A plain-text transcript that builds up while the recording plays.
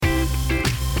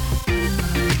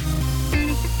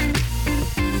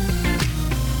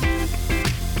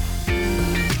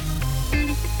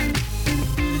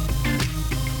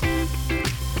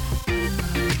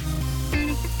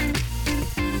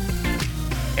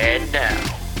And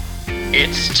now,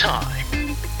 it's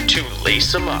time to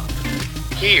lace 'em up.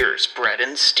 Here's Brett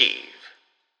and Steve.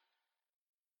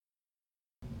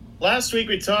 Last week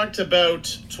we talked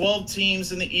about 12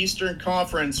 teams in the Eastern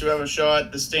Conference who have a shot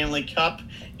at the Stanley Cup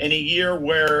in a year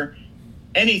where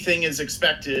anything is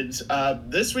expected.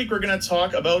 This week we're going to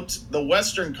talk about the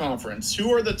Western Conference.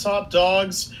 Who are the top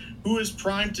dogs? Who is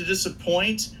primed to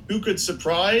disappoint? Who could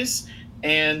surprise?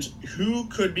 And who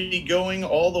could be going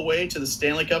all the way to the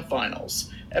Stanley Cup Finals?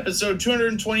 Episode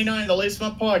 229 of the Lace 'em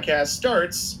Up podcast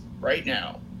starts right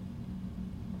now.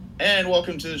 And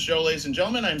welcome to the show, ladies and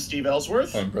gentlemen. I'm Steve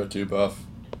Ellsworth. I'm Brett Dubuff.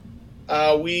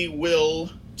 We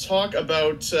will talk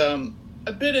about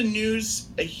a bit of news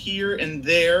here and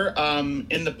there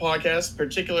in the podcast,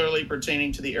 particularly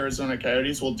pertaining to the Arizona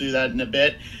Coyotes. We'll do that in a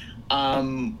bit.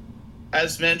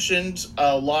 As mentioned,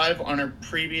 live on our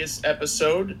previous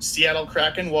episode, Seattle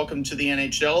Kraken, welcome to the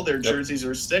NHL. Their jerseys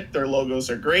are sick, their logos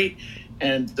are great,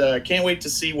 and can't wait to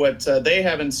see what they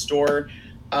have in store.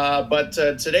 But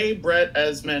today, Brett,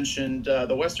 as mentioned,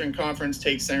 the Western Conference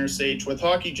takes center stage with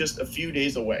hockey just a few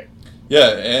days away.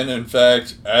 Yeah, and in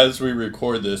fact, as we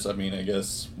record this, I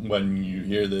guess when you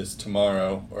hear this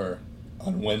tomorrow or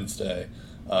on Wednesday,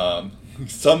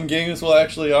 some games will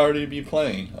actually already be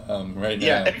playing right now.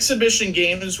 Yeah, exhibition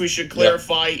games, we should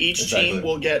clarify. Each team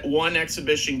will get one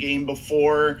exhibition game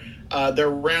before their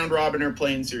round robin or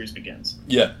playing series begins.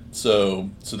 Yeah, so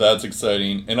that's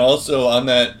exciting. And also on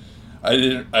that,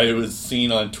 I was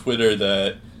seeing on Twitter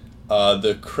that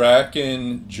the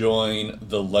Kraken join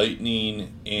the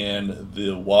Lightning and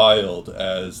the Wild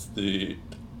as the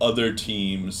other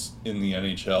teams in the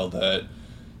NHL that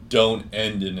don't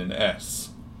end in an S.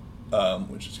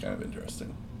 Which is kind of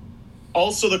interesting.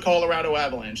 Also, the Colorado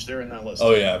Avalanche, they're in that list.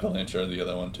 Oh yeah, Avalanche are the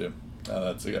other one too.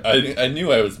 I knew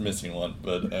I was missing one,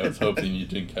 but I was hoping you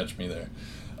didn't catch me there.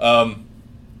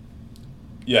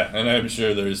 Yeah, and I'm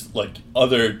sure there's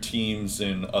other teams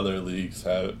in other leagues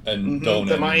have and don't.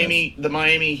 The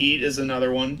Miami Heat is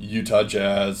another one. Utah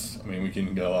Jazz. We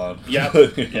can go on.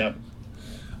 Yep.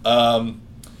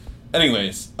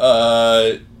 Anyways,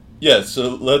 yeah,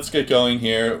 so let's get going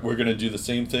here. We're going to do the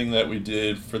same thing that we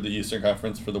did for the Eastern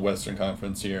Conference for the Western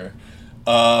Conference here.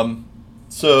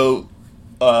 So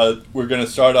we're going to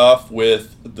start off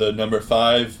with the number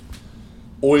 5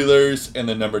 Oilers and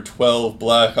the number 12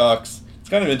 Blackhawks. It's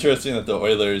kind of interesting that the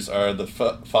Oilers are the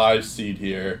 5 seed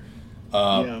here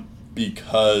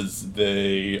because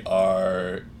they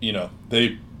are,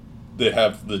 they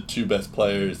have the 2 best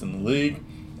players in the league.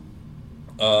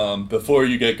 Before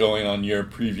you get going on your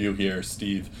preview here,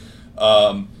 Steve,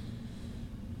 Corey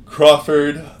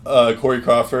Crawford,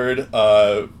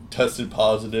 tested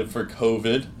positive for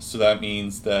COVID, so that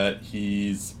means that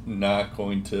he's not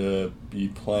going to be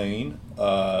playing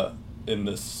in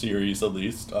this series at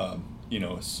least,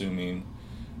 assuming,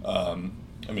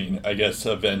 I guess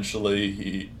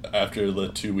eventually after the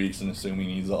 2 weeks and assuming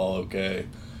he's all okay,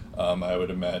 I would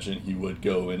imagine he would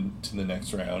go into the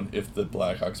next round if the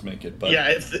Blackhawks make it. But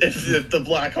if the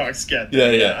Blackhawks get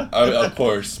there. Yeah, of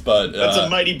course. But that's a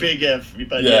mighty big if.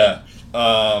 But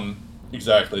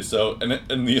exactly. So,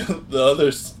 and the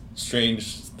other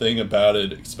strange thing about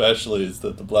it, especially, is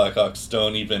that the Blackhawks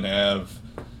don't even have,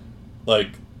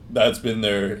 that's been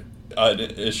their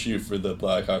issue for the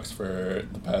Blackhawks for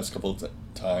the past couple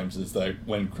times, is that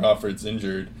when Crawford's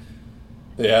injured,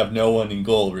 they have no one in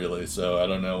goal, really, so I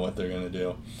don't know what they're going to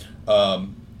do.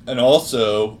 And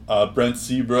also, Brent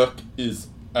Seabrook is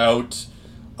out.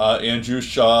 Andrew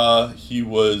Shaw,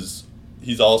 he's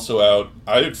also out.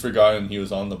 I had forgotten he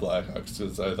was on the Blackhawks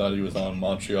because I thought he was on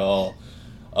Montreal.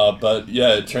 But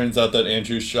yeah, it turns out that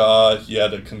Andrew Shaw, he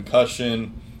had a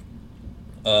concussion,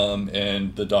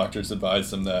 and the doctors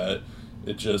advised him that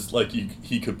it just,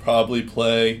 he could probably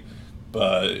play,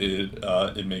 but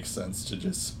it makes sense to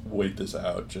just wait this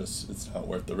out. It's not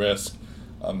worth the risk.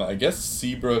 I guess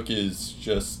Seabrook is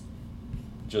just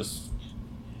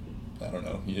I don't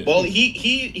know.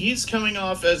 He's coming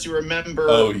off, as you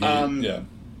remember.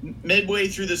 Midway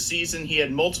through the season, he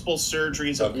had multiple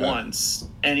surgeries at once,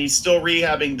 and he's still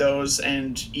rehabbing those.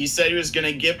 And he said he was going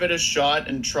to give it a shot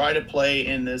and try to play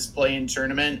in this play-in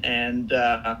tournament. And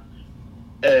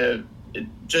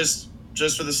just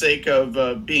for the sake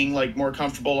of being more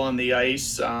comfortable on the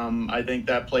ice, I think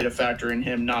that played a factor in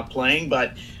him not playing.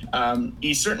 But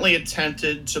he certainly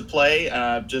attempted to play,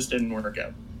 just didn't work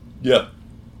out. Yeah.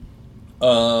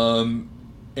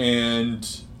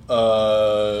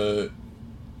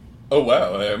 Oh,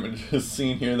 wow. I'm just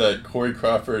seeing here that Corey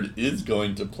Crawford is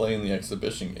going to play in the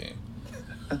exhibition game.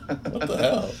 What the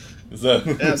hell? Is that...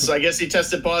 Yeah, so I guess he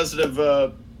tested positive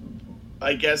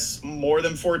I guess, more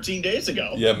than 14 days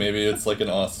ago. Yeah, maybe it's like an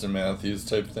Austin Matthews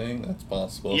type thing. That's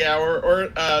possible. Yeah, or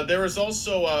there was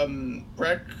also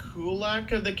Brett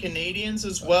Kulak of the Canadians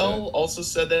as well. Okay. Also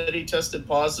said that he tested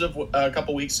positive a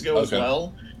couple weeks ago as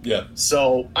well. Yeah.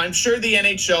 So I'm sure the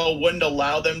NHL wouldn't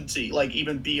allow them to like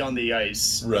even be on the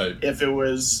ice, right, if it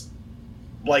was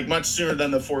like much sooner than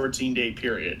the 14-day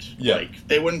period. Yeah. Like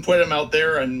they wouldn't put him out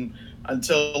there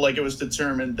until like it was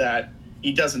determined that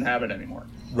he doesn't have it anymore.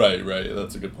 Right.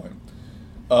 That's a good point.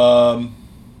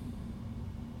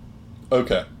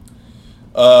 Okay.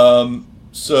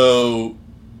 So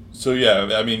yeah,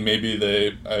 I mean,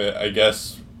 maybe I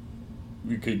guess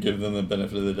we could give them the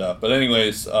benefit of the doubt. But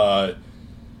anyways, I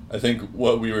think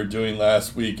what we were doing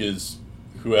last week is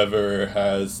whoever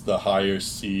has the higher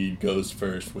seed goes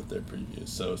first with their previews.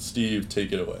 So Steve,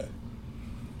 take it away.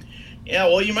 Yeah,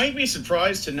 well, you might be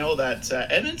surprised to know that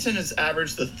Edmonton has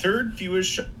averaged the third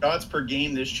fewest shots per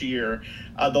game this year,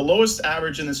 the lowest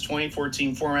average in this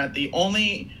 2014 format. The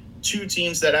only two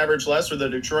teams that average less are the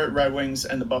Detroit Red Wings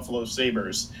and the Buffalo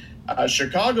Sabres.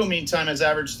 Chicago, meantime, has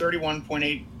averaged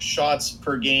 31.8 shots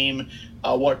per game.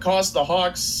 What cost the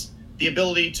Hawks the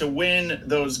ability to win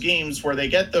those games where they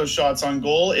get those shots on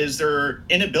goal is their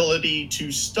inability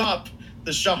to stop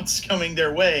the shots coming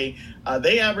their way.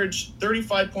 They average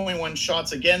 35.1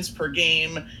 shots against per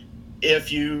game.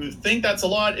 If you think that's a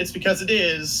lot, it's because it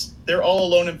is. They're all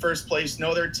alone in first place.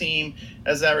 No other team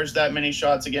has averaged that many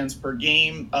shots against per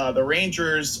game. The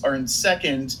Rangers are in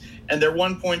second, and they're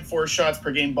 1.4 shots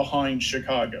per game behind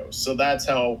Chicago. So that's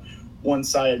how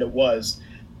one-sided it was.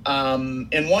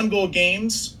 In one-goal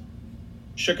games,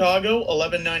 Chicago,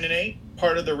 11-9-8.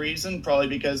 Part of the reason, probably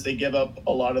because they give up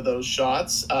a lot of those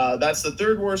shots. That's the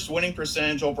third worst winning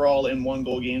percentage overall in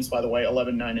one-goal games, by the way,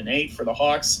 11-9-8 for the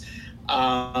Hawks.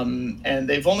 And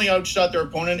they've only outshot their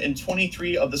opponent in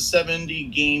 23 of the 70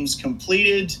 games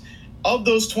completed. Of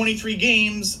those 23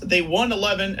 games, they won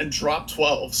 11 and dropped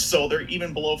 12. So they're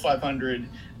even below 500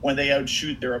 when they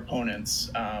outshoot their opponents.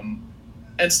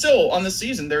 And still, on the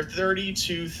season, they're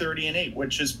 30-30-8,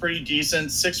 which is pretty decent.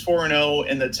 6-4-0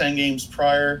 in the 10 games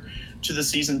prior to the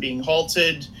season being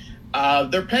halted.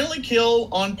 Their penalty kill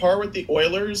on par with the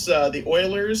Oilers. The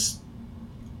Oilers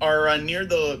are near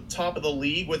the top of the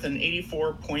league with an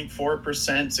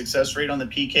 84.4% success rate on the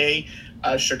PK.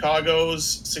 Chicago's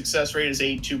success rate is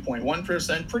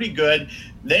 82.1%, pretty good.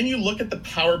 Then you look at the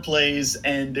power plays,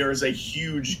 and there's a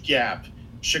huge gap.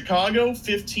 Chicago,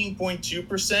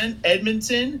 15.2%.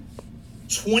 Edmonton,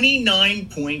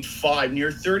 29.5%,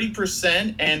 near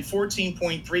 30%, and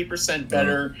 14.3%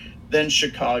 better than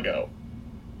Chicago.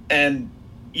 And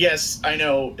yes, I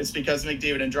know it's because of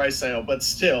McDavid and Draisaitl, but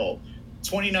still,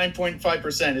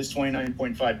 29.5% is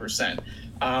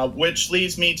 29.5%, which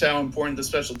leads me to how important the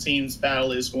special teams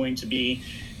battle is going to be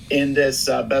in this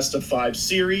best of five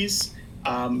series.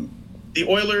 The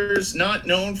Oilers, not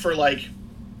known for like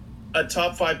a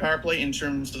top five power play in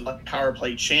terms of like power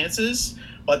play chances,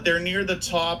 but they're near the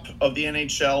top of the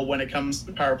NHL when it comes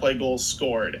to power play goals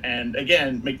scored. And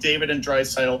again, McDavid and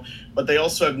Draisaitl, but they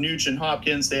also have Nugent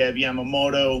Hopkins, they have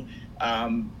Yamamoto,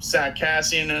 Zach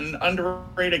Kassian, an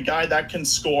underrated guy that can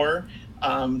score.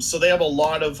 So they have a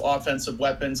lot of offensive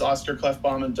weapons. Oscar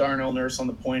Klefbom and Darnell Nurse on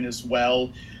the point as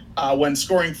well. When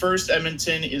scoring first,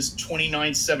 Edmonton is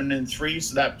 29-7-3,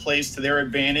 so that plays to their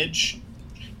advantage.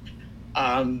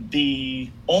 The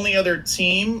only other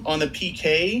team on the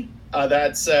PK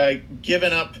that's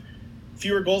given up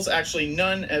fewer goals, actually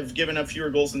none have given up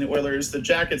fewer goals than the Oilers. The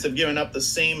Jackets have given up the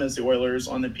same as the Oilers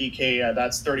on the PK.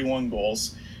 That's 31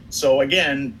 goals. So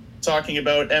again, talking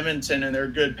about Edmonton and their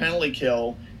good penalty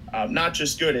kill, not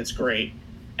just good, it's great.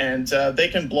 And they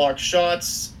can block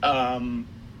shots.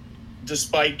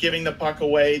 Despite giving the puck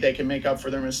away, they can make up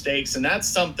for their mistakes. And that's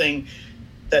something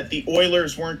that the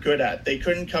Oilers weren't good at. They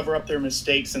couldn't cover up their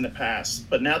mistakes in the past.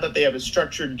 But now that they have a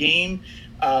structured game,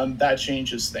 that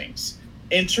changes things.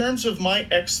 In terms of my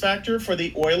X factor for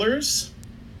the Oilers,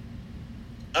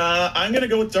 I'm going to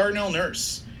go with Darnell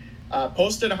Nurse.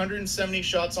 Posted 170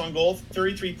 shots on goal,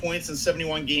 33 points in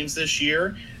 71 games this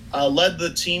year. Led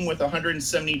the team with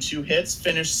 172 hits,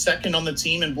 finished second on the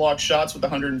team in blocked shots with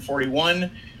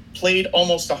 141. Played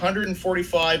almost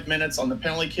 145 minutes on the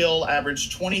penalty kill,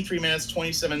 averaged 23 minutes,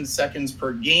 27 seconds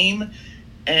per game.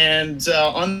 And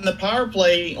on the power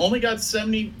play, only got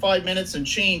 75 minutes and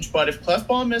change. But if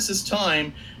Klefbom misses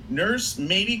time, Nurse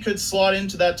maybe could slot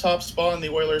into that top spot on the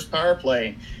Oilers power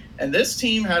play. And this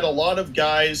team had a lot of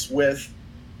guys with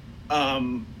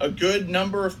a good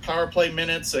number of power play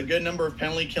minutes, a good number of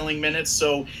penalty killing minutes.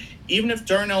 So even if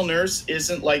Darnell Nurse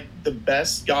isn't like the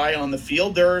best guy on the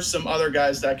field, there are some other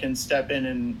guys that can step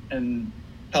in and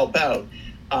help out.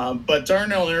 But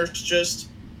Darnell Nurse, just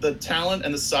the talent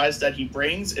and the size that he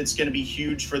brings, it's going to be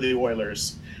huge for the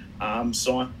Oilers.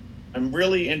 So I'm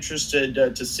really interested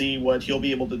to see what he'll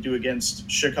be able to do against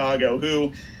Chicago,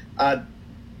 who,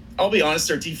 I'll be honest,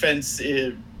 their defense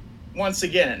is, once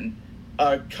again,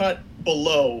 cut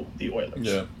below the Oilers.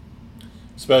 Yeah,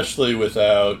 especially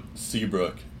without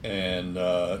Seabrook and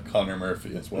Connor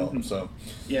Murphy as well. Mm-hmm. So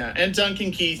yeah, and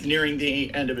Duncan Keith nearing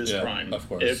the end of his prime, of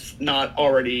course, if not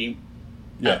already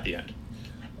at the end.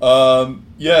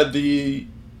 The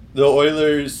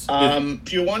Oilers.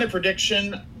 If you want a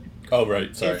prediction, oh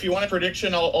right, sorry. If you want a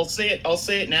prediction, I'll say it. I'll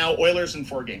say it now. Oilers in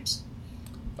 4 games.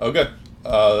 Okay,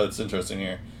 that's interesting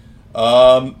here.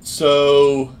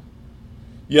 So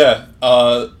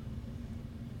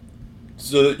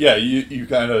you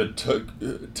kind of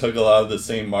took a lot of the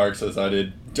same marks as I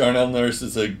did. Darnell Nurse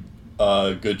is a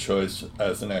good choice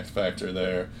as an X factor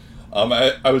there.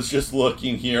 I was just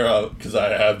looking here because I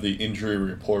have the injury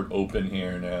report open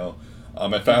here now.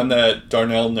 I found that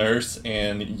Darnell Nurse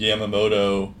and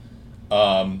Yamamoto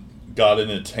got an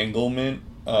entanglement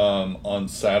on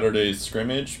Saturday's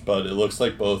scrimmage, but it looks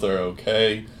like both are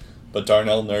okay. But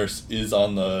Darnell Nurse is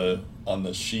on the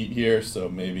sheet here, so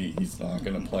maybe he's not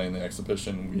going to play in the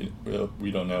exhibition.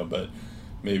 We don't know, but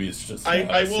maybe it's just.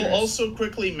 I will also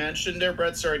quickly mention there,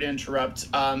 Brett. Sorry to interrupt.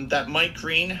 That Mike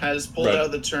Green has pulled out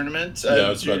of the tournament. I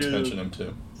was about to mention him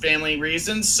too. Family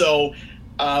reasons, so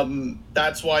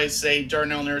that's why I say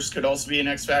Darnell Nurse could also be an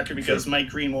X factor because Mike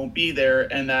Green won't be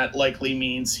there, and that likely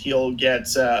means he'll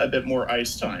get a bit more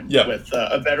ice time with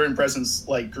a veteran presence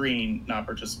like Green not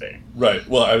participating. Right.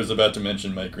 Well, I was about to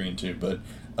mention Mike Green too, but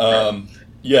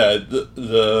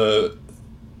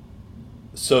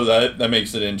so that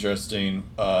makes it interesting.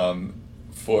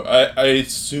 I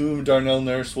assume Darnell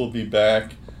Nurse will be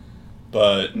back,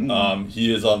 but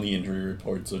he is on the injury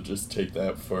report, so just take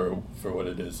that for what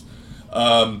it is.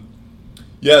 You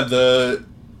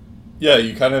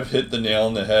kind of hit the nail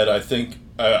on the head. I think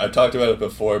I talked about it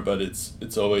before, but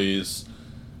it's always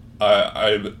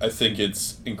I think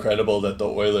it's incredible that the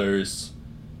Oilers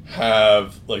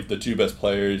have like the 2 best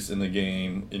players in the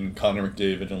game in Connor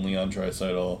McDavid and Leon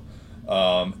Draisaitl,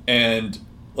 and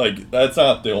like that's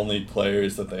not the only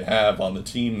players that they have on the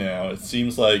team now. It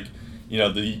seems like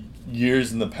the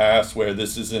years in the past where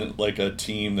this isn't like a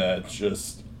team that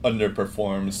just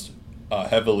underperforms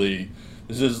heavily.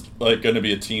 This is like going to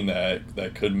be a team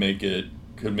that could make a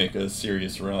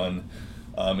serious run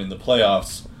in the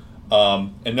playoffs,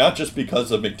 and not just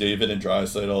because of McDavid and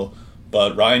Draisaitl,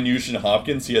 but Ryan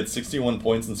Nugent-Hopkins. He had 61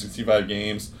 points in 65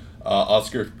 games.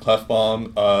 Oscar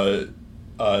Klefbom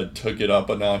took it up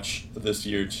a notch this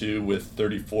year too with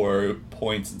 34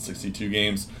 points in 62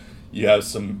 games. You have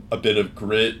a bit of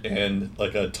grit and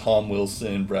like a Tom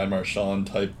Wilson, Brad Marchand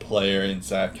type player in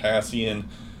Zach Kassian.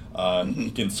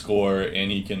 He can score and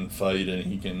he can fight and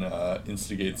he can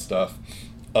instigate stuff.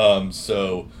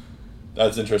 So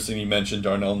that's interesting. You mentioned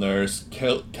Darnell Nurse,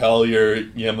 Kailer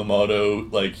Yamamoto.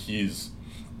 Like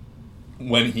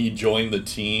when he joined the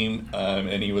team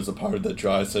and he was a part of the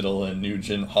Draisaitl and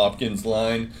Nugent Hopkins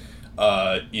line.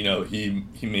 He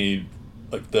made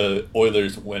like the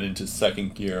Oilers went into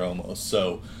second gear almost.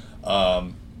 So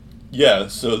so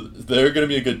they're going to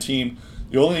be a good team.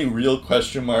 The only real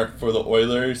question mark for the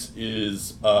Oilers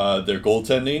is their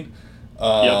goaltending.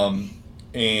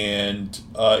 And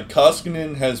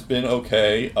Koskinen has been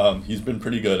okay. He's been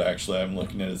pretty good, actually. I'm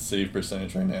looking at his save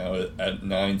percentage right now at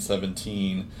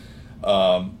 .917.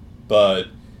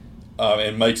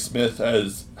 And Mike Smith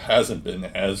hasn't been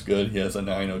as good. He has a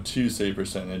 .902 save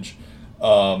percentage.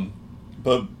 So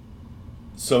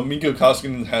Mikko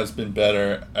Koskinen has been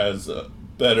better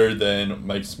than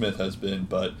Mike Smith has been,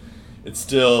 but it's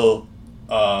still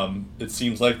it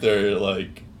seems like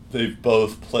they've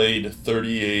both played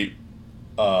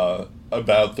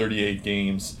about 38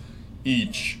 games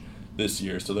each this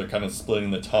year, so they're kind of splitting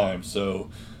the time.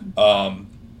 So I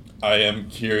am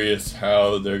curious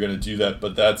how they're going to do that,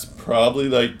 but that's probably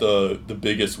like the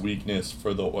biggest weakness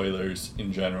for the Oilers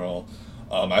in general.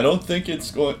 I don't think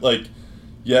it's going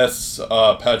yes,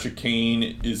 Patrick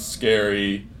Kane is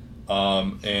scary,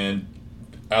 and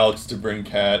Alex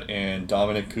DeBrincat and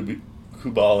Dominic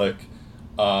Kubalik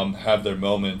have their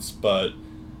moments, but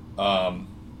I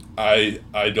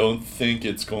don't think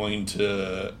it's going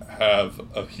to have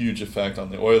a huge effect on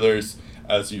the Oilers,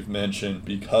 as you've mentioned,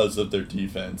 because of their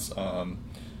defense.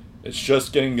 It's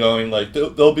just getting going. Like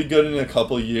they'll be good in a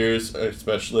couple of years,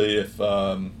 especially if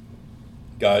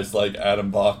guys like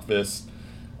Adam Bachvist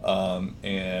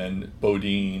and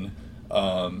Bodine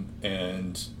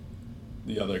and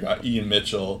the other guy Ian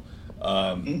Mitchell,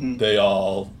 they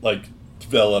all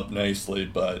develop nicely,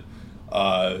 but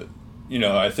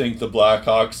I think the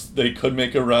Blackhawks, they could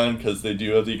make a run because they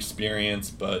do have the experience,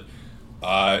 but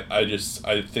I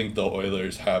think the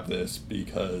Oilers have this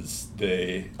because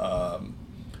they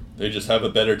just have a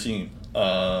better team,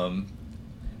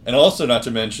 and also not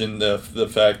to mention the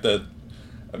fact that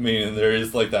there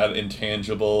is like that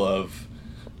intangible of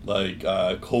like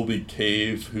Colby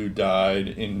Cave, who died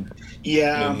in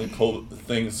the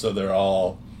thing, so they're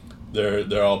all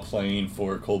playing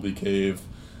for Colby Cave.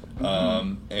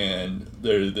 And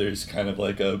there's kind of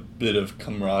like a bit of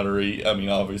camaraderie.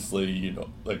 Obviously,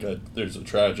 there's a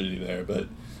tragedy there, but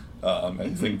I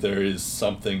think there is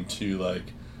something to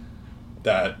like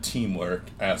that teamwork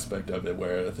aspect of it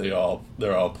where they're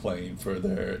all playing for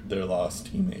their lost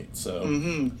teammates. So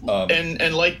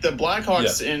and like the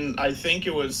Blackhawks I think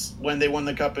it was when they won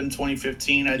the Cup in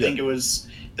 2015. I think it was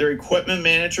their equipment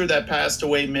manager that passed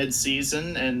away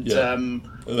mid-season, and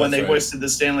when they hoisted the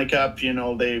Stanley Cup,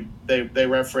 they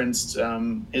referenced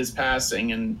his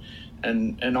passing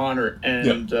and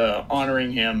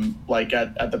honoring him like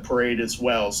at the parade as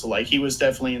well. So like he was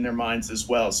definitely in their minds as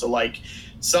well. So like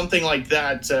something like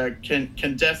that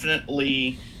can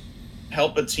definitely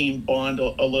help a team bond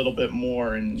a little bit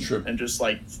more and just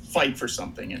like fight for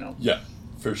something, Yeah,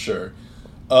 for sure.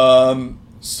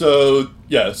 So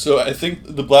I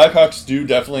think the Blackhawks do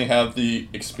definitely have the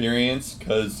experience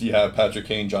because you have Patrick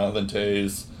Kane, Jonathan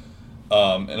Toews,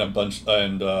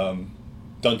 and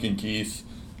Duncan Keith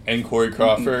and Corey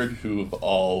Crawford, who have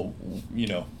all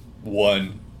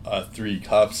won 3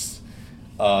 cups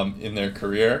in their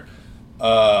career.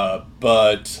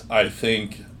 But I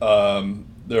think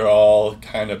they're all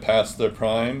kind of past their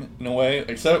prime in a way,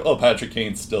 except Patrick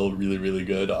Kane's still really, really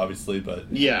good, obviously, but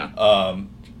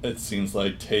it seems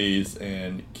like Toews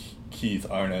and Keith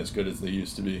aren't as good as they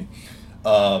used to be.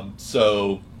 And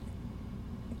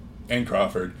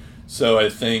Crawford. So I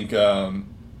think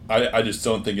I just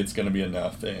don't think it's going to be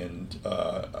enough, and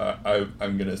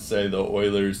I'm going to say the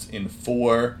Oilers in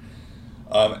 4.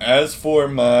 As for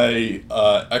my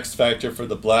X Factor for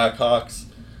the Blackhawks,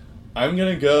 I'm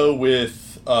going to go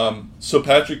with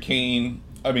Patrick Kane.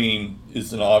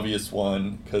 Is an obvious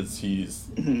one because he's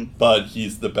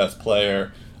the best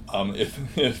player.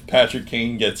 If Patrick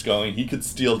Kane gets going, he could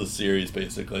steal the series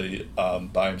basically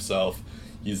by himself.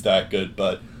 He's that good,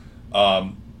 but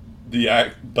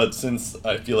since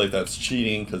I feel like that's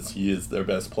cheating because he is their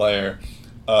best player,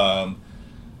 I'm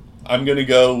gonna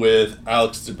go with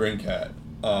Alex DeBrincat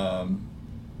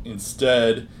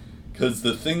instead, because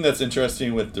the thing that's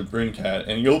interesting with DeBrincat,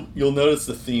 and you'll notice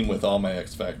the theme with all my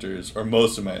X Factors or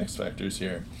most of my X Factors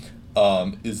here,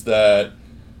 is that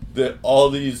all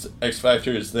these X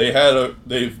Factors,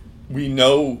 we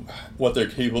know what they're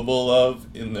capable of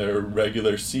in their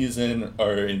regular season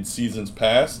or in seasons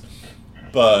past,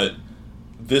 but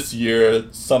this year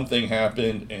something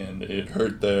happened and it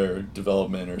hurt their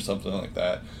development or something like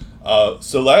that.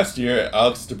 So last year,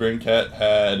 Alex DeBrincat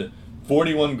had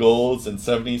 41 goals and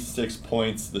 76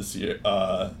 points this year.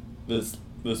 This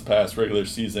past regular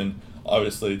season,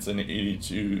 obviously it's in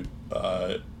 82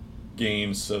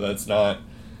 games, so that's not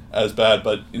as bad.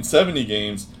 But in 70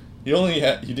 games, he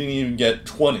didn't even get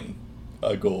 20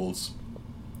 goals.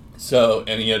 So,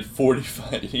 and he had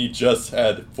 45. He just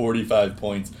had 45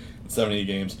 points in 70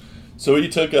 games. So he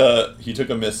took a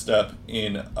misstep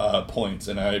in points,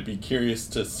 and I'd be curious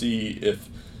to see if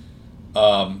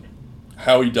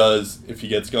how he does if he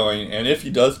gets going, and if he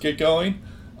does get going,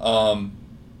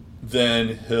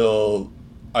 then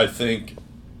I think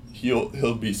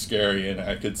he'll be scary, and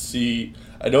I could see.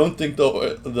 I don't think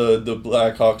the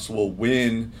Blackhawks will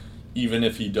win, even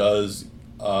if he does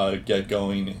get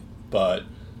going, but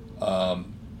I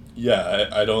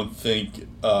don't think.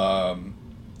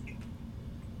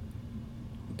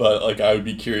 But like I would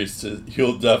be curious to.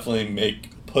 He'll definitely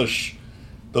push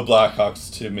the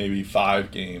Blackhawks to maybe 5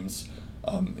 games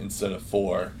instead of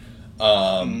 4.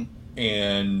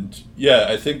 And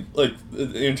I think like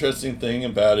the interesting thing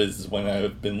about it is when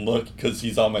I've been because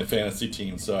he's on my fantasy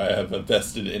team, so I have a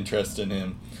vested interest in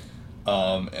him.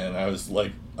 And I was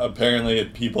like, apparently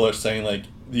people are saying like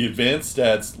the advanced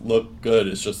stats look good.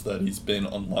 It's just that he's been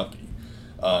unlucky.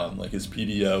 Like his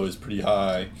PDO is pretty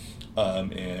high.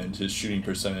 And his shooting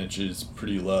percentage is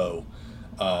pretty low.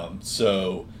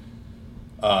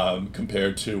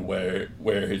 Compared to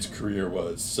where his career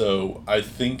was. So I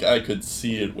think I could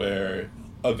see it where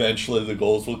eventually the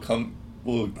goals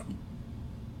will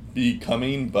be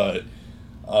coming, but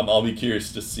I'll be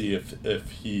curious to see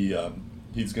if he's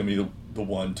going to be the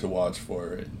one to watch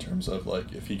for in terms of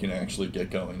like if he can actually get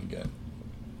going again.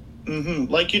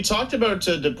 Like you talked about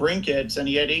DeBrincat, and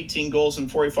he had 18 goals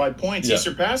and 45 points. Yeah. He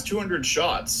surpassed 200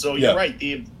 shots. So Yeah. you're right.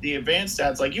 The advanced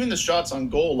stats, like even the shots on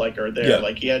goal, like are there. Yeah.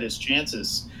 Like he had his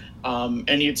chances.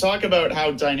 And you talk about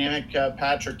how dynamic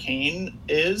Patrick Kane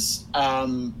is.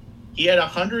 He had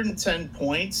 110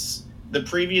 points the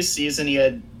previous season. He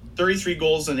had 33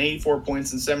 goals and 84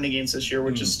 points in 70 games this year,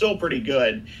 which is still pretty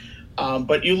good.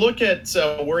 But you look at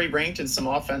where he ranked in some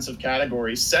offensive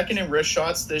categories. Second in wrist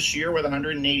shots this year with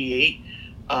 188.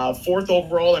 Fourth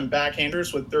overall in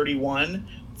backhanders with 31.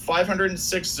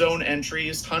 506 zone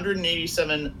entries.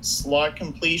 187 slot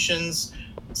completions.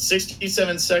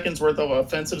 67 seconds worth of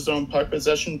offensive zone puck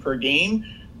possession per game.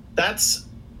 That's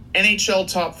NHL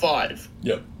top 5.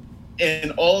 Yep.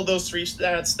 And all of those three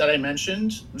stats that I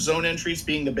mentioned, zone entries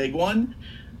being the big one.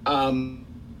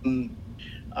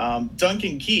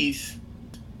 Duncan Keith,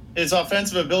 his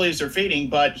offensive abilities are fading,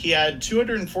 but he had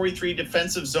 243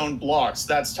 defensive zone blocks.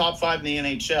 That's top 5 in the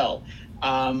NHL.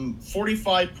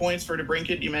 45 points for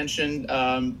DeBrincat, you mentioned.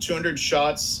 200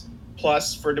 shots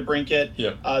plus for DeBrincat.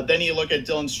 Yep. Then you look at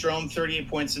Dylan Strome, 38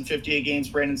 points in 58 games.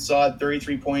 Brandon Saad,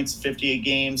 33 points, 58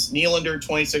 games. Nylander,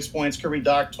 26 points. Kirby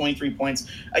Dach, 23 points.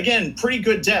 Again, pretty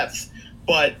good depth,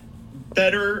 but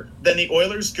better than the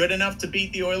Oilers. Good enough to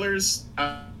beat the Oilers?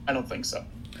 I don't think so.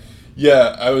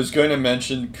 Yeah, I was going to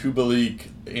mention Kubalik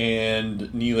and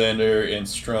Nylander and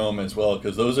Strome as well,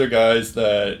 because those are guys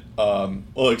that,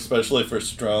 well, especially for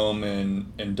Strome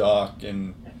and Dach,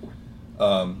 and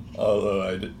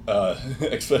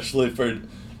especially for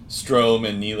Strome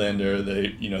and Nylander,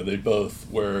 they both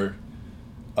were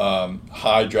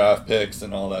high draft picks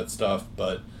and all that stuff,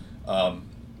 but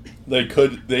they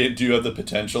do have the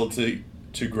potential to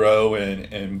grow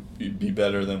and be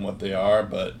better than what they are,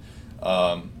 but.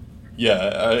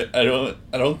 Yeah, I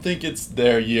don't think it's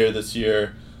their year this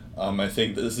year. I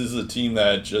think this is a team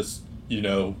that just,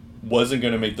 wasn't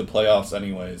going to make the playoffs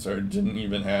anyways, or didn't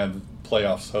even have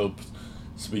playoffs hopes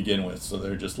to begin with, so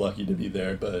they're just lucky to be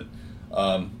there. But,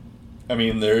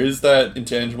 there is that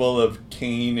intangible of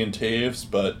Kane and Taves,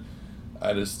 but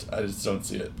I just don't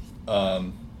see it,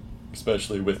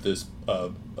 especially with this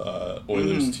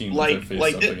Oilers team that they're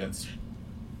faced up against.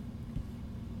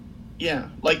 Yeah,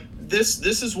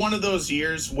 this is one of those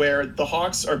years where the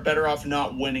Hawks are better off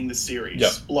not winning the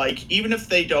series. Yeah. Even if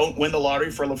they don't win the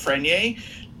lottery for Lafreniere,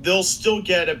 they'll still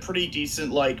get a pretty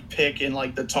decent pick in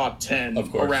the top 10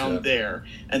 around there.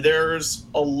 And there's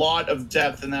a lot of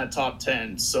depth in that top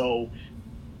 10. So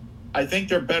I think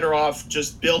they're better off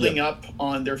just building up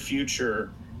on their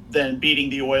future than beating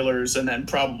the Oilers and then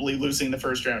probably losing the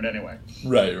first round anyway.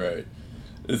 Right.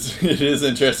 It is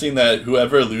interesting that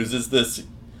whoever loses this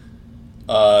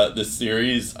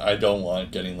series, I don't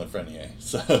want getting Lafreniere,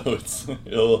 so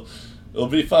it'll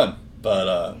be fun,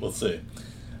 but we'll see.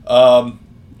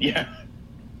 Yeah.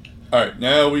 All right,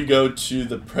 now we go to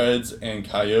the Preds and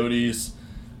Coyotes.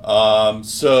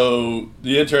 So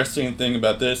the interesting thing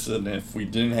about this, and if we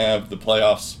didn't have the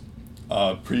playoffs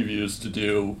previews to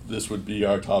do, this would be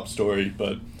our top story,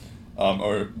 but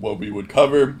or what we would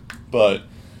cover. But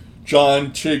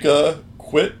John Chayka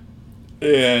quit,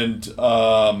 and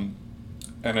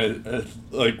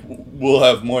we'll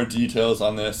have more details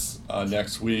on this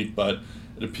next week, but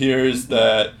it appears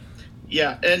that...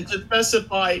 Yeah, and to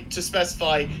specify,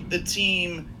 the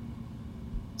team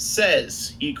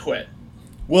says he quit.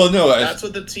 Well, no, that's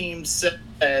what the team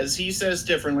says. He says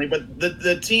differently, but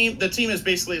the team has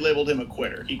basically labeled him a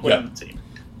quitter. He quit on the team.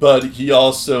 But he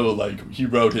also he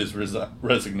wrote his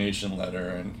resignation letter,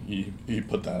 and he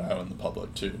put that out in the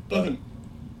public too. But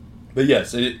but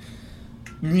yes,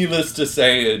 needless to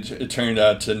say, it turned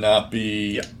out to not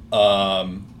be.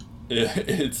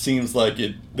 It seems like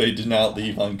they did not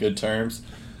leave on good terms.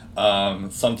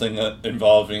 Something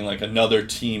involving another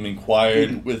team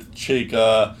inquired with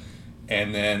Chayka,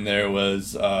 and then there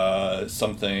was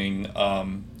something.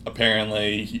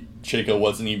 Apparently, Chayka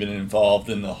wasn't even involved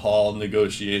in the Hall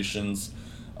negotiations.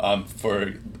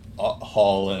 For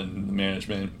Hall and the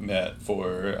management met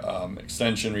for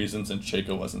extension reasons, and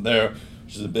Chayka wasn't there,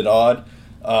 which is a bit odd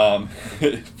for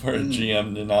a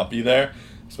GM to not be there.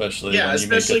 Especially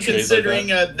considering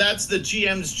that's the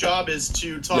GM's job is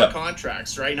to talk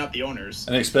contracts, right? Not the owners.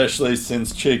 And especially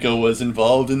since Chayka was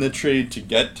involved in the trade to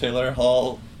get Taylor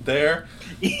Hall there.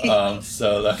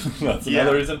 So that's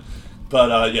another reason.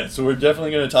 But so we're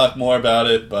definitely going to talk more about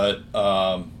it. But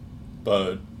I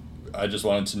just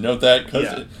wanted to note that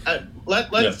because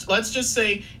let's just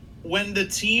say when the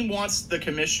team wants the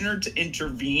commissioner to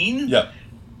intervene. Yeah.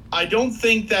 I don't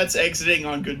think that's exiting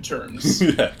on good terms.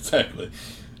 Yeah, exactly.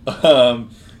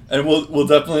 And we'll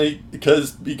definitely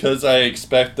because I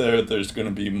expect there's going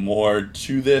to be more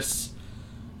to this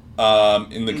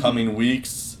in the coming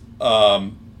weeks,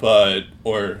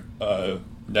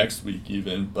 next week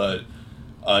even, but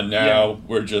now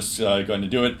we're just going to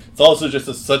do it. It's also just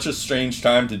such a strange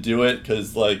time to do it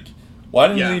because like. Why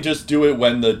didn't we just do it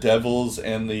when the Devils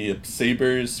and the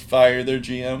Sabres fire their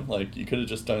GM? Like, you could have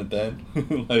just done it then.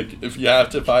 Like, if you have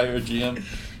to fire a GM,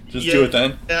 just do it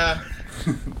then. Yeah.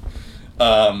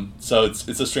 So it's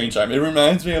a strange time. It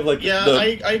reminds me of like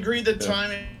I agree. The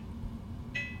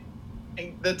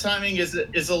timing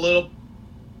is a little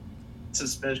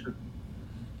suspicious.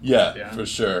 Yeah, for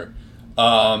sure.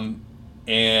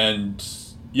 And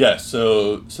yeah,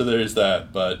 so there's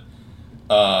that, but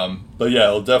yeah,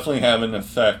 it'll definitely have an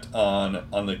effect on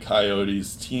the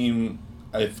Coyotes team.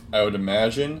 I would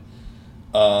imagine,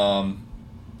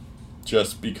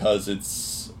 just because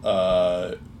it's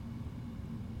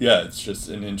it's just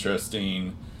an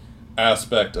interesting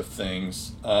aspect of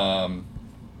things. So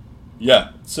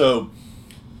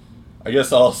I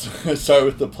guess I'll start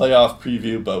with the playoff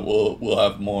preview, but we'll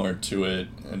have more to it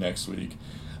next week.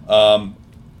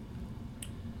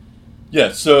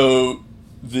 So.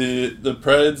 The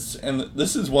Preds, and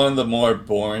this is one of the more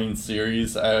boring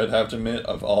series, I would have to admit,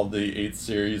 of all the 8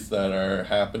 series that are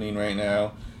happening right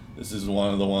now. This is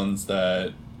one of the ones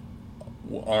that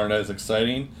aren't as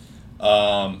exciting.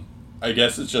 I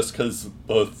guess it's just because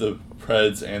both the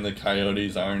Preds and the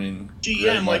Coyotes aren't in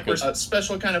GM, like we're a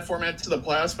special kind of format to the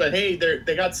playoffs, but hey,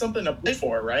 they got something to play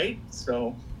for, right?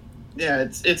 So, yeah,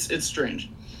 it's strange.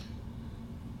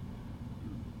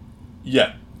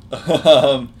 Yeah.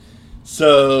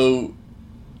 So,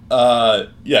 Matt,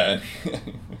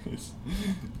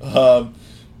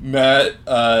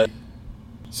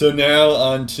 so now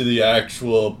on to the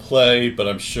actual play, but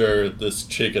I'm sure this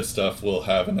Chayka stuff will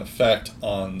have an effect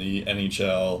on the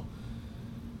NHL,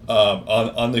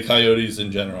 on the Coyotes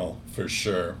in general, for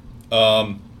sure.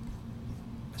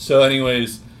 So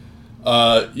anyways,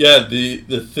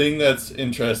 the thing that's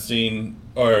interesting,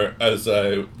 or as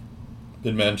I've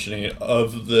been mentioning,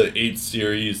 of the 8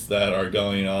 series that are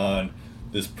going on,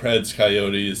 this Preds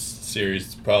Coyotes series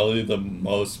is probably the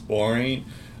most boring.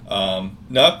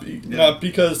 Not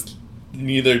because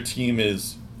neither team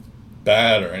is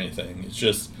bad or anything. It's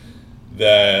just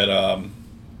that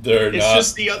they're not. It's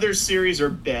just the other series are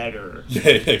better. Yeah,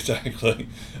 exactly.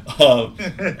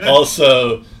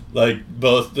 Also, like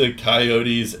both the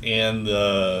Coyotes and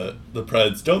the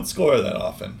Preds don't score that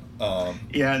often.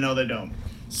 No, they don't.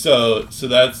 So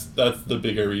that's the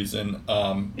bigger reason.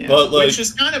 But like,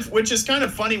 which is kind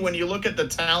of funny when you look at the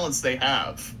talents they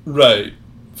have. Right,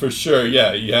 for sure.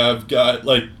 Yeah, you have got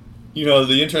like,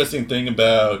 the interesting thing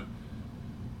about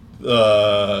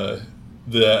the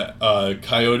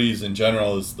Coyotes in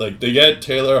general is like they get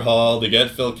Taylor Hall, they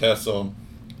get Phil Kessel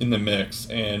in the mix,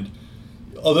 and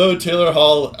although Taylor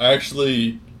Hall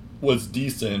actually was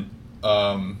decent.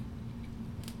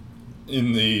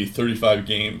 In the 35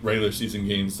 regular season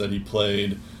games that he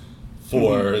played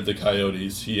for the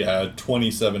Coyotes, he had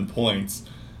 27 points.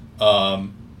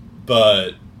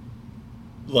 But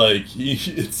like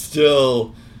it's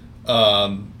still,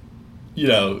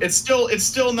 it's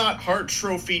still not Hart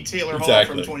Trophy Taylor Hall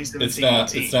from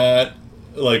 2017. It's not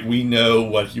like we know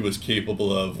what he was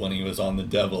capable of when he was on the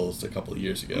Devils a couple of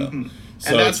years ago. Mm-hmm.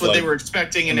 So and that's what they were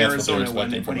expecting in Arizona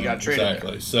when he got traded.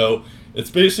 Exactly. There. So it's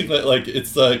basically like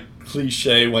it's the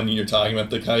cliche when you're talking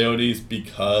about the Coyotes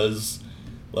because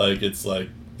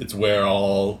it's where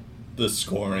all the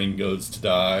scoring goes to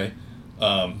die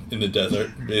in the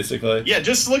desert, basically. Yeah,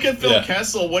 just look at Phil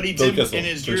Kessel, what he did in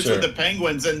his years with the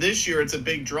Penguins, and this year it's a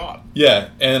big drop. Yeah,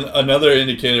 and another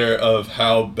indicator of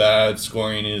how bad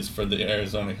scoring is for the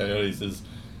Arizona Coyotes is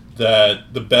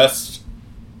that the best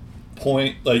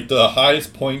point, like the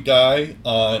highest point guy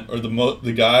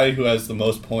the guy who has the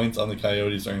most points on the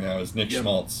Coyotes right now is Nick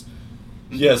Schmaltz.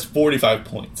 He has 45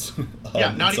 points.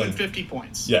 Not even 50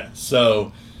 points. Yeah,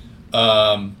 so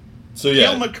yeah.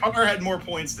 Cale Makar had more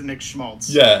points than Nick Schmaltz.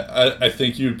 Yeah, I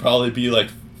think you'd probably be like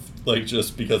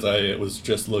just because I was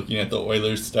just looking at the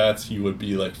Oilers stats, he would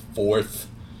be like 4th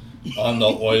on the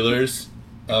Oilers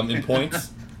in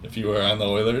points if you were on the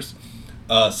Oilers.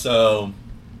 So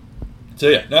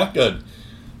yeah, not good.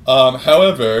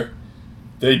 However,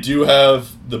 they do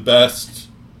have the best.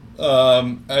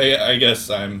 I guess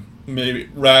maybe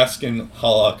Rask and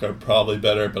Halak are probably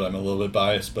better, but I'm a little bit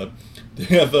biased. But they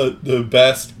have the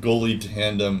best goalie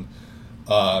tandem,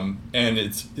 and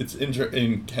it's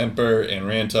in Kemper and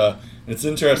Ranta. And it's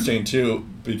interesting too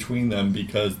between them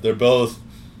because they're both.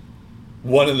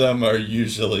 One of them are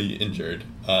usually injured.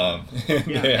 And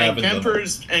they haven't done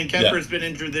that. Kemper's been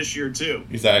injured this year too.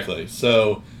 Exactly.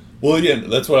 So, well, again,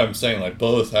 that's what I'm saying. Like,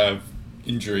 both have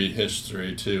injury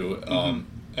history too.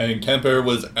 And Kemper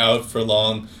was out for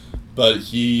long, but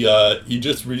he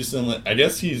just recently, I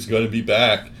guess he's going to be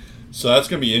back. So that's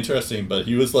going to be interesting. But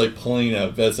he was like pulling a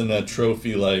Vezina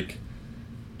Trophy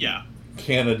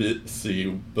candidacy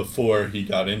before he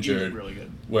got injured. He was really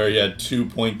good. Where he had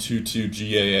 2.22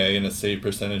 GAA and a save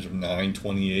percentage of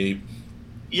 .928.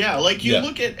 Yeah, like you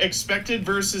look at expected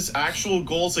versus actual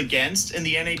goals against in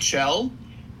the NHL,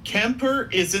 Kemper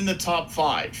is in the top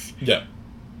 5. Yeah.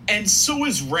 And so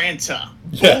is Ranta.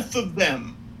 Yeah. Both of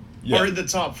them are in the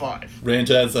top 5.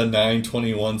 Ranta has a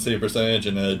 .921 save percentage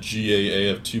and a GAA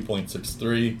of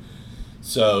 2.63.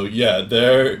 So yeah,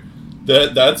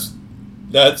 that's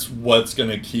what's going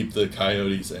to keep the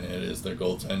Coyotes in it, is their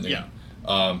goaltending. Yeah.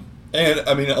 And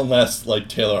I mean, unless like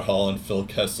Taylor Hall and Phil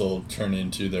Kessel turn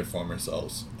into their former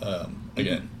selves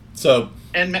again. So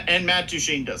and Matt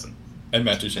Duchene doesn't. And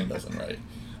Matt Duchene doesn't, right?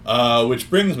 Which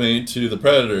brings me to the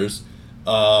Predators,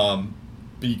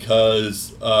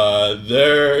 because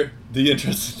the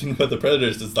interesting thing about the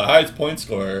Predators is the highest point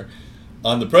scorer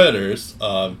on the Predators,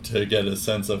 to get a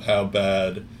sense of how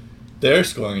bad their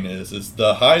scoring is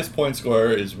the highest point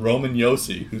scorer is Roman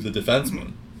Josi, who's a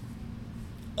defenseman.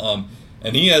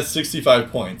 And he has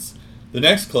 65 points. The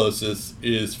next closest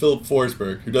is Philip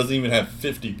Forsberg, who doesn't even have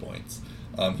 50 points.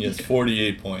 He has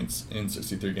 48 points in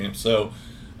 63 games. So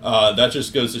that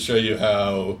just goes to show you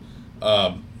how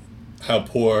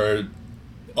poor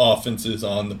offense is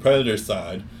on the Predators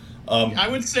side. I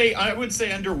would say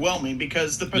underwhelming,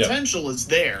 because the potential is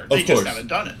there. They just haven't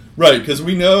done it. Right, because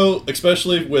we know,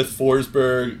 especially with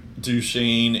Forsberg,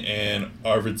 Duchene, and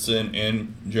Arvidsson,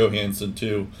 and Johansson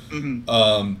too.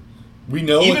 We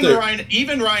know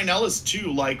even Ryan Ellis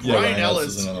too. Like Ryan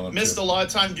Ellis missed a lot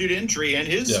of time due to injury, and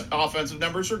his offensive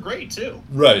numbers are great too.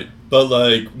 Right, but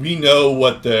like we know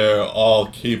what they're all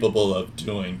capable of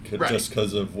doing just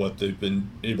because of what they've been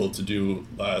able to do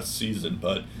last season.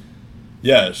 But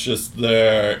yeah, it's just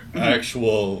their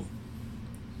actual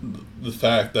the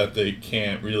fact that they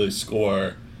can't really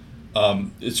score.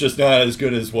 It's just not as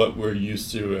good as what we're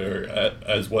used to or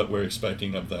as what we're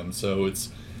expecting of them. So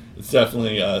it's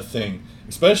definitely a thing.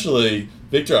 Especially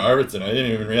Victor Arvidsson. I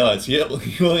didn't even realize he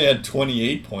only had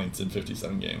 28 points in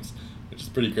 57 games, which is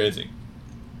pretty crazy.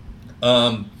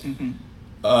 So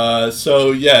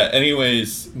yeah,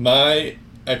 anyways, my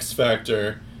X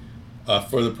factor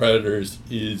for the Predators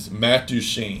is Matt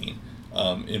Duchene,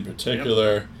 in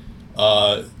particular.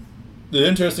 The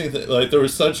interesting thing, like, there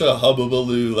was such a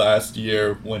hubbubaloo last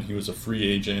year when he was a free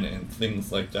agent and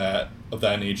things like that, of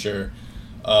that nature.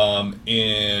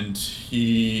 And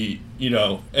he,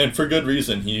 and for good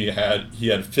reason, he had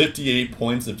 58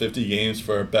 points in 50 games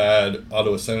for a bad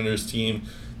Ottawa Senators team.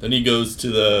 Then he goes to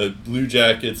the Blue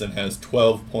Jackets and has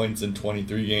 12 points in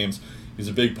 23 games. He's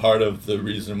a big part of the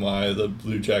reason why the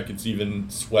Blue Jackets even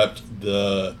swept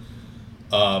the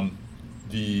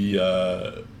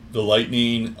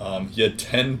Lightning. He had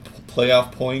 10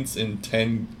 playoff points in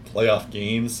 10 playoff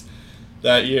games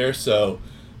that year. So,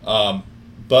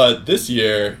 but this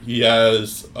year he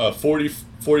has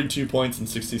 42 points in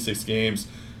 66 games.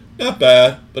 Not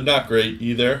bad, but not great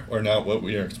either, or not what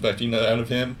we are expecting out of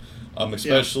him.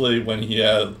 Especially when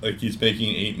he's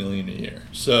making $8 million a year.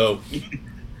 So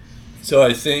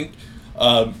I think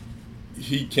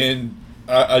he can.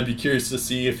 I'd be curious to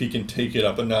see if he can take it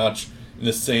up a notch in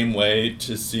the same way,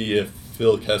 to see if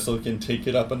Phil Kessel can take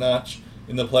it up a notch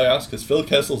in the playoffs, because Phil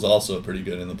Kessel's also pretty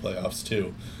good in the playoffs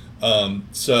too.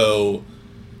 So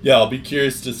yeah, I'll be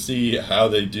curious to see how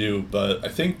they do. But I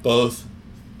think both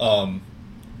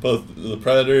the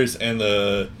Predators and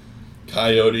the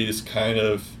Coyotes kind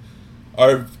of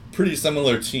are a pretty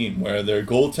similar team, where their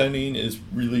goaltending is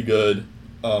really good,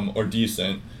 or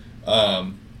decent.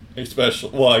 Especially,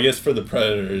 well, I guess for the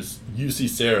Predators, UC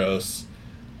Saros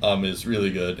is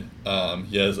really good.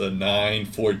 He has a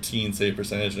 .914 save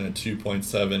percentage and a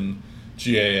 2.7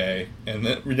 GAA. And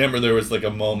then, remember, there was like a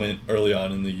moment early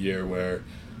on in the year where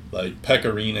like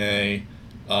Pecorine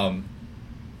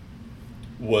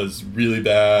was really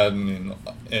bad,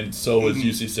 and so was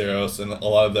UC Saros, and a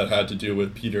lot of that had to do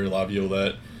with Peter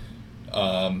Laviolette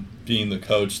being the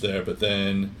coach there. But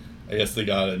then I guess they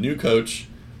got a new coach,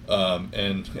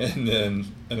 and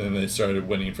then they started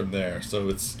winning from there. So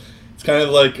it's kind of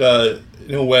like,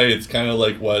 in a way, it's kind of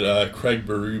like what Craig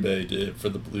Berube did for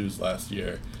the Blues last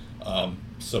year.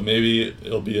 So maybe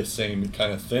it'll be the same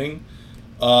kind of thing.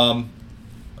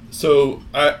 So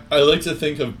I like to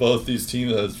think of both these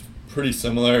teams as pretty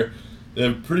similar. They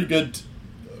have pretty good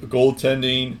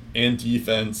goaltending and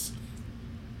defense.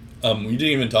 We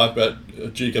didn't even talk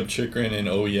about Jacob Chychrun and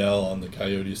OEL on the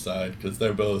Coyote side because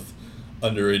they're both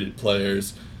underrated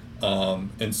players.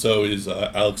 And so is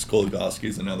Alex Goligoski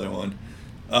is another one.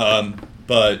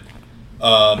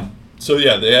 So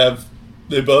yeah,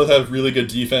 they both have really good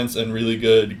defense and really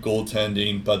good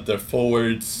goaltending, but their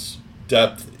forwards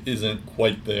depth isn't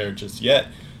quite there just yet.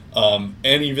 And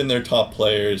even their top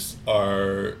players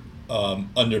are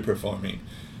underperforming,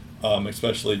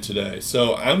 especially today.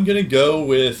 So I'm gonna go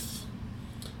with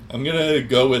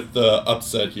the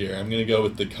upset here. I'm gonna go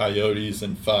with the Coyotes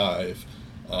in 5.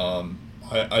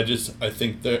 I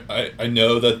think I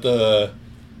know that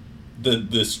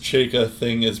this Chayka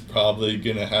thing is probably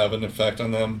gonna have an effect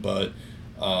on them, but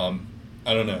I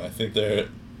don't know. I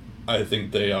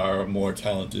think they are a more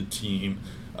talented team,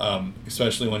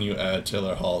 especially when you add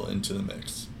Taylor Hall into the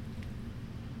mix.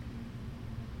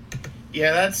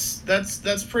 Yeah,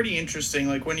 that's pretty interesting.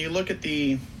 Like when you look at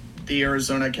the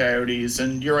Arizona Coyotes,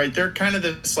 and you're right, they're kind of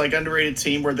this like underrated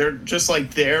team where they're just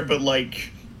like there, but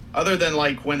like other than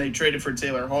like when they traded for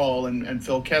Taylor Hall and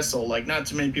Phil Kessel, like not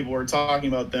too many people were talking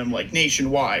about them like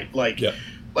nationwide. Like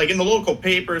like in the local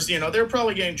papers, they're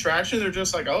probably getting traction. They're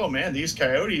just like, oh man, these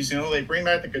Coyotes, they bring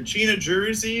back the Kachina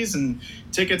jerseys and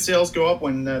ticket sales go up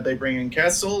when they bring in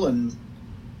Kessel, and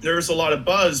there's a lot of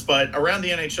buzz. But around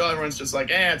the NHL, everyone's just like,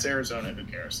 it's Arizona, who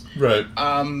cares? Right.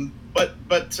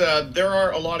 But there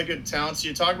are a lot of good talents.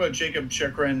 You talk about Jacob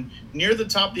Chychrun, near the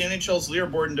top of the NHL's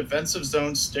leaderboard in defensive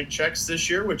zone stick checks this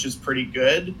year, which is pretty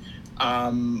good.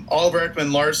 Oliver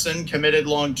Ekman-Larsson, committed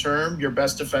long-term, your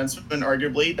best defenseman,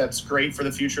 arguably. That's great for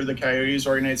the future of the Coyotes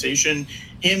organization.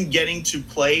 Him getting to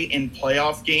play in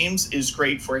playoff games is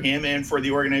great for him and for the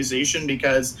organization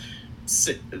because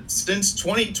since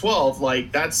 2012,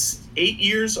 like that's 8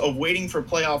 years of waiting for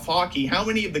playoff hockey. How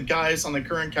many of the guys on the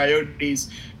current Coyotes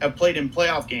have played in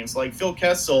playoff games? Like Phil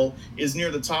Kessel is near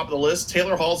the top of the list.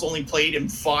 Taylor Hall's only played in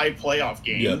 5 playoff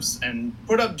games and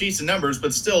put up decent numbers,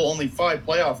 but still only 5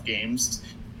 playoff games.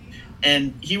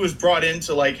 And he was brought in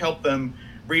to like help them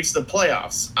reach the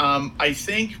playoffs. I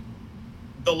think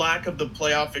the lack of the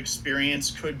playoff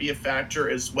experience could be a factor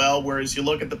as well. Whereas you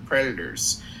look at the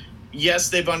Predators, yes,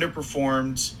 they've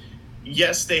underperformed.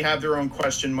 Yes, they have their own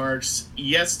question marks.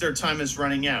 Yes, their time is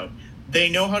running out. They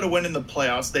know how to win in the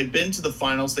playoffs. They've been to the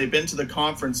finals. They've been to the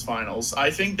conference finals.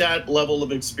 I think that level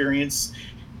of experience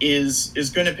is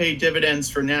going to pay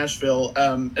dividends for Nashville,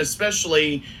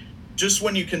 especially just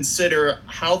when you consider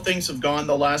how things have gone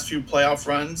the last few playoff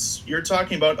runs. You're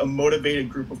talking about a motivated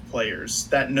group of players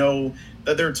that know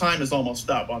that their time is almost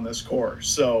up on this core.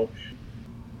 So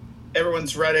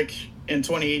everyone's Reddick in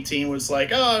 2018 was like,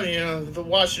 the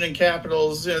Washington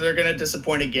Capitals, they're going to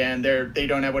disappoint again. They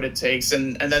don't have what it takes.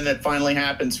 And then that finally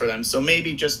happens for them. So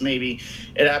maybe, just maybe,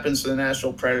 it happens for the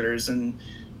Nashville Predators. And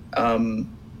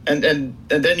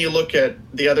then you look at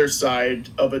the other side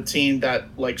of a team that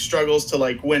like struggles to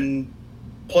like win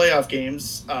playoff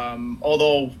games.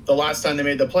 Although the last time they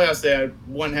made the playoffs, they had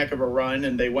one heck of a run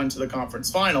and they went to the conference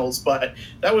finals, but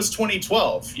that was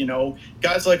 2012.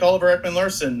 Guys like Oliver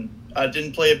Ekman-Larsson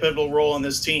didn't play a pivotal role on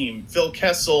this team. Phil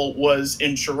Kessel was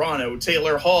in Toronto.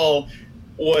 Taylor Hall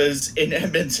was in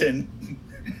Edmonton.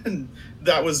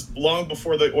 That was long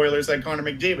before the Oilers had Connor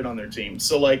McDavid on their team.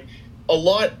 So like a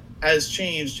lot has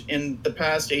changed in the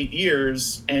past 8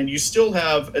 years, and you still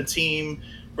have a team,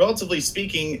 relatively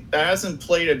speaking, that hasn't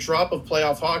played a drop of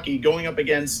playoff hockey going up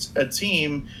against a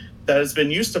team that has been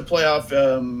used to playoff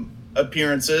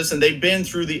appearances, and they've been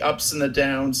through the ups and the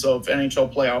downs of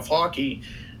NHL playoff hockey.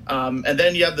 And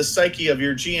then you have the psyche of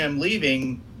your GM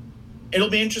leaving. It'll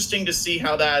be interesting to see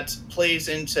how that plays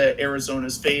into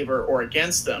Arizona's favor or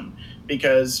against them,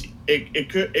 because it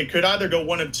could either go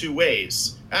one of two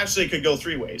ways. Actually, it could go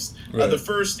 3 ways. Right. The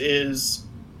first is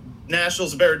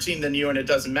Nashville's a better team than you, and it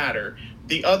doesn't matter.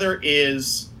 The other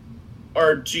is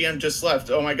our GM just left.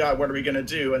 Oh my God, what are we going to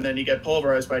do? And then you get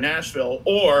pulverized by Nashville,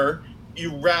 or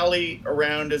you rally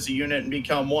around as a unit and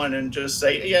become one and just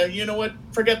say, yeah, you know what?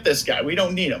 Forget this guy. We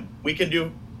don't need him. We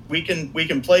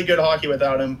can play good hockey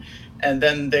without him. And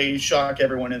then they shock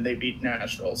everyone and they beat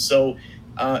Nashville. So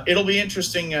it'll be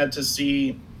interesting to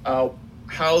see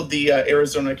how the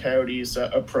Arizona Coyotes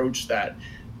approach that.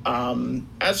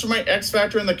 As for my X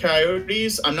factor in the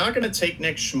Coyotes, I'm not going to take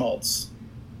Nick Schmaltz.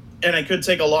 And I could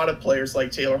take a lot of players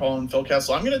like Taylor Hall and Phil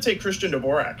Kessel. I'm going to take Christian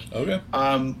Dvorak. Okay.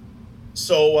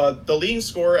 So the leading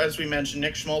scorer, as we mentioned,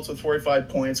 Nick Schmaltz with 45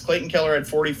 points. Clayton Keller had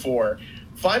 44.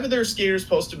 5 of their skaters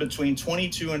posted between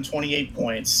 22 and 28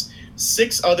 points.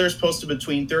 6 others posted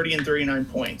between 30 and 39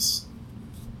 points.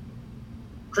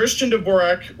 Christian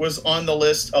Dvorak was on the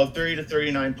list of 30 to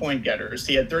 39 point getters.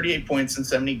 He had 38 points in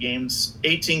 70 games,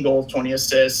 18 goals, 20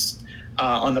 assists.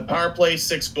 On the power play,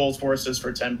 6 goals, 4 assists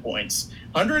for 10 points.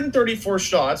 134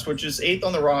 shots, which is 8th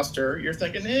on the roster. You're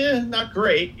thinking, not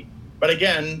great. But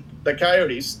again, the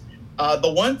Coyotes.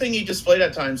 The one thing he displayed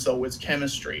at times, though, was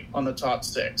chemistry on the top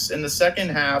 6. In the second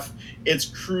half, it's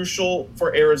crucial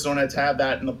for Arizona to have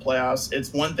that in the playoffs.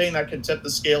 It's one thing that could tip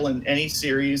the scale in any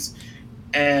series.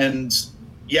 And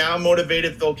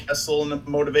motivated Phil Kessel and the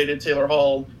motivated Taylor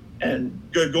Hall and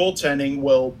good goaltending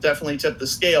will definitely tip the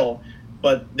scale.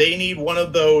 But they need one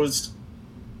of those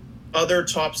other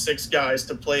top 6 guys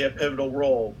to play a pivotal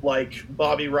role, like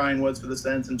Bobby Ryan was for the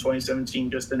Sens in 2017,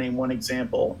 just to name one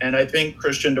example. And I think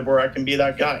Christian Dvorak can be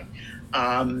that guy.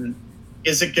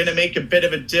 Is it going to make a bit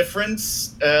of a difference?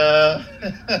 That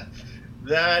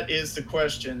is the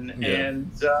question. Yeah.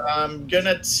 And I'm going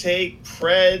to take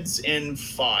Preds in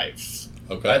 5.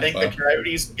 Okay. I think the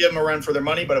Coyotes give them a run for their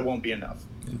money, but it won't be enough.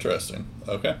 Interesting.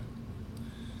 Okay.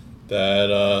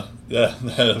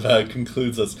 That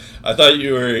concludes us. I thought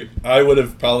I would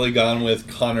have probably gone with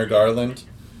Connor Garland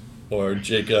or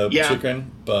Jacob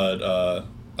Chychrun, but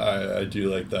I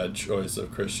do like that choice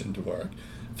of Christian Dvorak.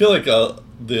 I feel like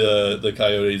the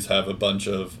Coyotes have a bunch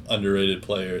of underrated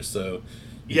players, so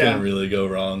you can't really go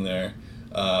wrong there.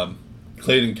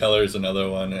 Clayton Keller is another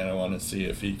one, and I want to see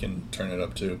if he can turn it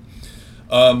up too.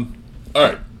 All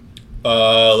right.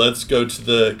 Let's go to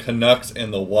the Canucks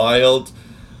and the Wild.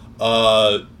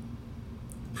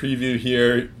 Preview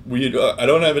here. I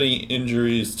don't have any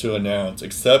injuries to announce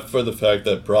except for the fact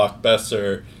that Brock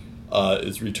Besser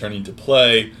is returning to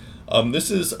play.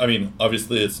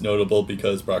 Obviously it's notable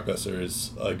because Brock Besser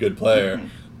is a good player,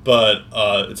 but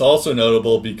it's also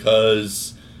notable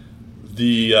because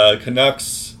the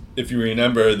Canucks, if you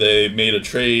remember, they made a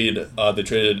trade. They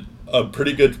traded a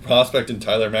pretty good prospect in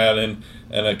Tyler Madden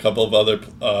and a couple of other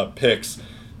picks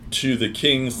to the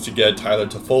Kings to get Tyler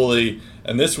Toffoli,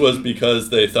 and this was because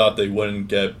they thought they wouldn't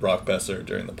get Brock Besser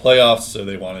during the playoffs, so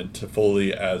they wanted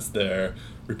Toffoli as their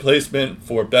replacement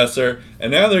for Besser,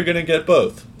 and now they're going to get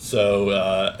both. So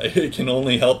it can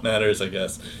only help matters, I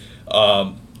guess.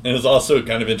 And it's also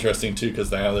kind of interesting, too,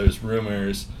 because now there's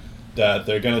rumors that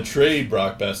they're going to trade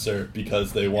Brock Besser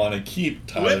because they want to keep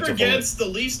Tyler Toffoli. Whoever gets the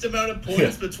least amount of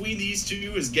points between these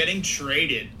two is getting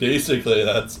traded. Basically,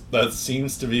 that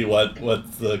seems to be what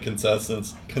the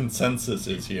consensus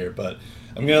is here. But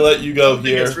I'm going to let you go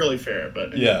here. I think it's really fair,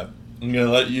 but yeah, I'm going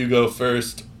to let you go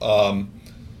first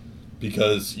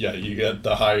because you get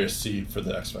the higher seed for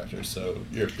the X Factor. So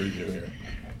your preview here.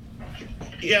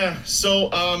 Yeah, so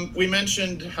we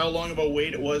mentioned how long of a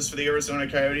wait it was for the Arizona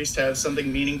Coyotes to have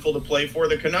something meaningful to play for.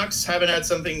 The Canucks haven't had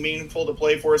something meaningful to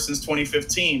play for since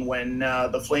 2015 when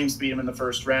the Flames beat them in the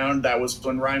first round. That was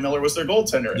when Ryan Miller was their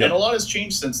goaltender. Yep. And a lot has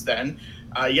changed since then.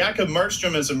 Jakob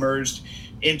Markstrom has emerged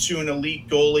into an elite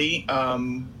goalie.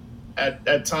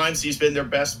 At times, he's been their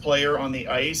best player on the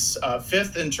ice.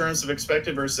 5th in terms of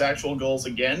expected versus actual goals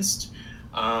against.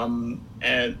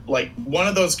 And like one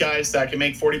of those guys that can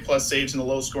make 40 plus saves in a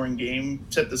low scoring game,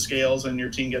 tip the scales, and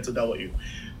your team gets a W.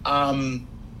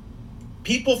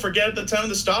 People forget at the time of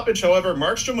the stoppage, however,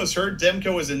 Markstrom was hurt,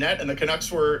 Demko was in net, and the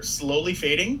Canucks were slowly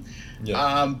fading.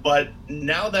 Yeah. But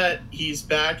now that he's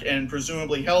back and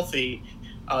presumably healthy,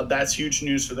 that's huge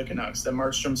news for the Canucks, that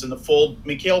Markstrom's in the fold.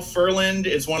 Mikael Ferland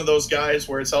is one of those guys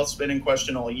where his health's been in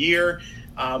question all year.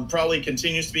 Probably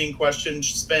continues to be in question.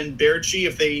 Sven Baertschi,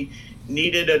 if they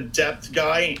needed a depth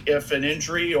guy, if an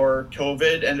injury or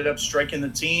COVID ended up striking the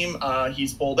team,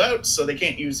 he's pulled out, so they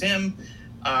can't use him.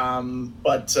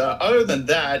 But other than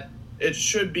that, it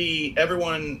should be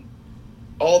everyone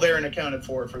all there and accounted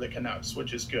for the Canucks,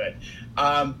 which is good.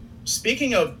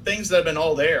 Speaking of things that have been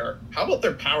all there, how about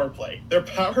their power play? Their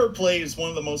power play is one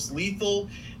of the most lethal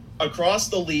across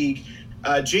the league.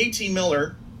 JT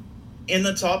Miller in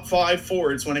the top 5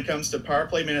 forwards when it comes to power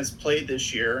play minutes played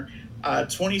this year.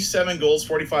 27 goals,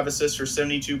 45 assists for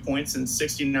 72 points in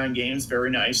 69 games.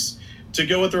 Very nice. To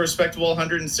go with a respectable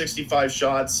 165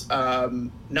 shots,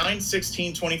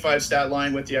 9-16-25 stat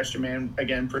line with the extra man.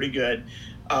 Again, pretty good.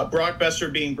 Brock Besser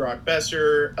being Brock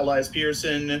Besser. Elias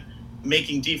Pearson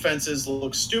making defenses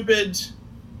look stupid.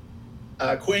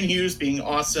 Quinn Hughes being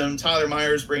awesome. Tyler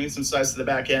Myers bringing some size to the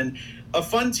back end. A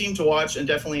fun team to watch and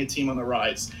definitely a team on the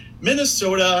rise.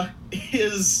 Minnesota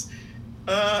is...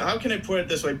 how can I put it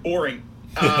this way? Boring.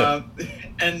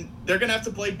 And they're going to have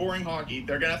to play boring hockey.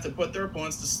 They're going to have to put their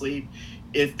opponents to sleep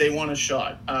if they want a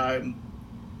shot.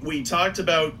 We talked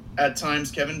about, at times,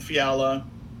 Kevin Fiala,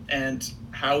 and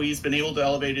how he's been able to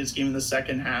elevate his game in the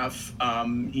second half.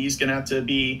 He's going to have to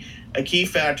be a key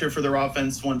factor for their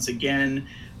offense once again.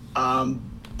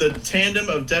 The tandem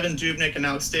of Devin Dubnyk and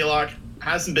Alex Stalock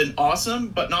hasn't been awesome,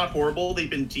 but not horrible. They've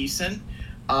been decent.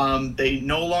 They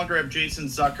no longer have Jason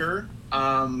Zucker.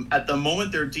 At the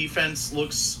moment, their defense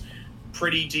looks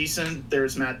pretty decent.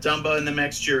 There's Matt Dumba in the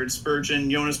mix, Jared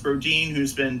Spurgeon, Jonas Brodin,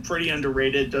 who's been pretty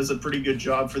underrated, does a pretty good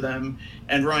job for them,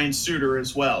 and Ryan Suter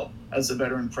as well as a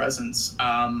veteran presence.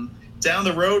 Down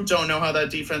the road, don't know how that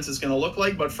defense is going to look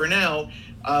like, but for now,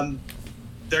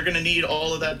 they're going to need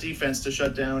all of that defense to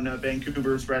shut down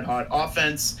Vancouver's red-hot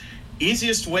offense.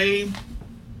 Easiest way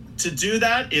to do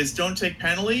that is don't take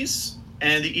penalties,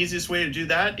 and the easiest way to do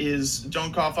that is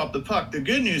don't cough up the puck. The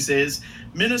good news is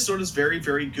Minnesota's very,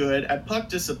 very good at puck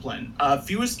discipline.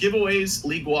 Fewest giveaways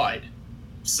league-wide.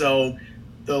 So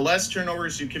the less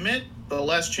turnovers you commit, the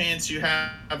less chance you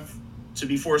have to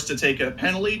be forced to take a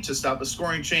penalty to stop a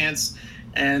scoring chance,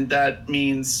 and that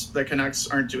means the Canucks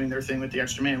aren't doing their thing with the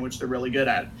extra man, which they're really good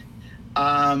at.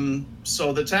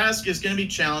 So the task is going to be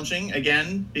challenging,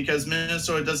 again, because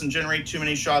Minnesota doesn't generate too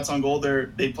many shots on goal.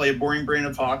 They play a boring brand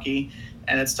of hockey,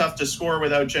 and it's tough to score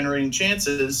without generating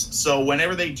chances. So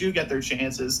whenever they do get their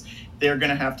chances, they're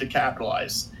going to have to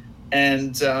capitalize.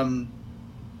 And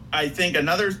I think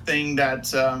another thing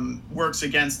that works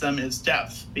against them is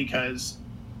depth, because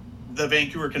the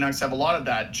Vancouver Canucks have a lot of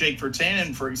that. Jake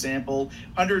Virtanen, for example,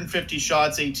 150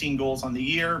 shots, 18 goals on the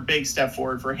year. Big step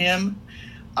forward for him.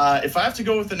 If I have to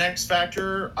go with the next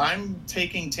factor, I'm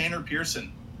taking Tanner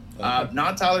Pearson.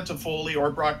 Not Tyler Toffoli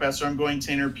or Brock Besser. I'm going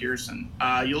Tanner Pearson.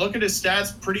 You look at his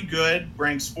stats, pretty good.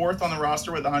 Ranks 4th on the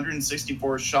roster with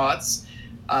 164 shots,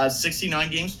 69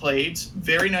 games played.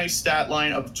 Very nice stat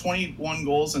line of 21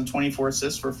 goals and 24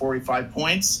 assists for 45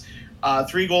 points.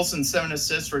 3 goals and 7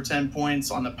 assists for 10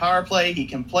 points on the power play. He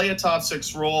can play a top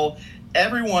 6 role.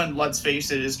 Everyone, let's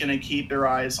face it, is going to keep their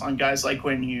eyes on guys like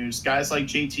Quinn Hughes, guys like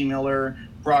JT Miller,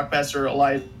 Brock Besser,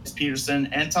 Elias Peterson,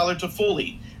 and Tyler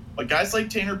Toffoli. But guys like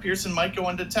Tanner Pearson might go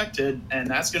undetected, and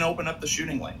that's going to open up the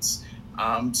shooting lanes.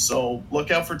 So look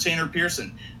out for Tanner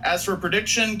Pearson. As for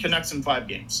prediction, Canucks in 5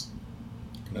 games.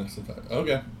 Canucks in 5.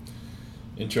 Okay.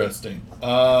 Interesting.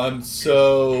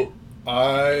 So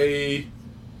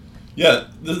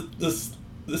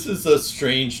this is a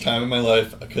strange time in my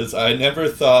life, because I never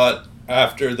thought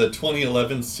after the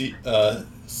 2011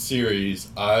 series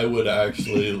I would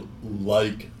actually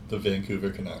like the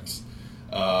Vancouver Canucks.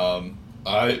 I'm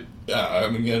going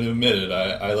to admit it.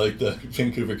 I like the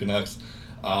Vancouver Canucks.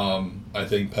 I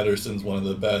think Pettersson's one of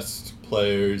the best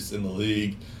players in the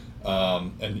league,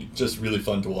 and just really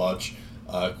fun to watch.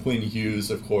 Quinn Hughes,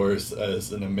 of course,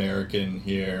 as an American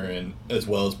here, and as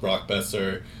well as Brock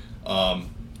Besser. I've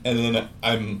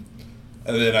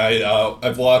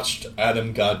watched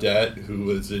Adam Gaudette, who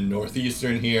was in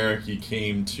Northeastern here. He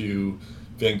came to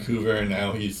Vancouver, and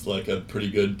now he's like a pretty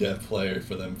good depth player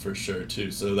for them for sure too.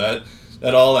 So that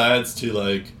all adds to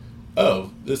like,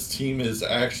 oh, this team is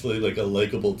actually like a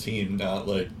likable team, not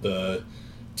like the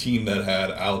team that had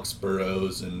Alex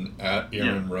Burrows and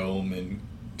Aaron Rome and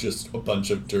just a bunch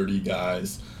of dirty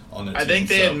guys on the team. I think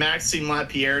they had Maxime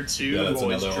Lapierre too, who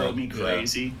always drove me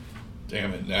crazy. Yeah.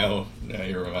 Damn it! Now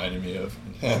you're reminding me of.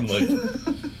 I'm like,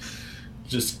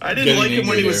 just. I didn't like him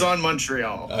when he was on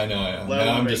Montreal. I know.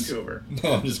 Now I'm Vancouver.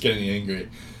 I'm just getting angry.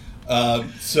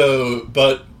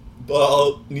 But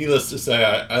needless to say,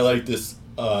 I like this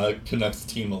Canucks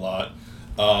team a lot,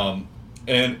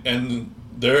 and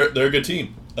they're a good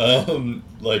team.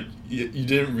 Like you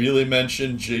didn't really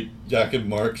mention Jakob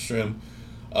Markstrom,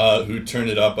 who turned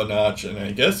it up a notch, and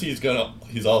I guess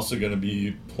he's also gonna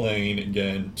be playing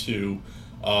again too,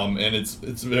 and it's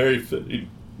very fitting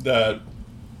that,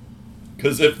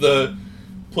 because if the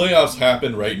playoffs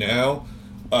happen right now,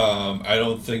 I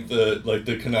don't think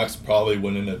the Canucks probably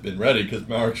wouldn't have been ready, because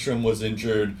Markstrom was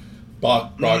injured,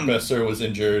 Brock Besser was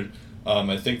injured.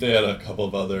 I think they had a couple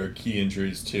of other key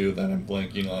injuries too that I'm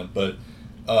blanking on, but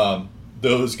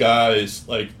those guys,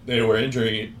 like, they were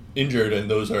injured,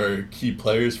 and those are key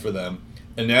players for them.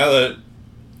 And now that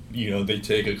they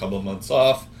take a couple of months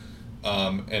off,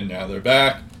 and now they're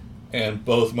back, and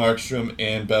both Markstrom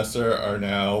and Besser are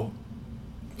now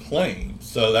playing.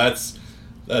 So that's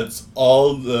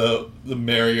all the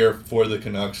merrier for the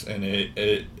Canucks, and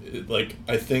it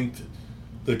I think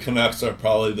the Canucks are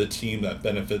probably the team that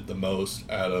benefit the most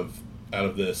out of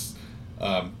this,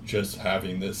 just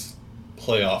having this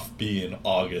playoff be in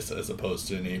August as opposed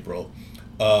to in April.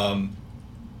 I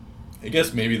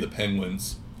guess maybe the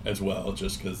Penguins as well,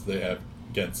 just because they have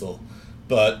Gensel.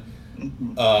 But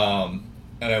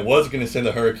and I was going to say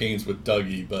the Hurricanes with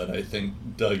Dougie, but I think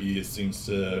Dougie seems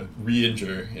to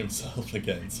re-injure himself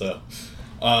again, so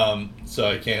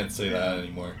I can't say that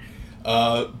anymore.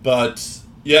 But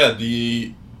yeah,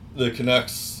 the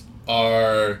Canucks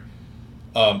are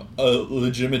a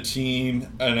legitimate team,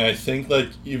 and I think like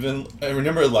I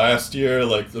remember last year,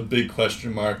 like the big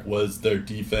question mark was their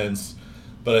defense,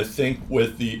 but I think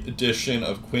with the addition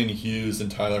of Quinn Hughes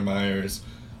and Tyler Myers,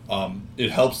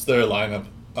 it helps their lineup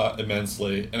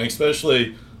immensely, and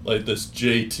especially like this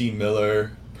JT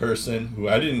Miller person who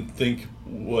I didn't think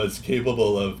was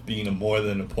capable of being more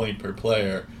than a point per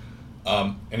player,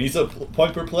 and he's a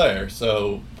point per player,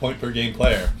 so point per game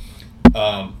player.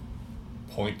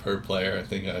 Point per player. I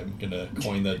think I'm gonna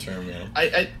coin that term now.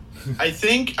 I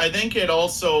think it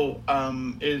also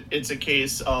it's a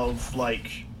case of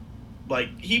like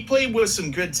he played with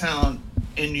some good talent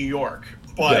in New York,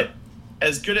 but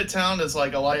as good a talent as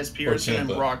like Elias Peterson and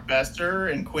Brock Besser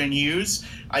and Quinn Hughes,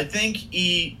 I think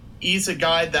he's a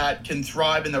guy that can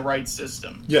thrive in the right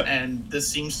system. Yeah. And this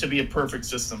seems to be a perfect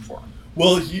system for him.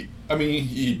 Well,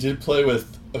 he did play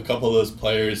with a couple of those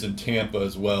players in Tampa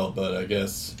as well, but I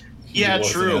guess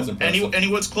true. And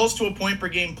he was close to a point per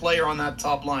game player on that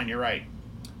top line. You're right.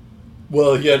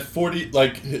 Well, he had 40.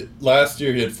 Like last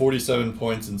year, he had 47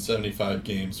 points in 75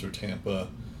 games for Tampa.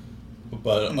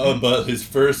 But his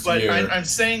first year. I'm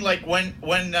saying like when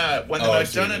the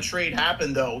McDonough trade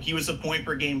happened, though, he was a point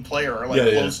per game player or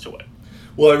close to it.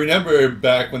 Well, I remember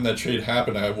back when that trade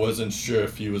happened, I wasn't sure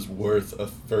if he was worth a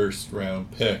first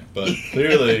round pick, but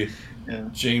clearly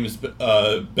James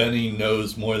Benning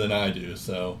knows more than I do,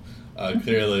 so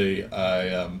clearly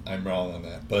I'm wrong on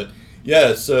that. But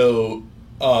yeah, so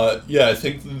I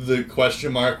think the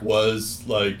question mark was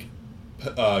like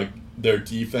their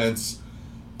defense.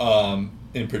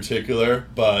 In particular,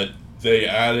 but they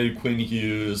added Quinn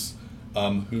Hughes,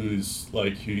 who's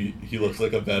like he looks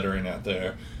like a veteran out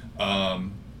there,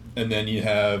 and then you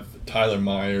have Tyler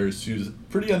Myers, who's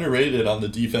pretty underrated on the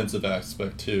defensive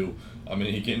aspect too. I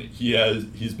mean,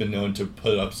 he's been known to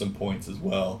put up some points as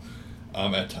well,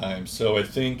 at times. So I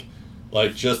think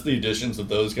like just the additions of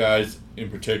those guys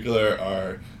in particular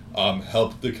are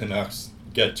helped the Canucks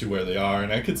get to where they are,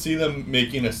 and I could see them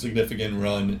making a significant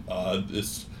run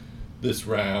this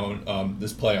round,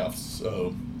 this playoffs.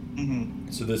 So,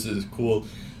 so this is cool.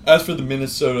 As for the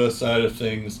Minnesota side of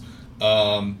things,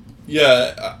 I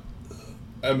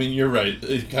mean, you're right.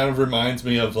 It kind of reminds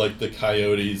me of like the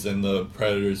Coyotes and the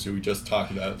Predators who we just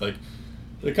talked about. Like,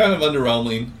 they're kind of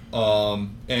underwhelming.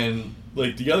 And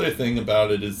like the other thing about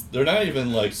it is they're not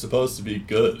even like supposed to be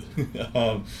good.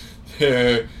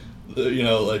 They're,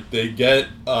 like they get.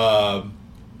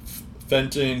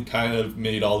 Fenton kind of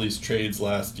made all these trades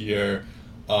last year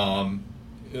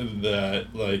that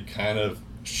like kind of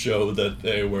show that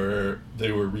they were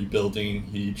rebuilding.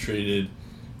 He traded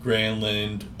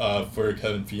Granlund for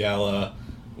Kevin Fiala,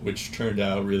 which turned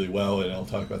out really well, and I'll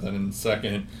talk about that in a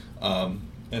second. And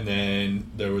then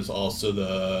there was also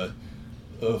the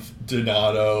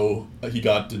Donato. He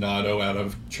got Donato out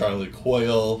of Charlie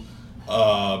Coyle,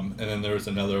 and then there was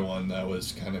another one that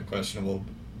was kind of questionable.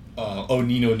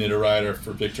 Nino Niederreiter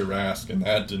for Victor Rask, and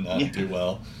that did not do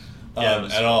well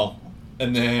at all.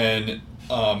 And then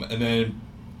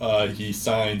he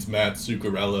signs Matt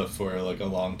Zuccarello for like a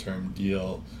long-term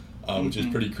deal, which is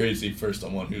pretty crazy for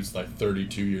someone who's like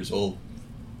 32 years old.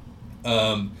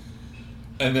 And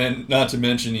then, not to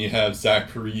mention, you have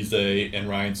Zach Parise and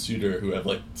Ryan Suter, who have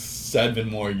like 7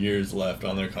 more years left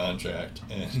on their contract,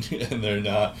 and they're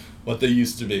not what they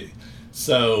used to be.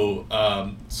 So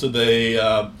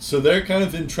they're kind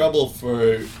of in trouble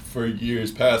for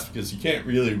years past, because you can't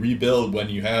really rebuild when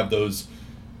you have those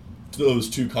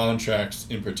 2 contracts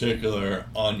in particular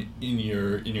in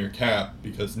your cap,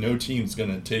 because no team's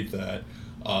going to take that,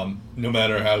 no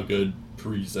matter how good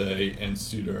Parise and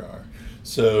Suter are.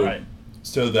 So right.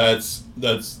 So that's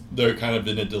they're kind of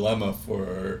in a dilemma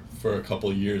for a couple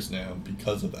of years now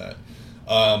because of that.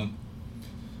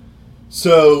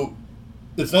 So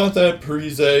it's not that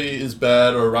Parise is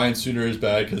bad or Ryan Suter is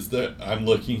bad, because I'm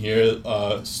looking here.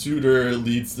 Suter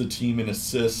leads the team in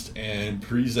assists and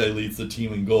Parise leads the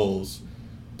team in goals.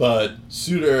 But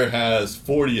Suter has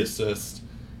 40 assists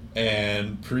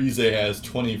and Parise has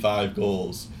 25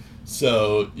 goals.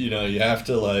 So, you have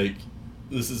to,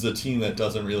 this is a team that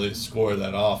doesn't really score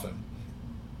that often.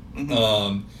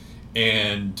 Mm-hmm.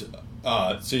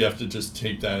 So you have to just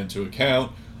take that into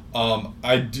account.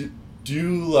 I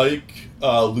do like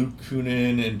Luke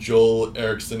Kunin and Joel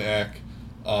Eriksson-Ek,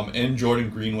 and Jordan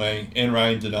Greenway and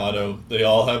Ryan Donato. They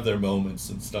all have their moments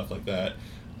and stuff like that.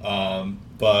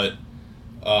 But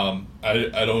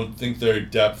I don't think their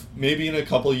depth, maybe in a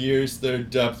couple years their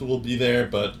depth will be there,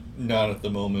 but not at the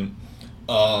moment.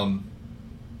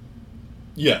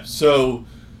 Yeah, so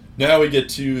now we get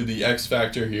to the X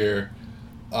Factor here.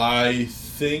 I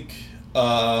think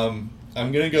I'm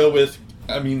going to go with,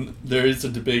 I mean, there is a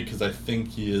debate because I think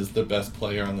he is the best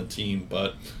player on the team,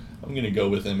 but I'm going to go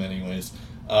with him anyways.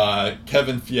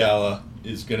 Kevin Fiala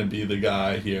is going to be the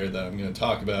guy here that I'm going to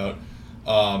talk about.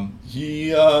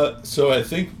 So I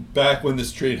think back when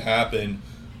this trade happened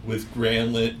with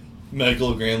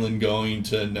Michael Granlund going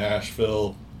to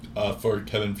Nashville for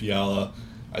Kevin Fiala,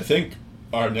 I think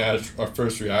our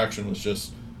first reaction was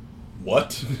just,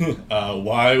 what?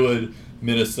 Why would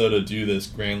Minnesota do this?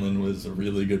 Granlund was a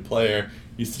really good player.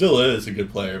 He still is a good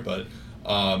player, but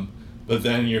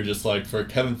then you're just like, for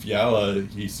Kevin Fiala,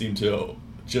 he seemed to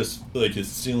just, like, his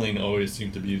ceiling always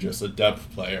seemed to be just a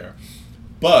depth player.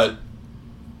 But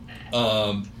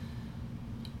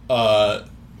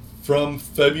from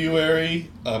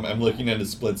February, I'm looking at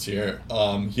his splits here.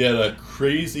 He had a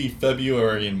crazy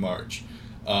February and March.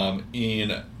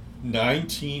 In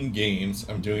 19 games,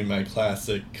 I'm doing my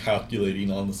classic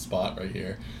calculating on the spot right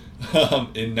here.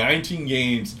 In 19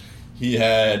 games, he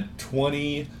had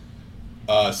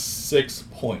 26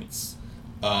 points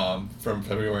from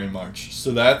February and March.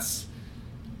 So that's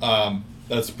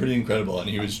pretty incredible, and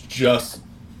he was just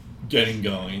getting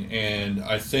going. And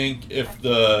I think if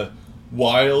the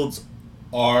Wilds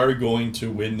are going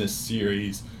to win this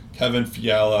series, Kevin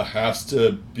Fiala has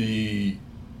to be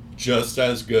just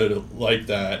as good like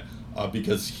that,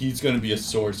 because he's going to be a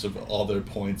source of all their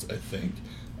points, I think,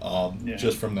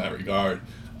 just from that regard.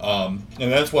 And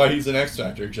that's why he's an X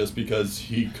Factor, just because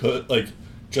he could, like,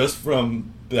 just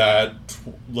from that,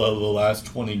 the last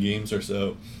 20 games or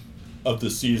so of the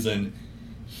season,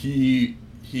 he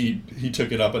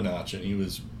took it up a notch, and he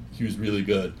was really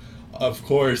good. Of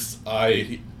course,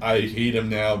 I hate him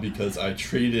now because I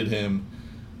traded him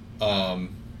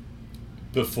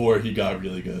before he got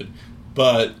really good,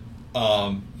 but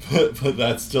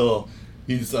that's still,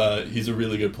 he's a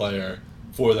really good player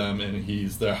for them, and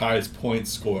he's their highest point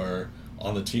scorer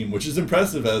on the team, which is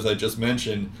impressive, as I just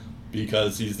mentioned,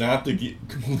 because he's not the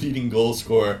leading goal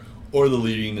scorer or the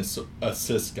leading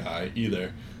assist guy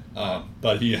either,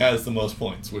 but he has the most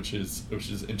points, which is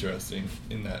interesting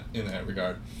in that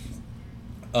regard.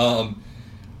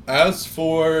 As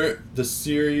for the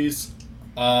series,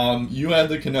 you had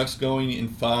the Canucks going in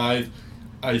 5.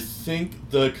 I think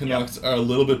the Canucks are a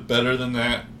little bit better than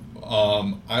that.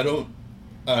 I don't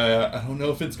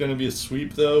know if it's going to be a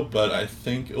sweep though, but I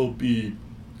think it'll be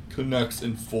Canucks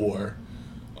in 4.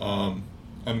 I'm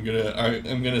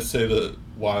gonna say the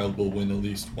Wild will win at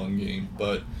least one game,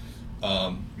 but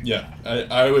I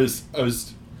was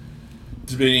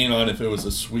debating on if it was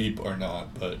a sweep or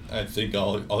not, but I think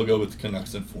I'll go with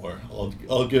Canucks in 4.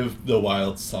 I'll give the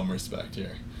Wild some respect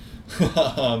here.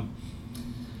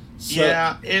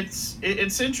 Yeah,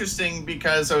 it's interesting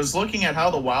because I was looking at how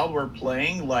the Wild were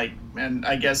playing, like, and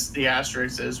I guess the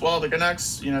asterisk is, well, the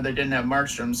Canucks, they didn't have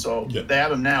Markstrom, so they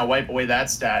have him now. Wipe away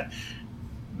that stat.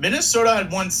 Minnesota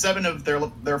had won 7 of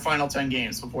their final 10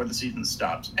 games before the season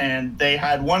stopped, and they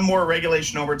had one more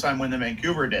regulation overtime win than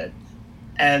Vancouver did,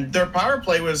 and their power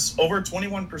play was over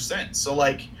 21%. So,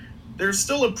 like, they're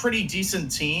still a pretty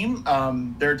decent team.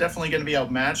 They're definitely going to be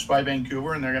outmatched by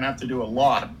Vancouver, and they're going to have to do a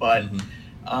lot, but.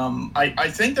 I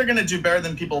think they're going to do better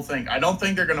than people think. I don't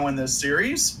think they're going to win this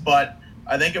series, but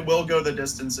I think it will go the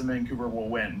distance and Vancouver will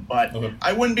win. But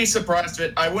I wouldn't be surprised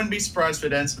if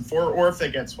it ends in 4 or if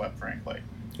they get swept, frankly.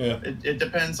 Yeah. It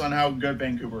depends on how good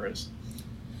Vancouver is.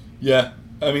 Yeah,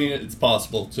 I mean, it's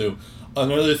possible too.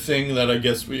 Another thing that I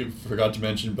guess we forgot to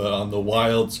mention, but on the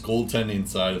Wild's goaltending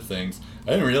side of things,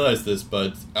 I didn't realize this,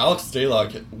 but Alex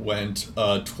Stalock went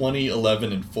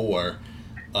 20-11-4.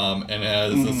 And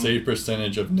has a save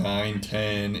percentage of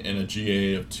 9.10 and a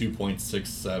GA of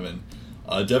 2.67.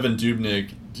 Devin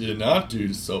Dubnyk did not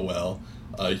do so well.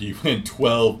 He went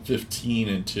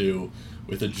 12-15-2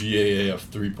 with a GAA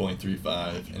of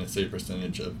 3.35 and a save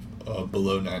percentage of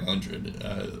below 900,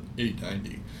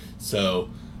 890. So,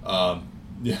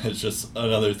 it's just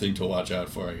another thing to watch out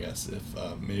for, I guess, if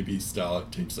maybe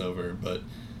Stalock takes over. But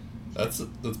that's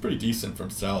pretty decent from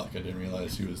Stalock. I didn't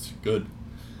realize he was good.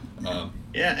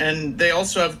 And they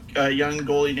also have a young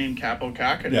goalie named Kaapo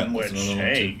Kähkönen, which,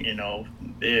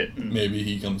 maybe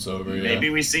he comes over.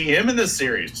 Maybe we see him in this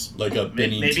series. Like a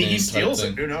Binnington. Maybe he steals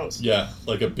type it. Who knows? Yeah,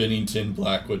 like a Binnington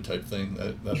Blackwood type thing.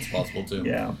 That's possible too.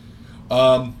 Yeah.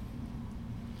 All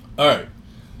right.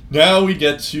 Now we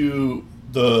get to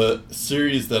the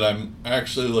series that I'm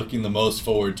actually looking the most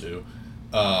forward to.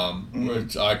 We're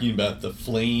talking about the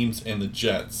Flames and the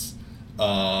Jets.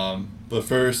 But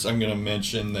first, I'm going to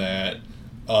mention that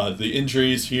the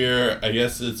injuries here, I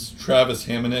guess it's Travis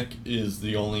Hamonic is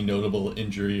the only notable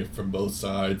injury from both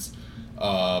sides.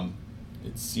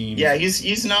 It seems. Yeah,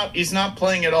 he's not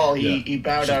playing at all. He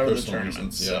bowed out of the tournament.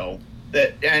 Reasons, so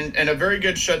that and a very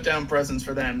good shutdown presence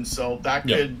for them. So that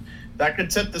could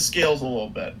tip the scales a little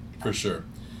bit. For sure.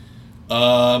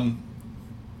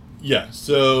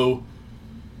 So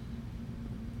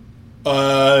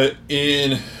I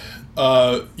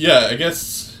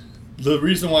guess the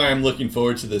reason why I'm looking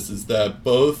forward to this is that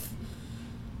both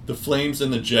the Flames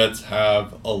and the Jets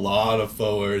have a lot of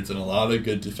forwards and a lot of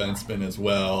good defensemen as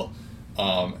well.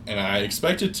 And I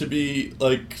expect it to be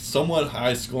like somewhat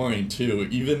high scoring too,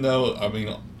 even though, I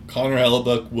mean, Connor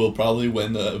Hellebuck will probably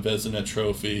win the Vezina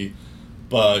Trophy,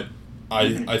 but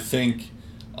I think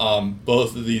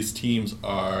both of these teams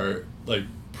are like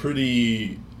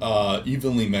pretty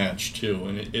evenly matched too,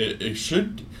 and it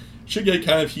should get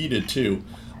kind of heated too.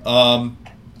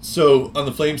 So on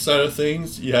the Flames side of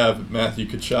things, you have Matthew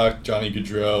Tkachuk, Johnny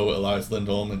Gaudreau, Elias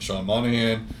Lindholm, and Sean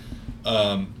Monahan.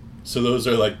 So those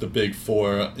are like the big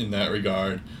four in that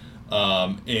regard.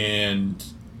 And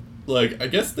like I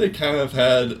guess they kind of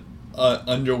had an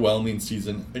underwhelming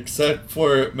season, except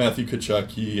for Matthew Tkachuk.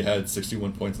 He had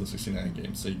 61 points in 69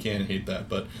 games, so you can't hate that.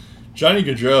 But Johnny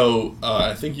Gaudreau,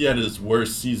 I think he had his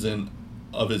worst season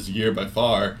of his year by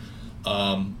far,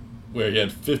 where he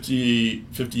had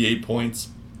 58 points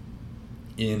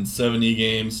in 70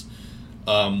 games,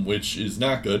 which is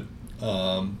not good.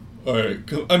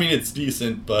 It's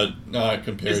decent, but not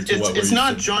compared to what we're It's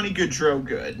not Johnny Gaudreau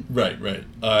good. Right.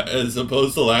 As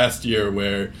opposed to last year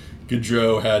where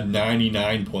Gaudreau had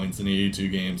 99 points in 82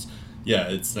 games. Yeah,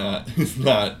 it's not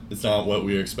what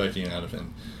we were expecting out of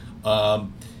him.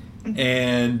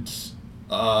 And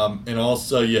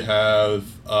also you have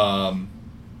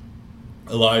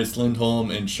Elias Lindholm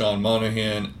and Sean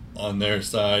Monahan on their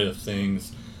side of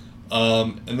things.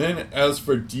 And then as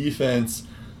for defense,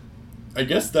 I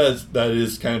guess that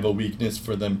is kind of a weakness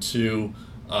for them too.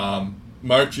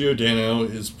 Mark Giordano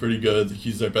is pretty good.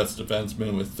 He's their best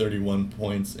defenseman with 31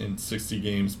 points in 60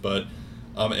 games, but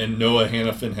and Noah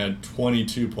Hannafin had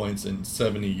 22 points in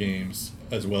 70 games,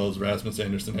 as well as Rasmus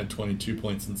Anderson had 22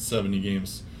 points in 70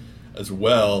 games as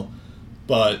well.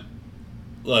 But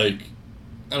like,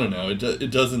 I don't know,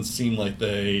 it doesn't seem like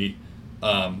they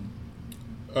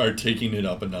are taking it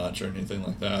up a notch or anything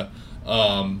like that.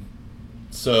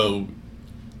 So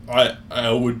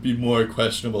I would be more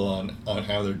questionable on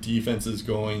how their defense is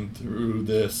going through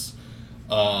this.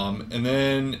 And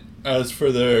then as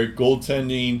for their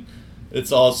goaltending,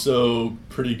 it's also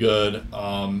pretty good.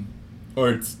 Or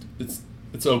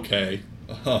it's okay,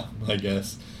 I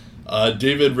guess.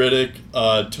 David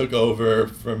Riddick took over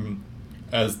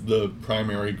as the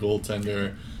primary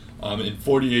goaltender. In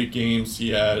 48 games,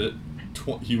 he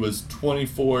was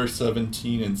 24,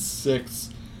 17, and 6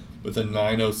 with a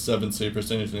 .907 save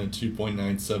percentage and a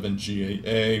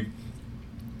 2.97 GAA.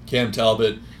 Cam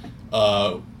Talbot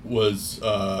was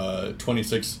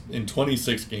 26 in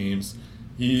 26 games.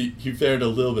 He fared a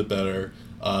little bit better.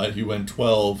 He went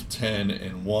 12, 10,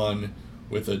 and 1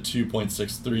 with a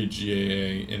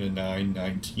 2.63 GAA and a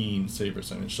 .919 save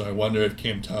percentage. So I wonder if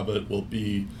Cam Talbot will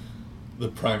be the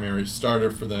primary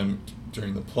starter for them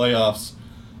during the playoffs.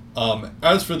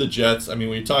 As for the Jets, I mean,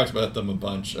 we talked about them a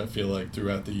bunch, I feel like,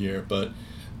 throughout the year, but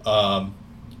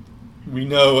we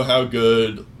know how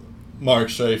good Mark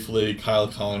Scheifele, Kyle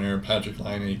Connor, Patrick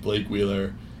Laine, Blake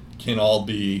Wheeler can all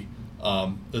be.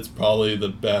 That's probably the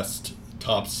best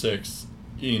top six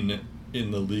in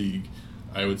the league,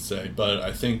 I would say. But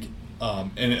I think,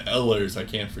 and Ehlers, I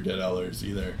can't forget Ehlers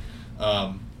either.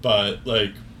 But,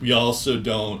 like, we also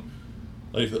don't,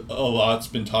 like, a lot's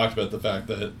been talked about the fact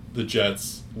that the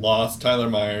Jets lost Tyler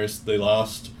Myers, they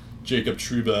lost Jacob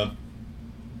Trouba,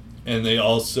 and they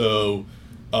also,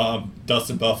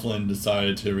 Dustin Byfuglien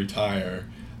decided to retire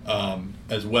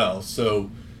as well.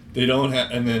 So they don't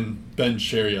have, and then Ben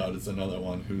Chariot is another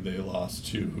one who they lost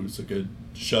to, who's a good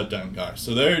shutdown guy.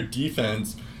 So their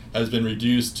defense has been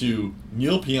reduced to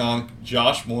Neil Pionk,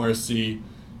 Josh Morrissey,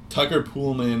 Tucker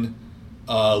Poolman,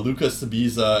 Lucas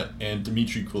Sabiza, and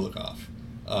Dmitry Kulikov.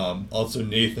 Also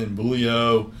Nathan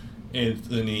Bulio,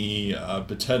 Anthony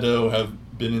Boteto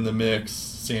have been in the mix,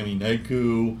 Sami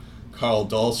Niku, Carl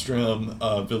Dahlstrom,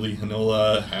 Ville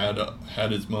Heinola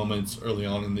had his moments early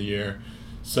on in the year.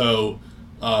 So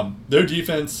their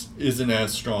defense isn't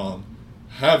as strong.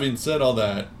 Having said all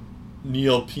that,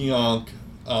 Neil Pionk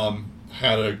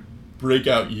had a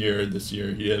breakout year this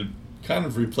year. He had kind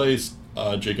of replaced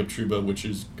Jacob Trouba, which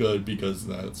is good because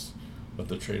that's what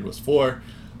the trade was for.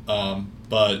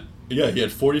 But yeah, he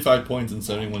had 45 points in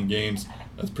 71 games.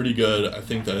 That's pretty good. I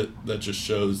think that just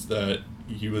shows that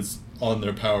he was on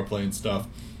their power play and stuff.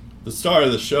 The star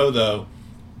of the show, though,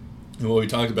 and what we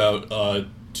talked about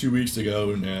 2 weeks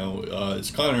ago now,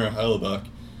 is Connor Hellebuyck,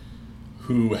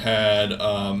 who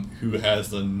has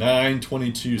the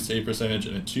 922 save percentage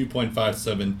and a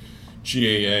 2.57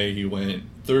 GAA. He went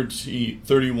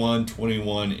 31,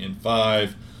 21, and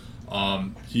 5.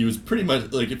 He was pretty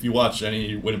much, like, if you watch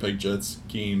any Winnipeg Jets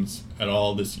games at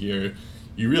all this year,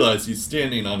 you realize he's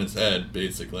standing on his head,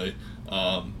 basically.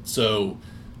 So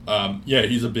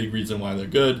he's a big reason why they're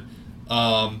good.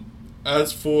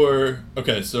 As for,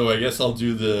 okay, so I guess I'll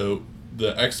do the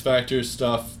X Factor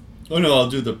stuff. Oh no, I'll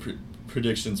do the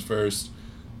predictions first.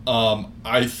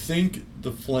 I think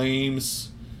the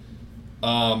Flames,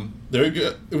 they're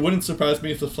good. It wouldn't surprise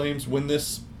me if the Flames win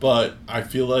this, but I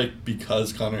feel like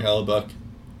because Connor Hellebuyck's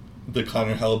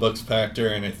factor,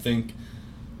 and I think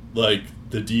like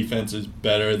the defense is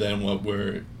better than what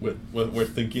we're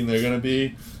thinking they're gonna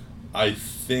be. I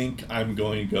think I'm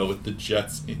going to go with the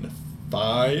Jets in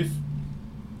 5.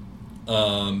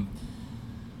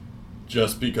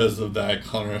 Just because of that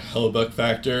Connor Hellebuyck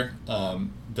factor,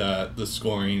 that the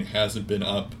scoring hasn't been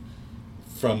up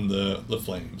from the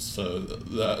Flames. So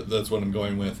that's what I'm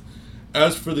going with.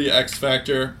 As for the X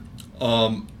factor,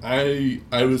 I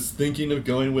was thinking of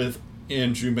going with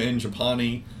Andrew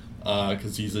Mangiapane,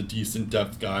 because he's a decent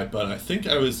depth guy, but I think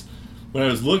when I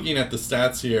was looking at the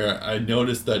stats here, I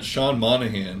noticed that Sean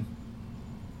Monahan,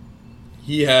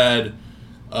 he had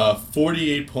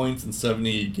 48 points in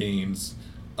 78 games,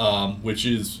 which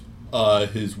is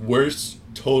his worst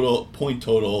point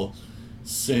total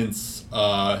since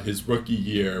his rookie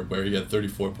year, where he had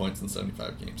 34 points in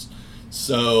 75 games.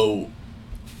 So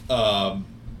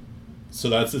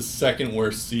that's his second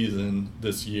worst season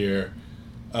this year.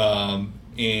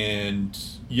 And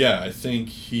yeah, I think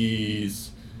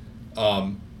he's...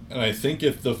 and I think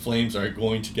if the Flames are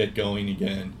going to get going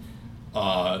again,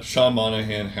 Sean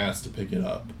Monahan has to pick it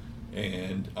up.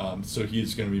 And so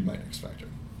he's going to be my X factor.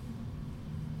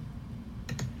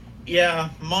 Yeah,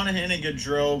 Monahan and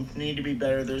Gaudreau need to be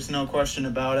better. There's no question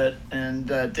about it. And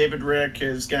David Rick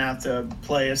is going to have to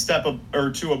play a step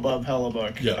or two above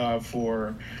Hellebuyck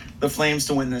for the Flames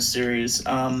to win this series.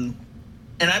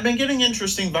 And I've been getting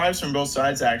interesting vibes from both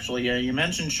sides, actually. You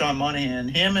mentioned Sean Monahan.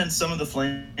 Him and some of the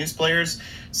Flames players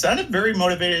sounded very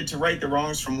motivated to right the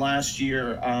wrongs from last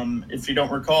year. If you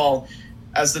don't recall,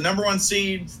 as the number 1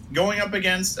 seed, going up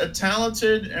against a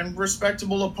talented and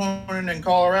respectable opponent in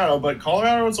Colorado. But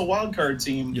Colorado is a wild card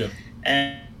team. Yeah.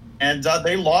 And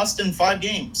they lost in 5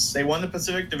 games. They won the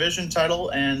Pacific Division title,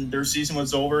 and their season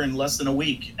was over in less than a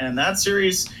week. And that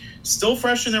series still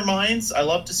fresh in their minds. I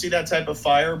love to see that type of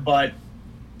fire, but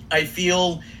I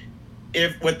feel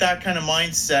if with that kind of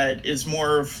mindset is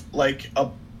more of like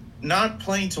not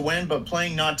playing to win, but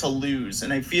playing not to lose.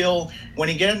 And I feel when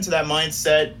you get into that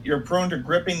mindset, you're prone to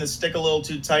gripping the stick a little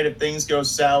too tight if things go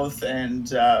south.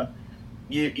 And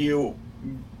you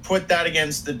put that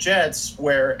against the Jets,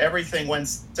 where everything went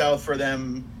south for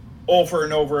them over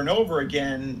and over and over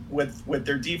again with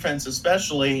their defense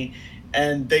especially.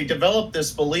 And they developed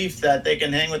this belief that they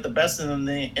can hang with the best in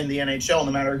the NHL,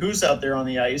 no matter who's out there on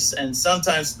the ice. And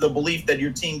sometimes the belief that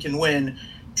your team can win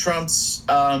trumps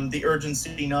the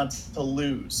urgency not to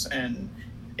lose. And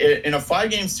in a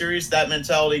 5-game series, that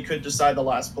mentality could decide the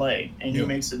last play, and who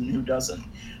makes it and who doesn't.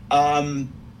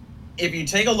 If you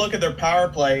take a look at their power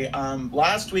play,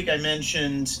 last week I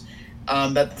mentioned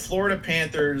that the Florida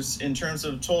Panthers, in terms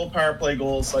of total power play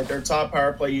goals, like their top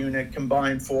power play unit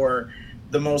combined for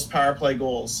the most power play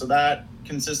goals. So that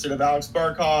consisted of Alex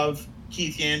Barkov,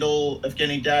 Keith Yandel,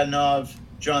 Evgeny Dadonov,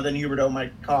 Jonathan Huberdeau,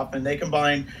 Mike Kaufman. They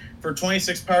combined for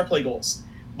 26 power play goals.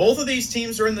 Both of these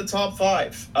teams are in the top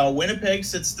 5. Winnipeg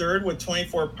sits third with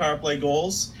 24 power play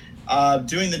goals.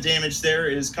 Doing the damage there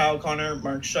is Kyle Connor,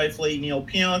 Mark Scheifele, Neil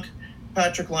Pionk,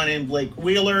 Patrick Laine, and Blake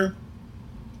Wheeler.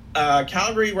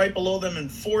 Calgary right below them in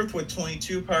 4th with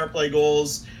 22 power play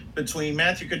goals, between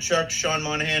Matthew Tkachuk, Sean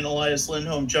Monahan, Elias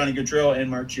Lindholm, Johnny Gaudreau,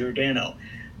 and Mark Giordano.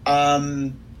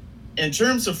 In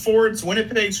terms of forwards,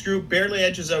 Winnipeg's group barely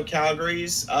edges out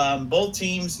Calgary's. Both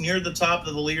teams near the top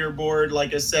of the leaderboard,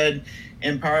 like I said,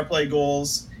 in power play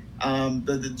goals.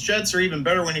 The Jets are even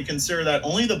better when you consider that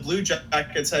only the Blue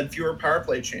Jackets had fewer power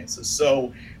play chances.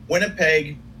 So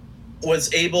Winnipeg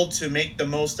was able to make the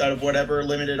most out of whatever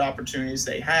limited opportunities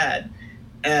they had.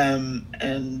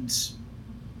 That's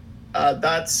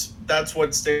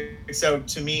what sticks out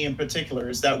to me in particular,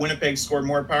 is that Winnipeg scored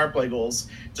more power play goals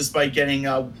despite getting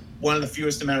one of the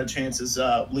fewest amount of chances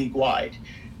league-wide.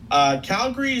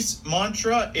 Calgary's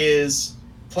mantra is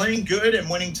playing good and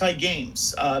winning tight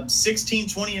games. 16,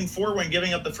 20, and 4 when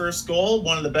giving up the first goal,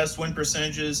 one of the best win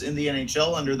percentages in the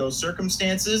NHL under those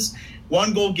circumstances.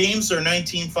 1-goal games are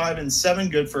 19, 5, and 7,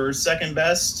 good for second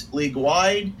best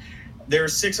league-wide.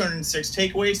 There's 606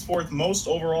 takeaways, fourth most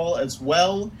overall as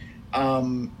well.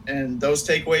 And those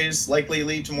takeaways likely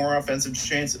lead to more offensive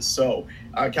chances. So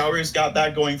Calgary's got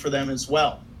that going for them as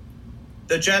well.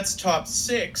 The Jets' top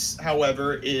 6,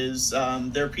 however, is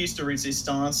their piece de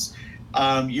resistance.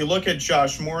 You look at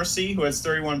Josh Morrissey, who has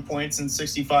 31 points in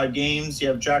 65 games. You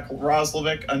have Jack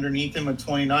Roslovic underneath him with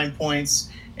 29 points.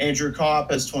 Andrew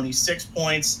Kopp has 26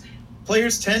 points.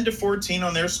 Players 10 to 14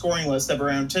 on their scoring list have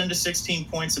around 10 to 16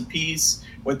 points apiece,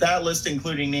 with that list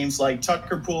including names like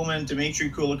Tucker Poolman, Dmitry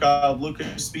Kulikov,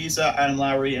 Lucas Spiza, Adam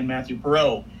Lowry, and Matthew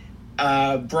Perreault.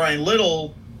 Brian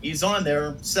Little, he's on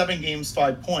there, 7 games,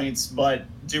 5 points, but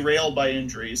derailed by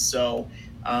injuries, so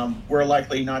we're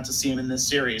likely not to see him in this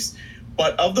series.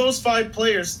 But of those 5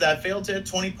 players that failed to hit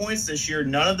 20 points this year,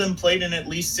 none of them played in at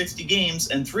least 60 games,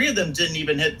 and 3 of them didn't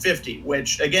even hit 50,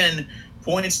 which, again,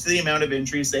 points to the amount of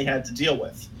injuries they had to deal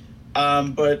with.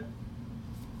 But,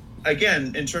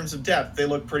 again, in terms of depth, they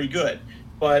look pretty good.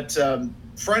 But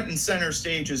front and center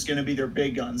stage is going to be their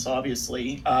big guns,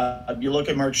 obviously. You look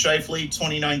at Mark Scheifele,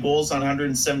 29 goals on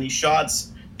 170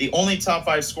 shots. The only top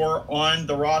 5 scorer on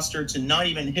the roster to not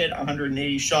even hit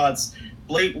 180 shots.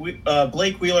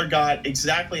 Blake Wheeler got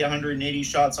exactly 180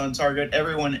 shots on target.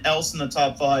 Everyone else in the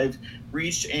top 5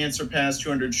 reached and surpassed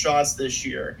 200 shots this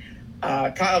year.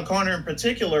 Kyle Connor, in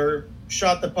particular,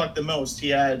 shot the puck the most. He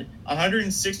had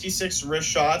 166 wrist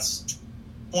shots,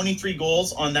 23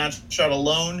 goals on that shot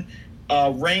alone,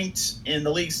 ranked in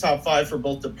the league's top 5 for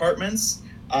both departments,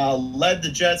 led the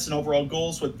Jets in overall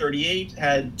goals with 38,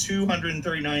 had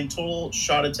 239 total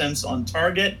shot attempts on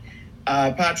target.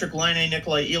 Patrick Laine,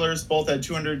 Nikolai Ehlers both had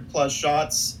 200-plus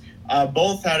shots.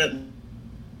 Both had at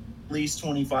least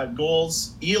 25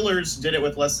 goals. Ehlers did it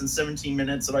with less than 17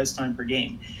 minutes of ice time per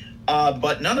game.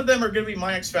 But none of them are going to be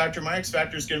my X Factor. My X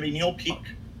Factor is going to be Neil Peak,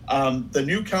 the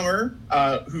newcomer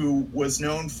who was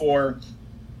known for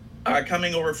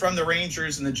coming over from the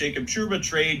Rangers in the Jacob Trouba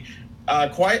trade.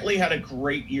 Quietly had a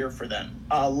great year for them.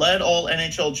 Led all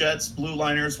NHL Jets blue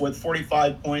liners with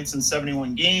 45 points in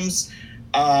 71 games.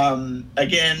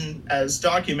 Again, as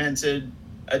documented,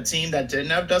 a team that didn't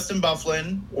have Dustin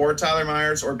Byfuglien or Tyler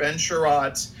Myers or Ben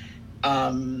Sherratt,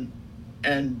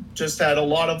 and just had a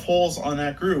lot of holes on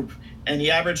that group. And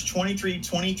he averaged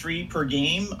 23 per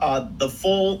game. The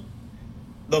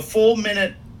full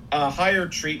minute higher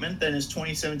treatment than his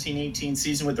 2017-18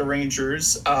 season with the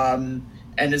Rangers. And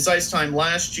his ice time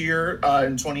last year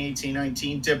in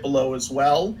 2018-19 dipped below as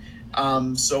well.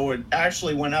 So it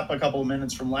actually went up a couple of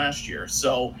minutes from last year.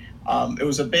 So it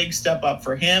was a big step up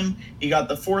for him. He got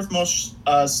the 4th most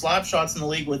slap shots in the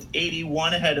league with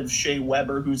 81, ahead of Shea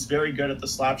Weber, who's very good at the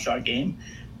slap shot game.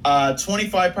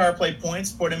 25 power play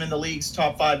points put him in the league's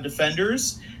top 5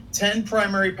 defenders. 10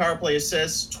 primary power play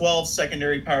assists, 12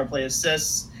 secondary power play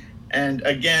assists. And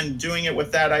again, doing it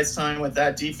with that ice time, with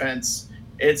that defense,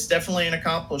 it's definitely an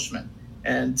accomplishment.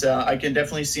 And I can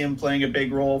definitely see him playing a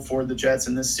big role for the Jets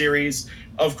in this series.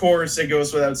 Of course, it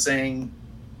goes without saying,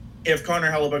 if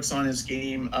Connor Hellebuyck's on his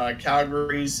game,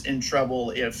 Calgary's in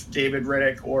trouble if David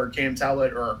Riddick or Cam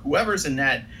Talbot or whoever's in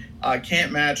net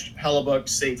can't match Hellebuyck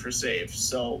save for save.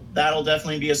 So that'll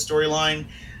definitely be a storyline.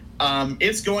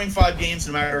 It's going 5 games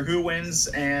no matter who wins,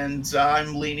 and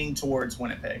I'm leaning towards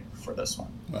Winnipeg for this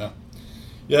one. Wow.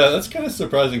 Yeah, that's kind of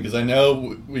surprising because I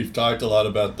know we've talked a lot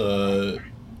about the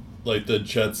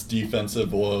Jets'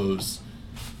 defensive woes,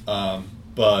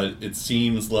 but it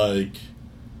seems like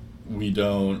we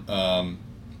don't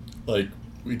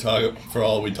we talk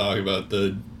about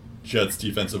the Jets'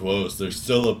 defensive woes. They're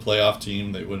still a playoff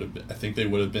team. I think they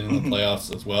would have been in the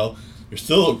playoffs as well. They're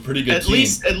still a pretty good team.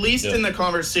 At least in the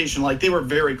conversation, they were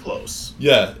very close.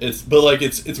 Yeah, it's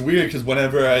weird because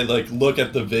whenever I look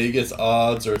at the Vegas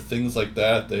odds or things like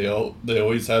that, they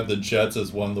always have the Jets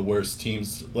as one of the worst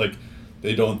teams.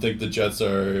 They don't think the Jets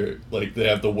are they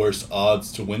have the worst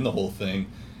odds to win the whole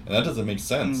thing, and that doesn't make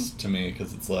sense to me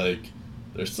because it's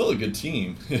they're still a good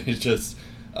team. It's just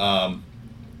I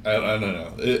don't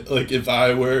know. If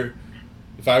I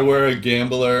were a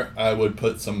gambler, I would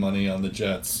put some money on the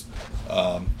Jets,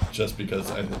 just because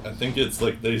I think it's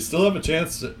they still have a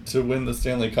chance to win the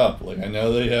Stanley Cup. I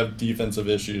know they have defensive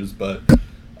issues, but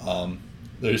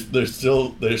they're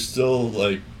still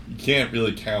you can't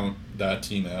really count that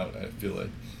team out, I feel like.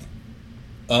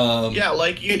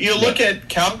 You look at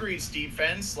Calgary's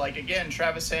defense, again,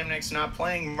 Travis Hamonic not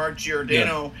playing, Mark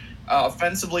Giordano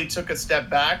offensively took a step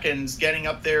back and is getting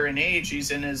up there in age.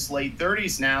 He's in his late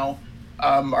 30s now.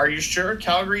 Are you sure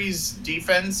Calgary's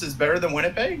defense is better than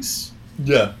Winnipeg's?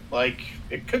 Yeah. Like,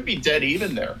 it could be dead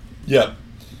even there. Yeah.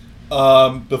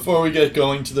 Before we get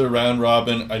going to the round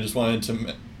robin, I just wanted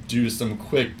to do some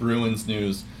quick Bruins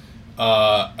news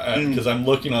because I'm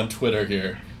looking on Twitter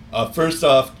here. First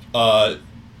off,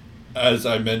 as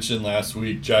I mentioned last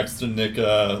week, Jack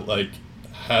Studnicka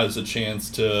has a chance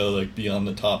to be on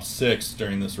the top 6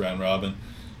 during this round robin.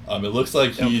 It looks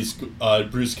like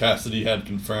Bruce Cassidy had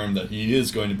confirmed that he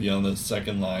is going to be on the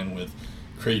second line with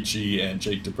Krejci and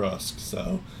Jake DeBrusk.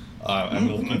 So I'm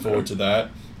looking forward to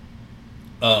that.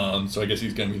 So I guess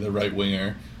he's going to be the right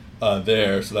winger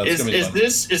there. So that's going to be fun.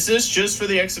 Is this just for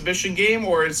the exhibition game,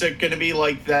 or is it going to be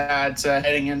like that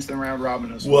heading into the round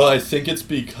robin as well? Well, I think it's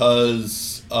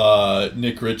because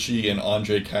Nick Ritchie and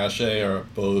Andre Cachet are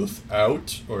both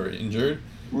out or injured.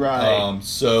 Right.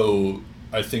 So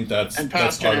I think that's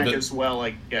part of it as well,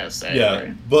 I guess.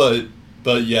 Yeah, right?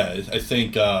 but yeah, I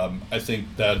think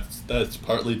that's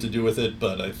partly to do with it,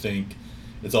 but I think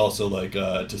it's also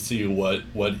to see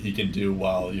what he can do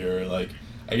while you're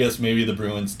I guess maybe the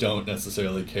Bruins don't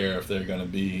necessarily care if they're going to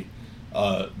be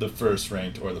the first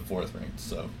ranked or the fourth ranked.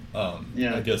 So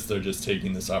I guess they're just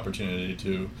taking this opportunity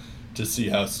to see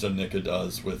how Studnicka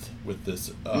does with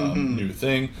this new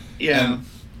thing. Yeah.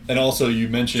 And also, you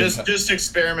mentioned just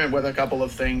experiment with a couple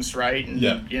of things, right? And,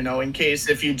 in case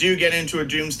if you do get into a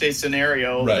doomsday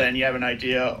scenario, then you have an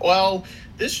idea. Well,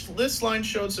 this line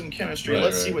showed some chemistry.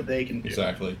 Let's see what they can do.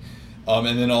 Exactly.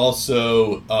 And then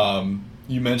also,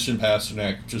 you mentioned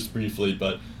Pastrnak just briefly,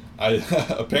 but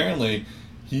apparently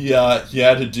he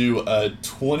had to do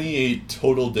 28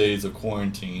 total days of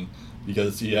quarantine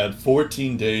because he had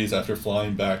 14 days after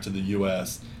flying back to the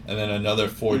U.S. and then another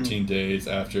 14 days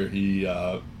after he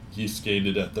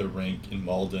skated at the rink in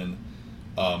Malden,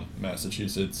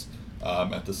 Massachusetts,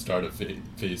 at the start of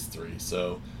phase 3.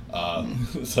 So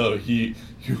so he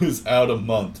was out a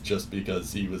month just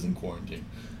because he was in quarantine,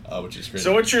 which is great.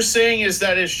 So what you're saying is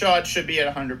that his shot should be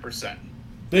at 100%.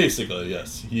 Basically,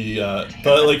 yes. He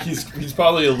but he's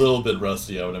probably a little bit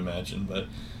rusty, I would imagine, but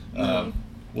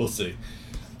we'll see.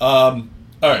 All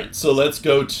right, so let's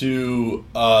go to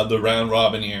the round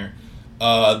robin here.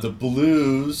 The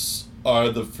Blues are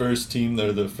the first team.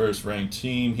 They're the first ranked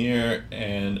team here,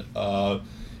 and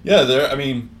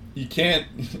you can't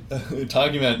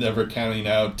talking about never counting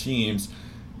out teams.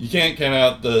 You can't count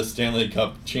out the Stanley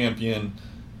Cup champion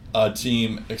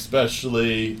team,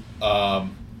 especially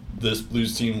this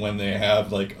Blues team when they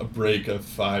have a break of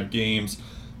 5 games.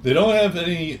 They don't have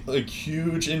any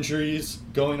huge injuries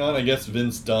going on. I guess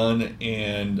Vince Dunn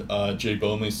and Jay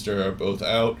Bouwmeester are both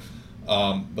out,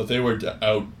 but they were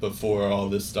out before all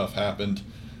this stuff happened.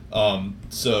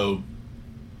 So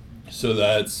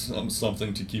that's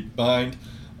something to keep in mind.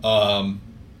 And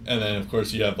then of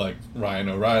course you have Ryan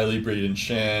O'Reilly, Braden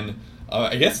Shen.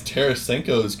 I guess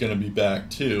Tarasenko is going to be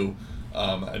back too.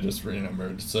 I just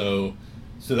remembered. So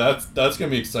that's going to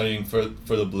be exciting for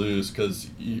the Blues because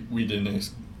we didn't.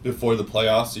 Before the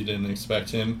playoffs, you didn't expect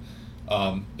him.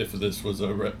 If this was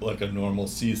a normal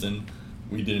season,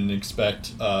 we didn't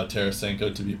expect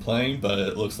Tarasenko to be playing, but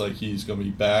it looks like he's going to be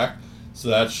back. So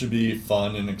that should be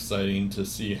fun and exciting to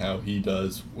see how he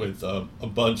does with a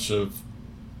bunch of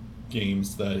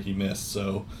games that he missed.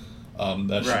 So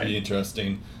that should be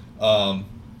interesting. And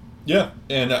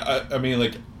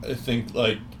I think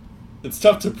it's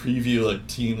tough to preview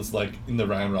teams in the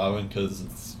round robin because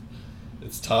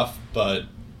it's tough, but.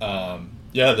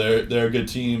 They're a good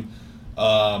team,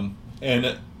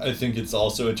 and I think it's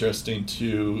also interesting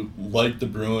to the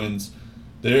Bruins.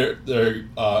 Their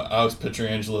Alex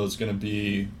Pietrangelo is going to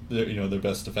be their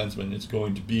best defenseman. It's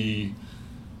going to be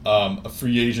a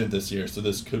free agent this year, so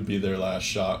this could be their last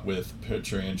shot with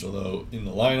Pietrangelo in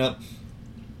the lineup.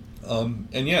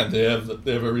 They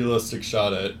have a realistic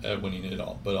shot at winning it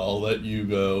all. But I'll let you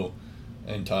go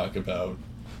and talk about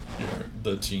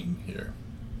the team here.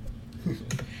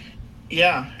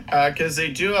 Because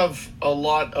they do have a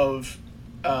lot of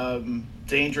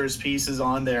dangerous pieces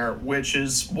on there, which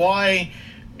is why,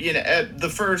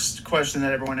 the first question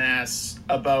that everyone asks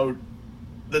about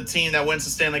the team that wins the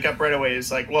Stanley Cup right away is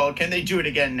can they do it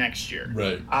again next year?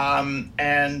 Right.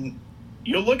 And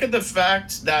you look at the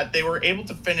fact that they were able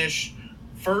to finish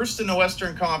first in the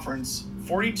Western Conference,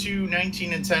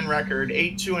 42-19-10 record,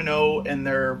 8-2-0 in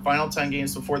their final 10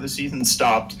 games before the season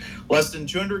stopped, less than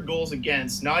 200 goals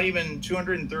against, not even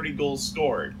 230 goals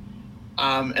scored.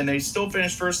 And they still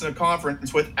finished first in the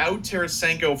conference without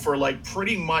Tarasenko for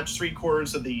pretty much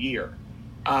 3/4 of the year.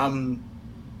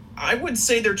 I would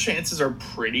say their chances are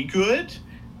pretty good.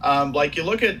 Like you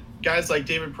look at guys like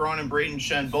David Perron and Brayden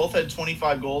Schenn, both had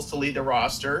 25 goals to lead the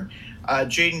roster.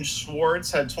 Jaden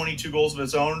Schwartz had 22 goals of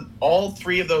his own. All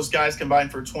three of those guys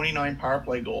combined for 29 power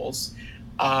play goals.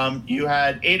 You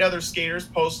had 8 other skaters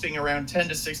posting around 10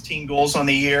 to 16 goals on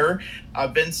the year.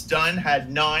 Vince Dunn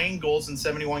had 9 goals in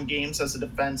 71 games as a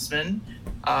defenseman.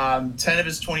 10 of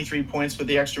his 23 points with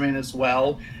the extra man as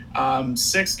well.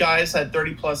 6 guys had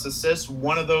 30-plus assists.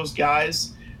 One of those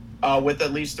guys with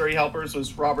at least 30 helpers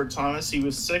was Robert Thomas. He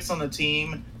was 6th on the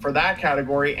team for that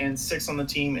category and 6th on the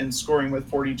team in scoring with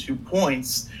 42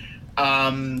 points.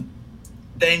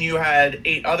 Then you had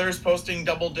 8 others posting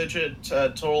double-digit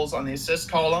totals on the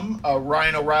assist column.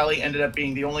 Ryan O'Reilly ended up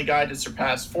being the only guy to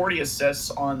surpass 40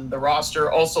 assists on the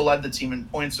roster, also led the team in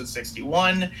points with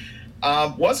 61.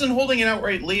 Wasn't holding an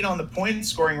outright lead on the point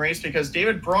scoring race because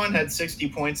David Braun had 60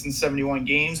 points in 71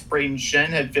 games. Brayden Schenn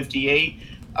had 58.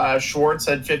 Schwartz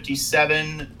had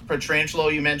 57.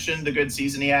 Pietrangelo, you mentioned the good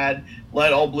season he had,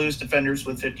 led all Blues defenders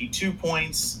with 52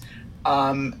 points.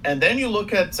 And then you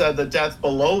look at the depth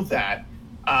below that.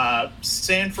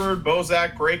 Sanford,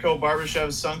 Bozak, Brayko, Barbashev,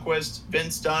 Sundqvist,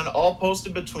 Vince Dunn all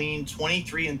posted between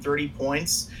 23 and 30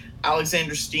 points.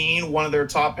 Alexander Steen, one of their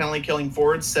top penalty killing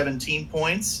forwards, 17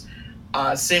 points.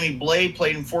 Sammy Blais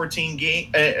played in 40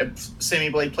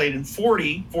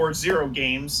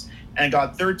 games and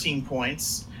got 13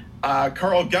 points.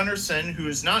 Carl Gunnarsson, who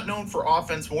is not known for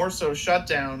offense, more so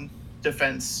shutdown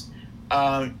defense,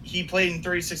 he played in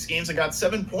 36 games and got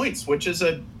 7 points, which is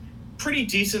a pretty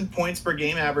decent points per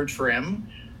game average for him.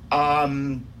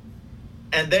 And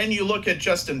then you look at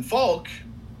Justin Falk,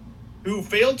 who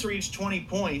failed to reach 20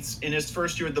 points in his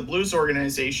first year at the Blues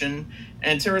organization.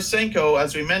 And Tarasenko,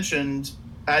 as we mentioned,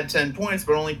 had 10 points,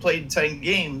 but only played 10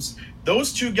 games.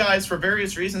 Those two guys, for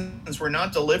various reasons, were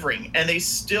not delivering, and they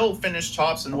still finished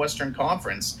tops in the Western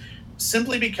Conference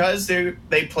simply because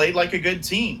they played like a good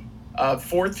team.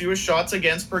 4th fewest shots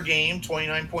against per game,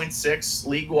 29.6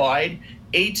 league-wide,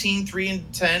 18, 3,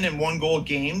 and 10 and 1 goal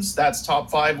games. That's top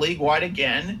 5 league-wide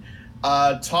again.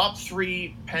 Top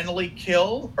 3 penalty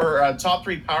kill, or top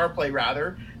 3 power play,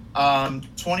 rather.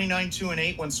 29, 2, and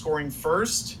 8 when scoring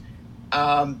first.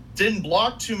 Didn't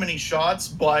block too many shots,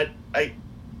 but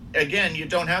again, you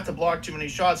don't have to block too many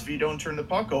shots if you don't turn the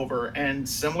puck over. And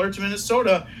similar to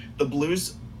Minnesota, the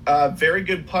Blues, very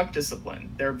good puck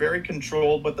discipline. They're very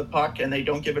controlled with the puck, and they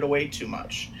don't give it away too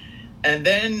much. And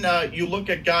then you look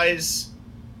at guys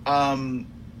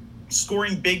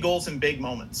scoring big goals in big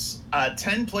moments.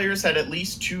 10 players had at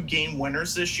least 2 game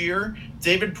winners this year.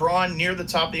 David Braun near the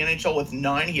top of the NHL with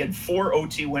 9. He had 4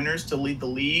 OT winners to lead the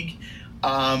league.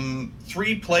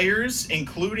 3 players,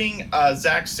 including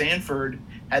Zach Sanford,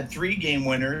 had 3 game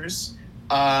winners.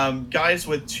 Guys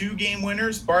with 2 game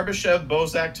winners, Barbashev,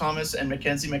 Bozak, Thomas, and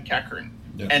Mackenzie McEachern.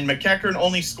 Yeah. And McEachern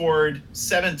only scored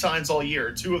 7 times all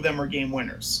year. 2 of them were game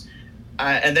winners.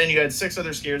 And then you had 6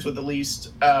 other skaters with at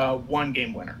least 1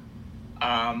 game winner.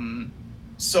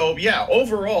 So, yeah,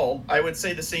 overall, I would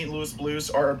say the St. Louis Blues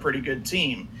are a pretty good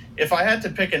team. If I had to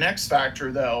pick an X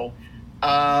factor, though,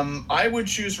 I would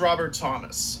choose Robert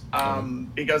Thomas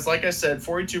because, like I said,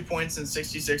 42 points in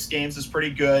 66 games is pretty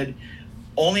good.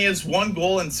 Only has 1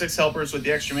 goal and 6 helpers with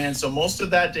the extra man, so most of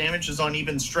that damage is on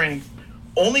even strength.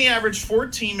 Only averaged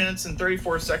 14 minutes and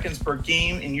 34 seconds per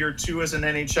game in year 2 as an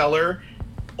NHLer.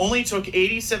 Only took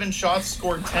 87 shots,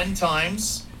 scored 10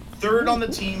 times. 3rd on the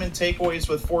team in takeaways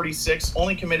with 46.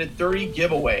 Only committed 30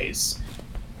 giveaways.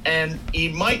 And he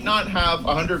might not have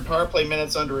 100 power play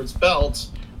minutes under his belt,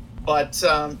 but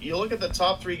you look at the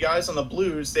top 3 guys on the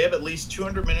Blues, they have at least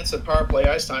 200 minutes of power play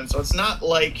ice time. So it's not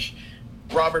like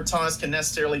Robert Thomas can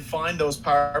necessarily find those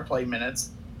power play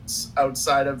minutes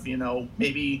outside of,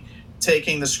 maybe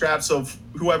taking the scraps of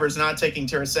whoever's not taking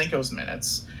Tarasenko's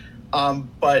minutes.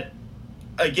 But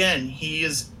again, he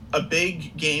is a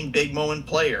big game, big moment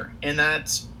player. In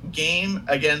that game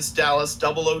against Dallas,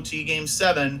 double OT game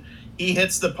 7, he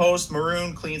hits the post,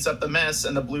 Maroon cleans up the mess,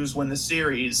 and the Blues win the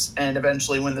series and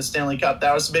eventually win the Stanley Cup.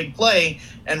 That was a big play,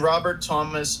 and Robert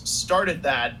Thomas started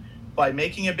that by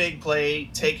making a big play,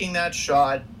 taking that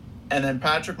shot, and then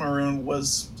Patrick Maroon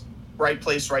was right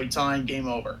place, right time, game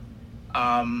over.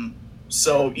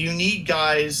 So you need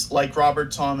guys like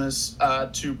Robert Thomas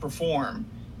to perform,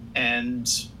 and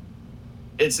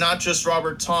it's not just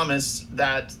Robert Thomas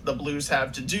that the Blues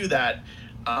have to do that,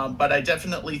 but I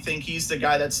definitely think he's the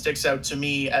guy that sticks out to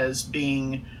me as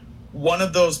being one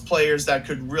of those players that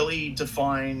could really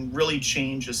define, really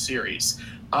change a series.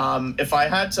 If I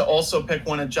had to also pick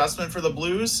one adjustment for the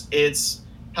Blues, it's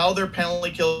how their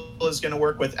penalty kill is going to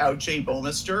work without Jay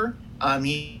Bouwmeester.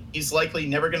 He's likely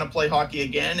never going to play hockey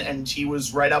again, and he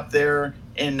was right up there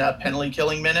in penalty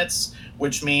killing minutes,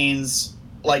 which means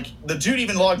like the dude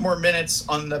even logged more minutes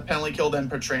on the penalty kill than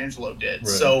Pietrangelo did. Right.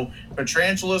 So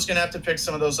Pietrangelo's going to have to pick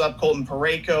some of those up. Colton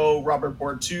Parayko, Robert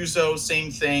Bortuzzo,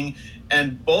 same thing.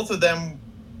 And both of them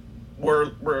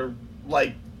were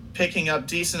like picking up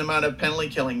decent amount of penalty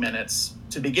killing minutes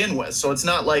to begin with. So it's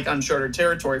not like uncharted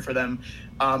territory for them.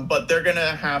 But they're going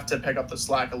to have to pick up the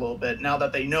slack a little bit now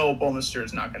that they know Bouwmeester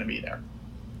is not going to be there.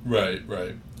 Right.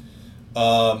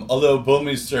 Although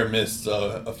Bouwmeester missed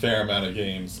a fair amount of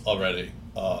games already.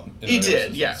 He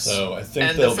did, yes. So I think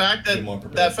and they'll the fact be that more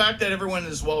prepared. the fact that everyone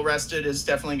is well rested is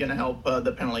definitely going to help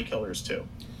the penalty killers too.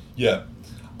 Yeah,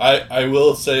 I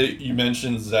will say you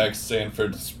mentioned Zach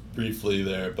Sanford briefly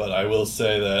there, but I will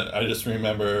say that I just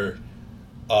remember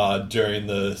during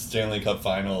the Stanley Cup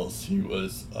Finals he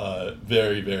was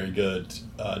very, very good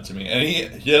to me, and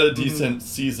he had a decent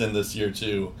season this year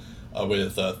too,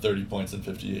 with 30 points in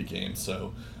 58 games.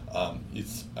 So I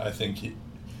think.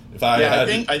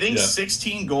 I think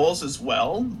 16 goals as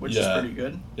well, which is pretty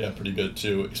good. Yeah, pretty good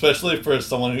too, especially for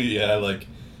someone who had like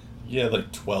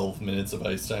 12 minutes of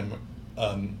ice time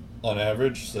on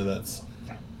average. So that's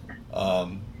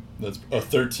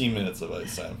 13 minutes of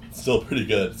ice time. Still pretty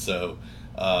good. So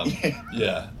I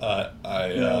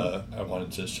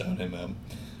wanted to shout him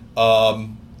out.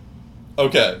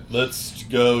 Okay, let's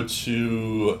go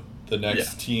to the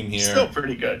next team here. Still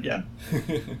pretty good, yeah.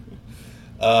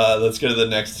 Let's go to the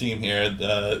next team here,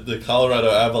 the Colorado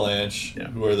Avalanche,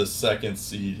 who are the second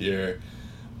seed here.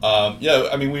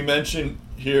 We mentioned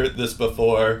this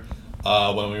before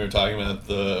when we were talking about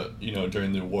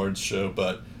during the awards show,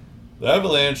 but the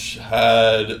Avalanche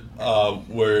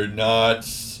were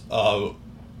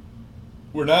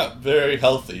not very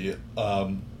healthy,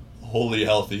 wholly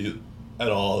healthy at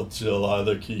all to a lot of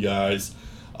their key guys.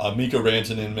 Mikko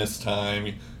Rantanen missed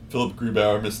time, Philip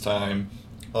Grubauer missed time.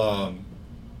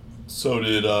 So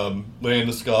did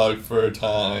Landeskog for a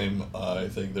time. I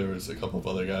think there was a couple of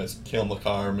other guys. Cale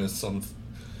Makar missed some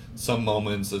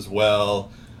moments as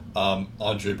well.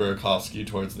 Andre Burakovsky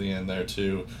towards the end there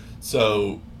too.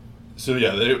 So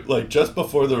they just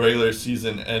before the regular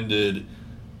season ended,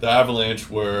 the Avalanche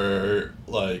were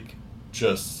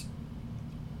just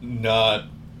not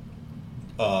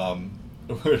were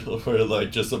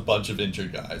just a bunch of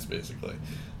injured guys basically,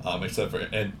 except for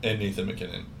and Nathan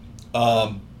MacKinnon.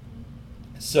 Now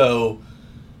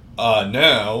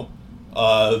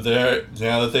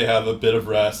that they have a bit of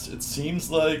rest, it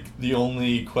seems like the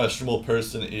only questionable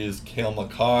person is Cale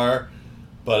Makar,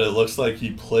 but it looks like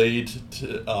he played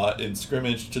in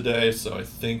scrimmage today, so I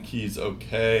think he's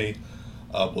okay.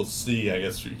 We'll see. I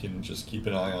guess we can just keep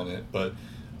an eye on it, but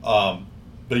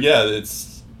yeah,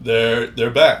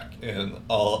 they're back, and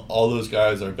all those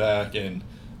guys are back, and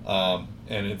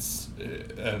they're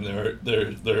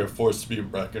a force to be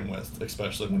reckoned with,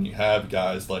 especially when you have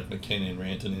guys like McKinnon,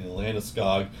 Rantanen, and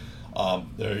Landeskog.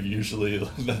 They're usually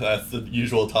that's the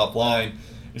usual top line,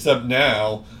 except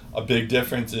now a big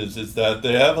difference is that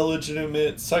they have a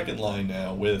legitimate second line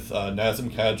now with Nazem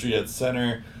Kadri at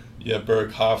center. You have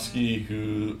Burakovsky,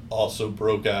 who also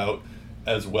broke out,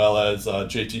 as well as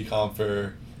JT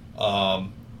Compher.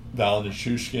 Val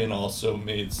Nichushkin also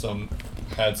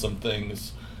had some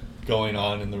things going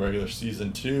on in the regular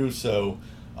season too, so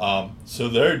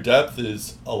their depth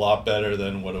is a lot better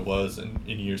than what it was in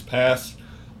years past,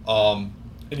 and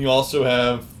you also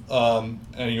have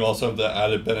the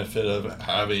added benefit of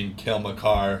having Cale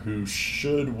Makar, who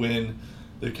should win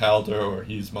the Calder, or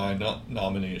he's my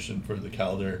nomination for the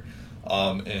Calder,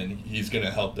 and he's going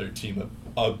to help their team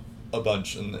a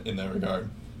bunch in that regard.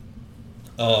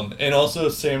 And also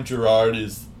Sam Girard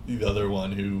is the other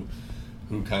one who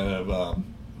kind of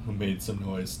who made some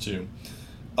noise too.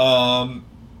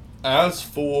 As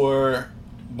for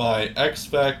my X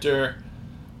Factor,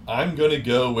 I'm going to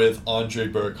go with Andre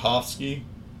Burakovsky.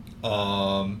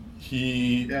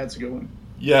 That's a good one.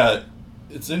 Yeah,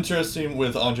 it's interesting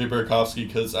with Andre Burakovsky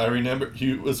because I remember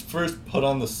he was first put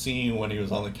on the scene when he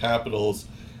was on the Capitals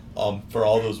for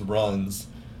all those runs.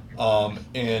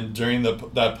 And during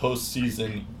that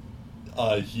postseason,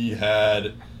 he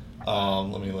had,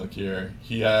 let me look here,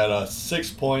 he had 6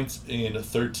 points in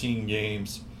 13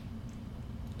 games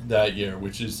that year,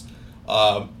 which is,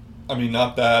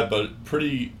 not bad, but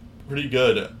pretty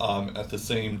good at the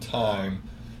same time.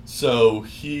 So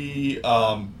he,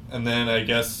 and then I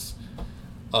guess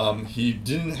he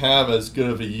didn't have as good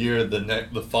of a year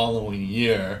the following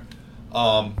year.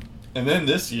 And then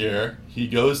this year, he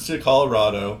goes to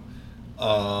Colorado,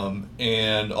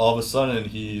 and all of a sudden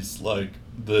he's like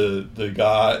the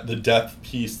guy, the depth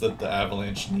piece that the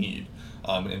Avalanche need.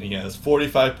 And he has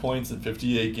 45 points in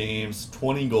 58 games,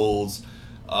 20 goals.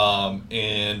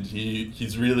 and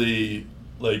he's really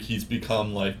like he's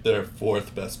become like their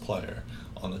fourth best player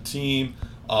on the team.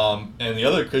 And the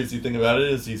other crazy thing about it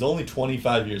is he's only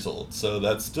 25 years old, so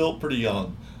that's still pretty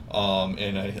young.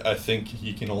 And I think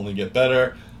he can only get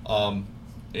better.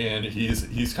 And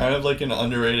he's kind of like an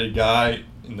underrated guy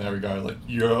in that regard. Like,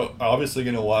 you're obviously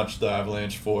going to watch the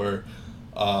Avalanche for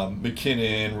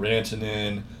McKinnon,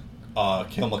 Rantanen,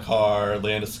 Cale Makar,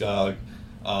 Landeskog,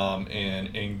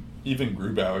 and even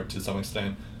Grubauer to some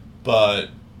extent. But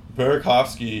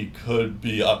Burakovsky could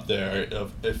be up there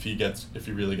if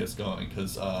he really gets going,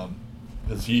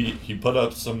 because he put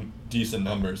up some decent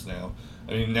numbers now.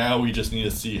 I mean, now we just need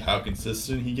to see how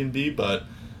consistent he can be, but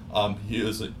he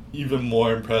was even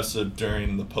more impressive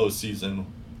during the postseason.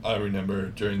 I remember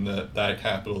during that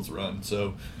Capitals run.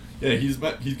 So yeah, he's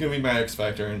going to be my X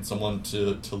factor and someone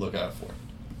to look out for.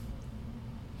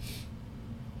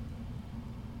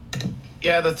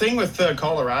 Yeah, the thing with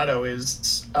Colorado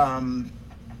is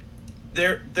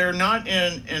they're not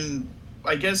in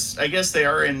I guess they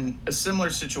are in a similar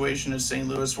situation as St.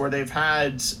 Louis, where they've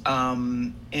had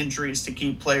injuries to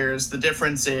key players. The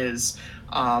difference is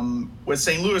with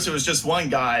St. Louis, it was just one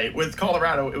guy. With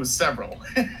Colorado, it was several.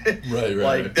 Right.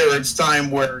 Like, there was time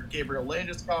where Gabriel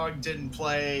Landeskog didn't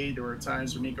play. There were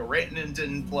times where Mikko Rantanen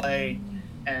didn't play.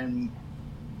 And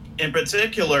in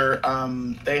particular,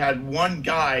 they had one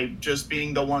guy just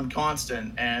being the one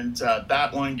constant, and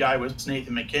that one guy was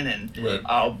Nathan MacKinnon.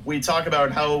 Right. We talk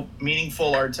about how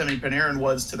meaningful Artemi Panarin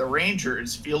was to the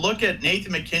Rangers. If you look at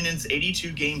Nathan MacKinnon's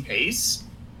 82-game pace,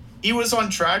 he was on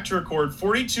track to record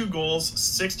 42 goals,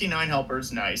 69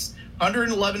 helpers,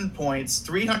 111 points,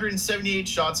 378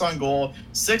 shots on goal,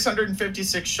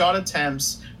 656 shot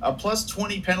attempts, a plus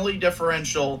 20 penalty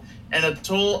differential, and a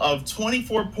total of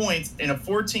 24 points in a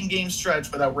 14-game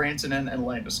stretch without Rantanen and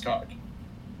Landeskog.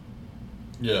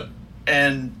 Yeah.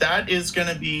 And that is going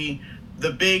to be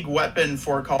the big weapon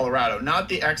for Colorado. Not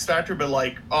the X factor, but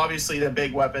like obviously the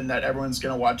big weapon that everyone's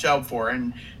going to watch out for.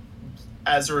 And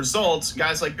as a result,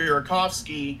 guys like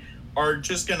Burakovsky are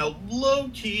just going to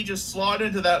low-key just slot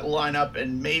into that lineup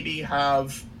and maybe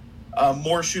have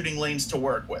more shooting lanes to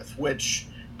work with, which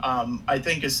I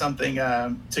think is something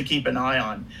to keep an eye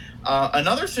on.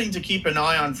 Another thing to keep an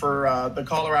eye on for the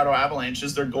Colorado Avalanche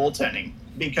is their goaltending,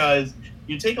 because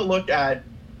you take a look at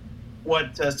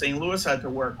what St. Louis had to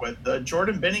work with.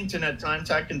 Jordan Binnington at times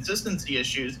had consistency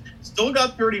issues, still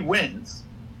got 30 wins.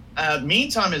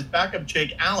 Meantime, his backup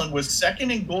Jake Allen was second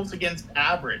in goals against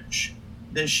average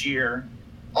this year,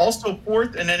 also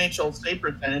fourth in NHL save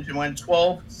percentage, and went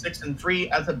 12-6-3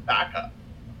 as a backup.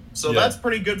 So that's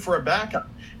pretty good for a backup.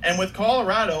 And with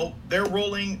Colorado, they're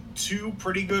rolling two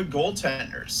pretty good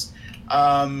goaltenders.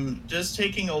 Just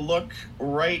taking a look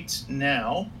right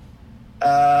now.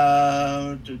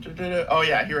 Oh,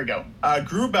 yeah, here we go.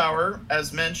 Grubauer,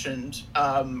 as mentioned,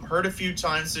 hurt a few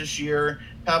times this year.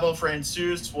 Pavel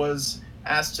Francouz was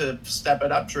asked to step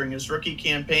it up during his rookie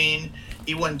campaign.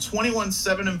 He went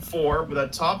 21-7-4 with a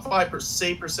top 5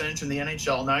 save percentage in the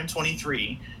NHL,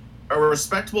 .923, a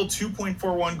respectable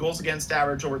 2.41 goals against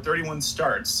average over 31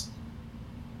 starts.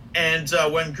 And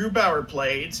when Grubauer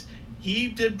played, he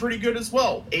did pretty good as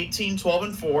well.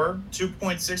 18-12-4,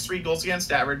 2.63 goals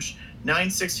against average,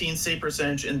 .916 save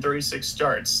percentage in 36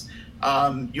 starts.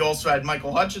 You also had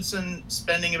Michael Hutchinson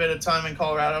spending a bit of time in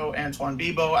Colorado, Antoine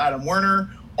Bibeau, Adam Werner.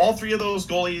 All three of those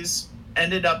goalies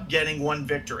ended up getting one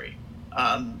victory.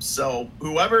 So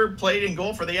whoever played in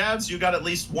goal for the Avs, you got at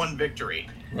least one victory.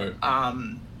 Right.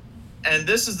 And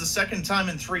this is the second time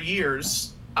in 3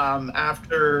 years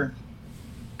after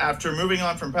moving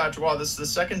on from Patrick Waugh. This is the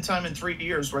second time in 3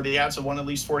 years where the Avs have won at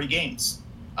least 40 games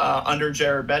under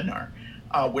Jared Bednar,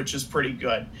 which is pretty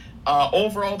good.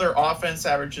 Overall, their offense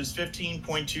averages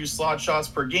 15.2 slot shots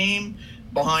per game,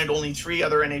 behind only 3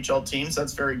 other NHL teams.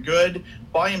 That's very good.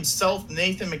 By himself,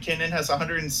 Nathan MacKinnon has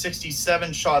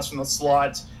 167 shots from the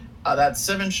slot. That's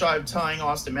 7 shy of tying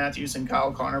Austin Matthews and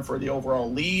Kyle Connor for the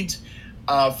overall lead.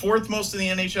 Fourth most in the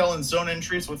NHL in zone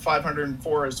entries with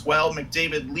 504 as well.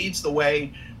 McDavid leads the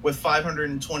way with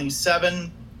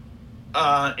 527.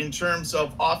 In terms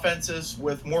of offenses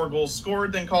with more goals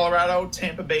scored than Colorado,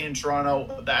 Tampa Bay and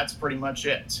Toronto, that's pretty much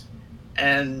it.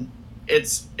 And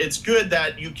it's good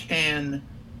that you can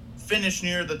finish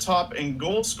near the top in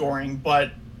goal scoring,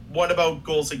 but what about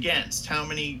goals against? How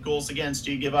many goals against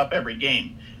do you give up every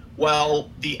game? Well,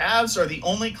 the Avs are the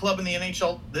only club in the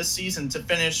NHL this season to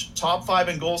finish top 5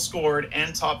 in goals scored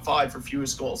and top 5 for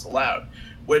fewest goals allowed,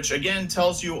 which again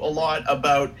tells you a lot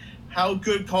about how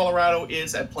good Colorado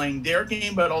is at playing their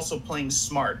game, but also playing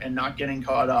smart and not getting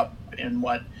caught up in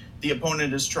what the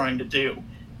opponent is trying to do.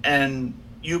 And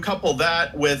you couple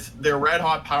that with their red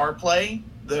hot power play,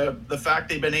 the fact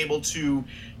they've been able to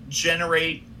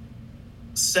generate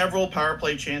several power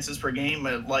play chances per game,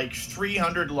 like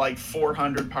 300, like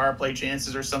 400 power play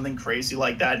chances or something crazy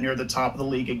like that, near the top of the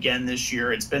league again this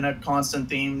year. It's been a constant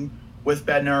theme with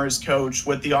Bednar as coach,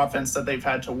 with the offense that they've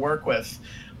had to work with.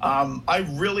 I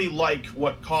really like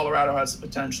what Colorado has the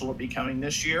potential of becoming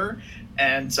this year,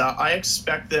 and I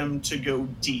expect them to go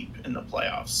deep in the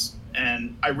playoffs.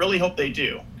 And I really hope they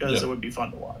do, because it would be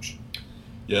fun to watch.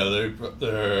 Yeah,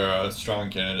 they're a strong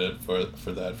candidate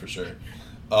for that for sure.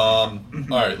 All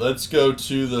right, let's go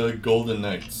to the Golden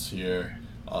Knights here.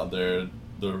 They're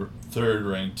the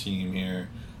third-ranked team here.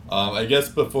 I guess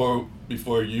before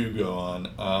you go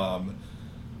on,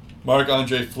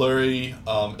 Marc-Andre Fleury,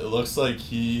 it looks like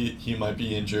he might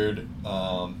be injured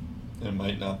and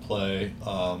might not play,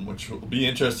 which will be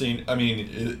interesting. I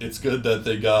mean, it's good that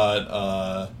they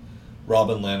got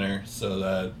Robin Lehner,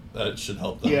 so that should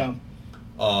help them.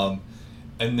 Yeah.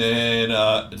 And then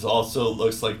it also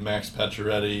looks like Max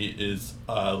Pacioretty is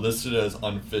listed as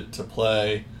unfit to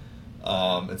play.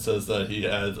 It says that he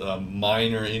has a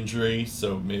minor injury,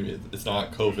 so maybe it's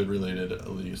not COVID related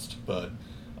at least, but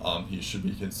he should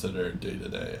be considered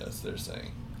day-to-day, as they're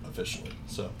saying officially.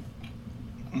 So,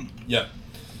 yeah.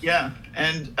 Yeah,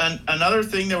 and another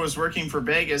thing that was working for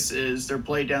Vegas is their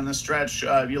play down the stretch.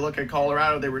 If you look at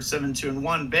Colorado, they were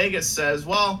 7-2-1. Vegas says,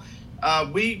 well,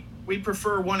 we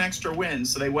prefer one extra win,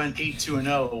 so they went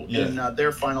 8-2-0 in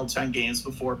their final 10 games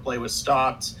before play was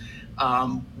stopped.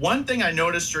 One thing I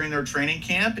noticed during their training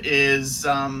camp is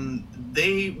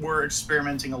they were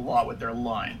experimenting a lot with their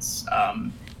lines.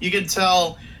 You could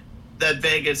tell that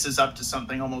Vegas is up to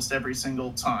something almost every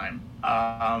single time.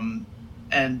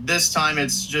 And this time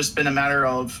it's just been a matter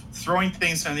of throwing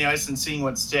things on the ice and seeing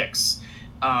what sticks.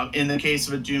 In the case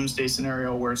of a doomsday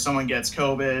scenario where someone gets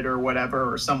COVID or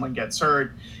whatever, or someone gets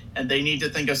hurt, and they need to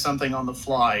think of something on the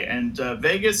fly. And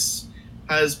Vegas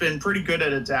has been pretty good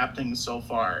at adapting so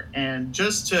far. And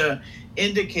just to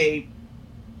indicate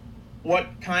what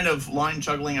kind of line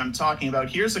juggling I'm talking about,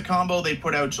 here's a combo they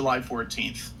put out July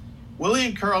 14th.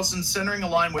 William Karlsson centering a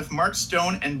line with Mark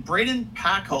Stone and Braden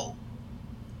Packel.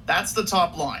 That's the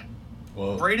top line.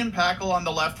 Whoa. Braden Packel on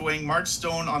the left wing, Mark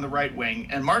Stone on the right wing.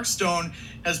 And Mark Stone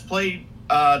has played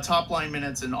top line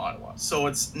minutes in Ottawa, so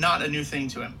it's not a new thing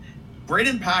to him.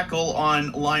 Braden Packel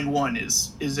on line one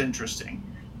is interesting.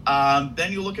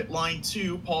 Then you look at line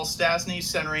two, Paul Stastny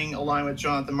centering a line with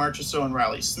Jonathan Marchessault and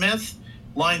Riley Smith.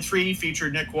 Line three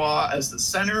featured Nick Waugh as the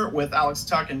center with Alex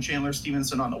Tuch and Chandler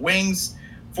Stevenson on the wings.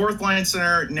 Fourth line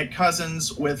center, Nick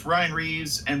Cousins with Ryan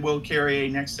Reeves and Will Carrier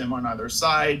next to him on either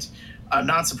side.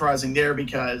 Not surprising there,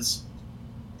 because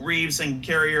Reeves and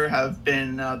Carrier have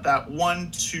been that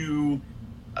 1-2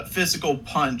 physical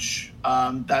punch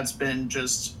that's been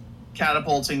just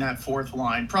catapulting that fourth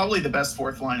line. Probably the best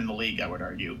fourth line in the league, I would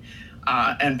argue.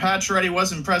 And Pacioretty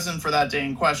wasn't present for that day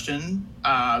in question,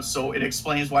 so it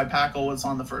explains why Packel was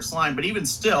on the first line. But even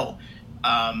still,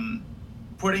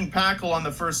 putting Packel on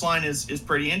the first line is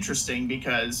pretty interesting,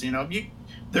 because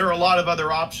there are a lot of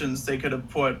other options they could have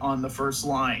put on the first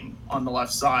line on the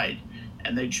left side,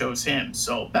 and they chose him.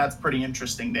 So that's pretty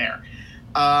interesting there.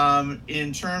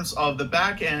 In terms of the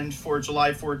back end for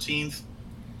July 14th,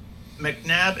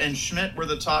 McNabb and Schmidt were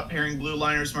the top pairing blue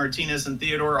liners, Martinez and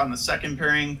Theodore on the second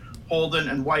pairing, Holden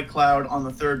and Whitecloud on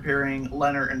the third pairing,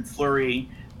 Leonard and Fleury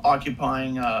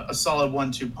occupying a solid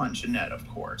 1-2 punch in net, of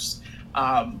course.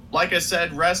 Like I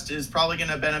said, rest is probably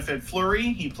going to benefit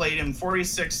Fleury. He played in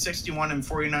 46, 61, and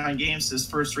 49 games his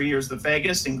first 3 years with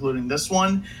Vegas, including this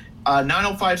one.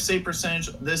 905 save percentage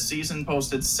this season,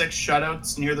 posted 6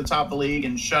 shutouts, near the top of the league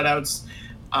in shutouts.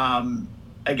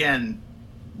 Again,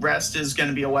 rest is going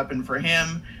to be a weapon for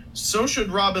him. So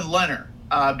should Robin Lehner,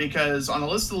 because on a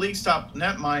list of the league's top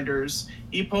netminders,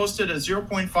 he posted a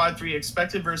 0.53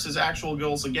 expected versus actual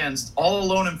goals against, all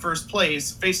alone in first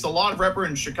place, faced a lot of rep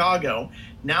in Chicago.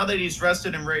 Now that he's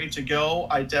rested and ready to go,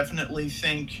 I definitely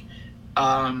think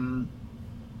that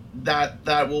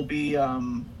will be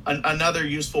another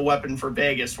useful weapon for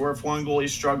Vegas, where if one goalie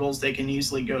struggles, they can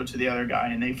easily go to the other guy,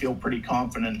 and they feel pretty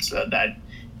confident that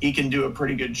he can do a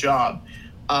pretty good job.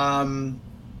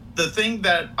 The thing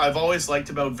that I've always liked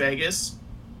about Vegas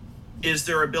is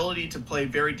their ability to play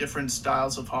very different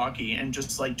styles of hockey and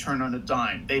just turn on a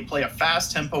dime. They play a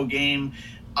fast tempo game.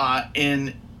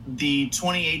 In the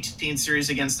 2018 series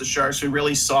against the Sharks, we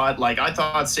really saw it. I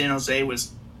thought San Jose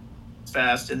was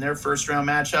fast in their first round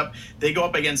matchup. They go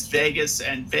up against Vegas,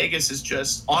 and Vegas is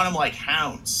just on them like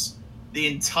hounds. The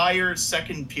entire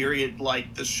second period,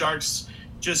 the Sharks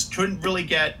just couldn't really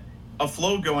get a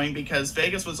flow going because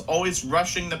Vegas was always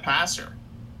rushing the passer.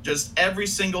 Just every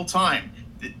single time.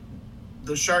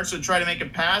 The Sharks would try to make a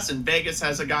pass, and Vegas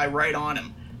has a guy right on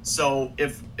him. So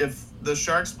if the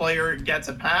Sharks player gets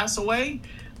a pass away,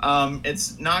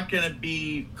 it's not going to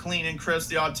be clean and crisp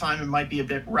the odd time. It might be a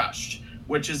bit rushed,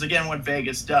 which is, again, what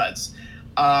Vegas does.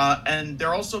 And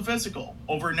they're also physical.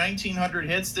 Over 1,900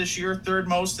 hits this year, third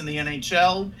most in the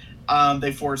NHL.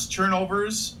 They force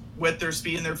turnovers with their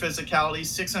speed and their physicality.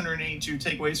 682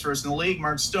 takeaways first in the league.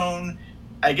 Mark Stone,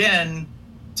 again,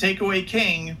 takeaway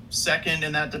king, second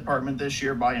in that department this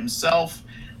year by himself.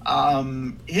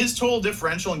 His total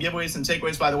differential in giveaways and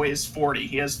takeaways, by the way, is 40.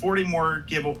 He has 40 more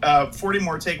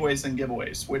takeaways than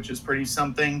giveaways, which is pretty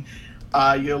something.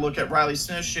 You look at Riley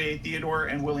Smith, Shea Theodore,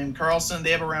 and William Karlsson.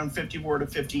 They have around 54 to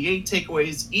 58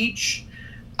 takeaways each.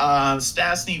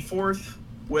 Stastny fourth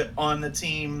on the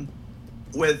team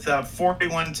with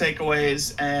 41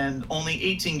 takeaways and only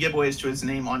 18 giveaways to his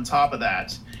name on top of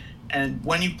that. And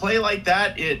when you play like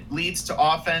that, it leads to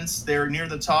offense. They're near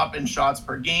the top in shots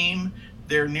per game.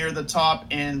 They're near the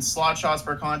top in slot shots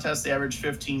per contest. They average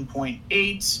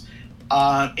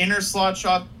 15.8. Inner slot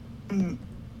shot,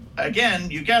 again,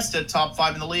 you guessed it, top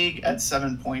 5 in the league at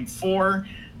 7.4.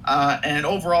 And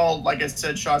overall, like I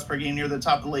said, shots per game near the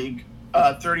top of the league,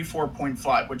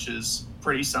 34.5, which is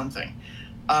pretty something.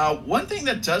 One thing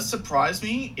that does surprise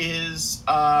me is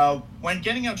when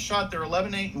getting outshot, they're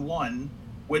 11-8-1,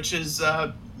 which is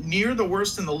near the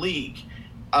worst in the league.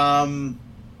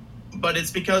 But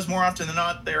it's because more often than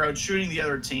not, they're outshooting the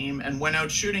other team. And when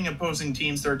outshooting opposing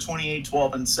teams, they're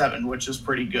 28-12-7, which is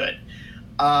pretty good.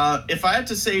 If I had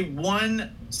to say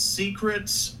one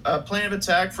secret plan of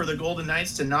attack for the Golden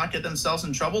Knights to not get themselves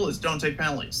in trouble is don't take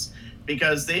penalties.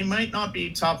 Because they might not be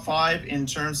top 5 in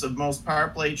terms of most power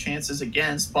play chances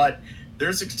against, but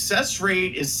their success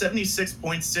rate is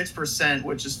 76.6%,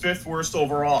 which is 5th worst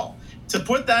overall. To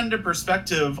put that into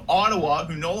perspective, Ottawa,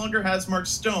 who no longer has Mark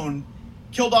Stone,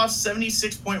 killed off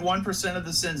 76.1% of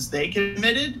the sins they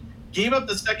committed, gave up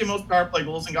the 2nd most power play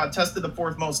goals, and got tested the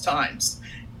 4th most times.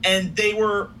 And they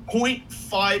were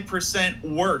 0.5%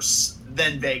 worse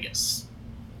than Vegas.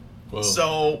 Whoa.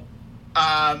 So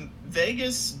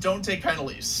Vegas, don't take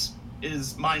penalties,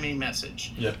 is my main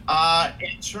message. Yeah.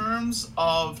 In terms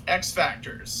of X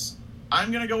factors, I'm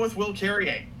going to go with Will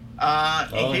Carrier.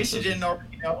 In case you didn't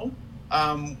already know,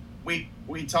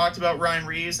 we talked about Ryan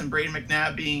Reeves and Brayden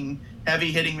McNabb being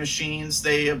heavy hitting machines.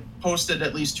 They have posted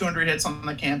at least 200 hits on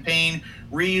the campaign.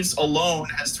 Reeves alone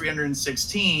has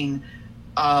 316.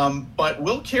 But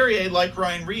Will Carrier, like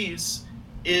Ryan Reeves,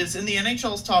 is in the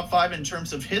NHL's top 5 in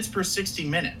terms of hits per 60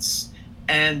 minutes.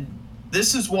 And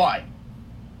this is why.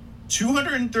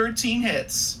 213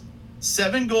 hits,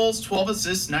 7 goals, 12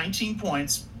 assists, 19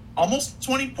 points, almost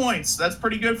 20 points. That's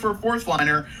pretty good for a 4th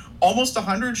liner. Almost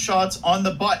 100 shots on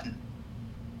the button.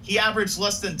 He averaged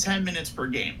less than 10 minutes per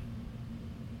game.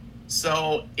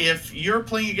 So if you're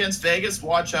playing against Vegas,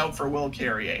 watch out for Will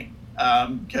Carrier.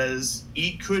 Because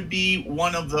he could be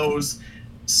one of those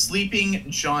sleeping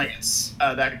giants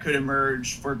that could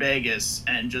emerge for Vegas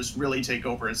and just really take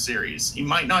over a series. He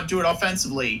might not do it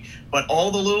offensively, but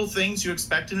all the little things you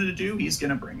expect him to do, he's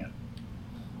going to bring it.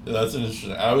 Yeah, that's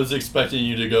interesting. I was expecting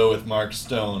you to go with Mark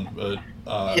Stone, but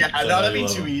that'd be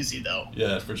too easy though.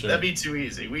 Yeah, for sure. That'd be too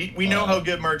easy. We know how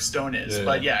good Mark Stone is,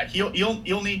 but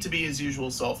he'll need to be his usual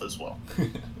self as well.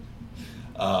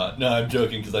 No, I'm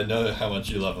joking because I know how much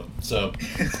you love him. So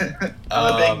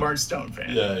I'm a big Mark Stone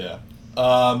fan. Yeah.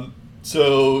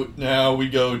 So now we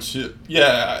go to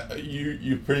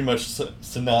you pretty much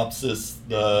synopsis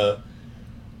the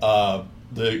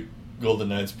Golden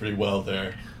Knights pretty well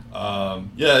there.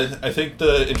 I think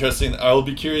I will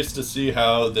be curious to see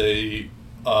how they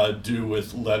do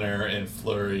with Leonard and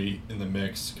Fleury in the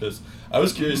mix, because I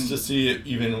was curious to see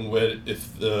even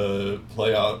if the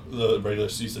regular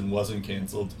season wasn't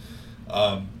canceled,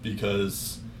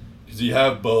 because you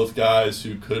have both guys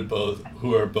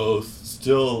who are both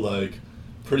still like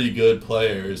pretty good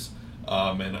players,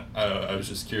 and I was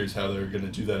just curious how they're going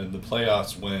to do that in the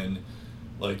playoffs when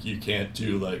like you can't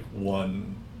do like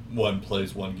one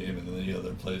plays one game and then the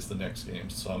other plays the next game,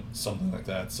 something like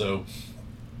that. So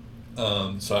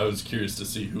I was curious to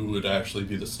see who would actually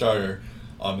be the starter,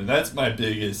 and that's my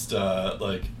biggest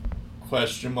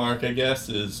question mark, I guess,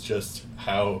 is just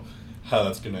how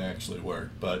that's going to actually work.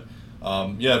 But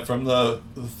from the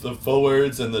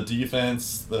forwards and the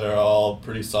defense, they're all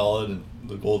pretty solid, and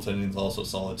the goaltending is also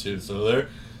solid too. So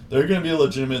they're going to be a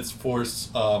legitimate force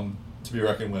to be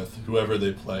reckoned with, whoever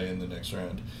they play in the next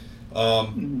round.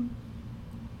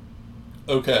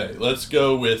 Okay, let's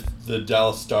go with the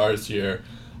Dallas Stars here.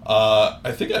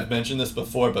 I think I've mentioned this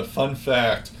before, but fun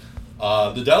fact,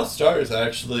 The Dallas Stars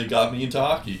actually got me into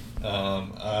hockey. Yep.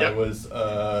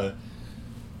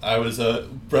 I was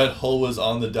Brett Hull was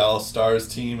on the Dallas Stars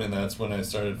team, and that's when I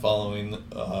started following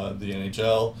the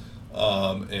NHL.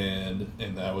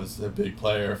 And that was a big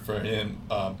player for him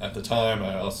at the time.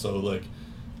 I also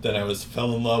then I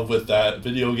fell in love with that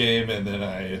video game, and then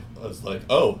I was like,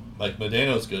 oh, Mike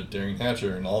Modano's good, Darren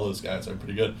Hatcher, and all those guys are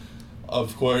pretty good.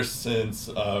 Of course, since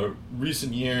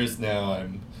recent years now,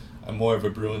 I'm more of a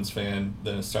Bruins fan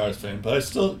than a Stars fan, but I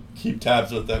still keep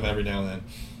tabs with them every now and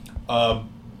then.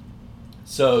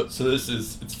 So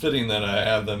it's fitting that I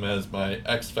have them as my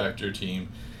X Factor team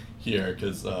here,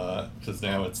 because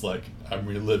now it's like I'm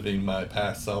reliving my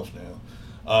past self now.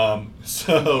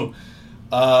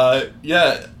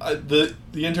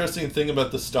 The interesting thing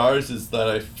about the Stars is that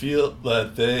I feel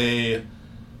that they,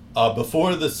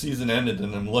 before the season ended,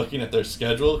 and I'm looking at their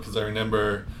schedule, because I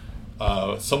remember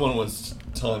someone was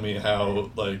telling me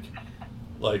how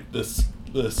this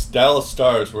Dallas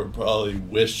Stars were probably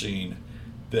wishing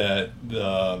that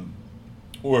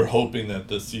were hoping that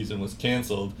this season was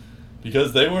canceled,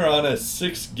 because they were on a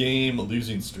 6-game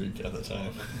losing streak at the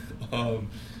time.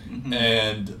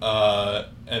 In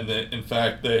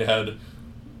fact, they had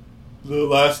the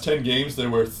last 10 games, they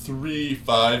were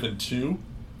 3-5-2.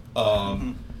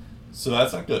 So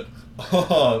that's not good.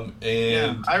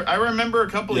 I remember a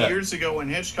couple of Yeah. years ago when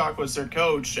Hitchcock was their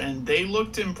coach, and they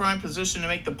looked in prime position to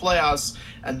make the playoffs,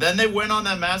 and then they went on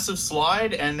that massive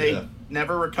slide, and they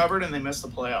never recovered, and they missed the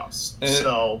playoffs.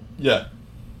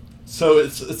 So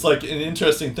it's like an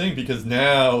interesting thing, because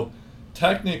now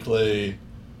technically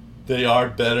they are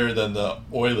better than the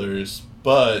Oilers,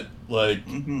 but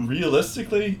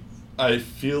realistically, I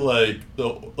feel like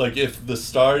if the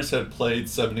Stars had played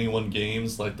 71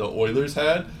 games like the Oilers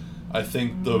had, I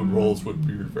think the roles would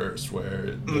be reversed,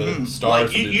 where the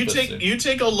Stars would be you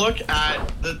take a look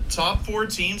at the top 4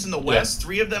 teams in the West.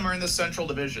 3 of them are in the Central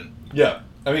Division. Yeah,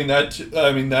 I mean that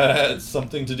has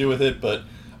something to do with it, but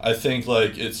I think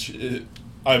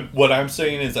what I'm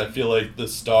saying is I feel like the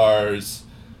Stars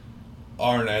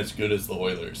aren't as good as the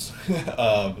Oilers.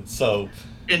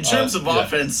 In terms of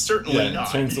offense, certainly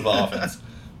not. In terms of offense.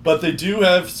 But they do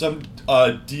have some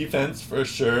defense for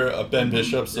sure. Ben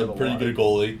Bishop's a pretty good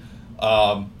goalie.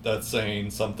 That's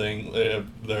saying something. They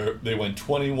went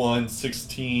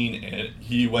 21-16, and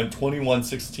he went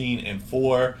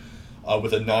 21-16-4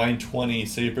 with a .920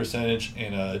 save percentage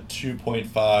and a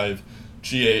 2.5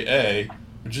 GAA,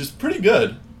 which is pretty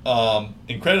good.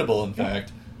 Incredible, in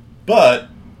fact. But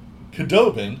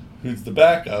Khudobin, who's the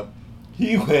backup,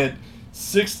 he went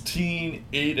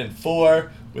 16-8-4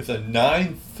 with a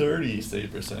 .930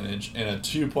 save percentage and a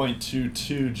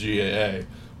 2.22 GAA,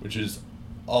 which is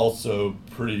also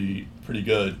pretty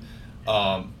good,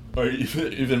 or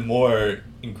even more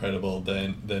incredible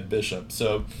than Bishop.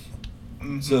 So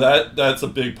that's a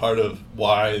big part of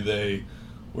why they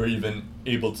were even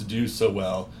able to do so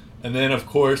well. And then, of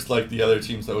course, like the other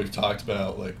teams that we've talked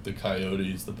about, like the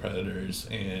Coyotes, the Predators,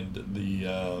 and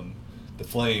the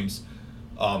Flames,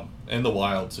 and the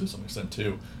Wild to some extent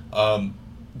too.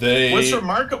 What's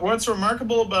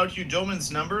remarkable about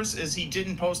Khudobin's numbers is he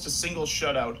didn't post a single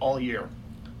shutout all year.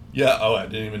 Yeah. Oh, I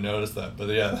didn't even notice that. But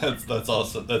yeah,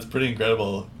 that's pretty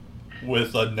incredible,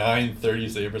 with a .930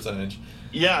 save percentage.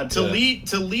 Yeah, to lead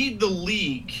the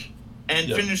league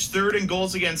and finish 3rd in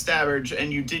goals against average,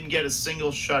 and you didn't get a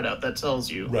single shutout. That tells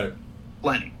you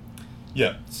plenty.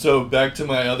 Yeah. So back to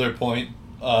my other point,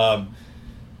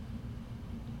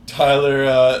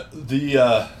 Tyler,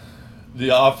 the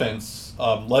offense,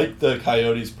 like the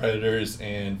Coyotes, Predators,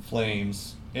 and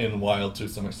Flames, and Wild to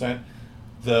some extent,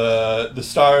 the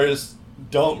Stars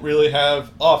don't really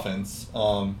have offense.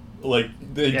 Do.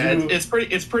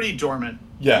 It's pretty dormant.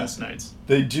 Yeah, most nights.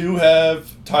 They do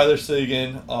have Tyler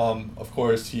Seguin. Of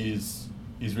course, he's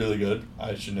really good.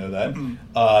 I should know that.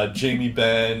 Jamie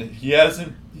Benn, he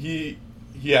hasn't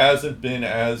been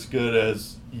as good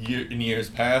as in years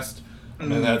past,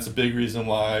 and that's a big reason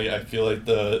why I feel like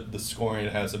the scoring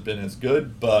hasn't been as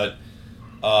good. But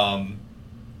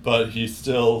he's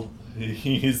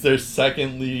their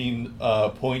second leading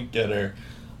point getter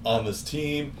on this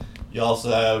team. You also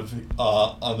have,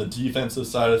 on the defensive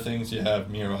side of things, you have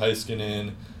Miro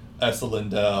Heiskanen, Esa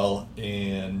Lindell,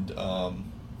 and John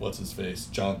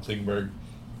Klingberg.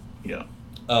 Yeah.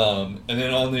 And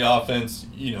then on the offense,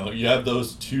 you have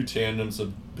those 2 tandems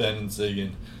of Ben and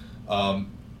Seguin.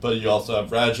 But you also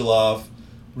have Radulov,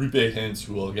 Rupe Hintz,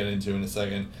 who we'll get into in a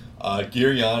second,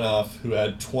 Gurianov, who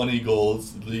had 20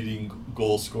 goals, leading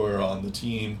goal scorer on the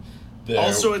team.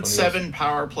 Also at 7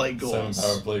 power play goals. 7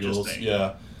 power play goals,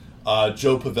 yeah.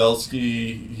 Joe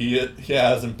Pavelski, he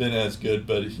hasn't been as good,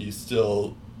 but he's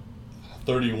still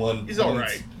 31 He's points all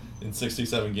right. in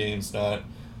 67 games. Not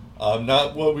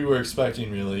what we were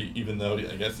expecting, really, even though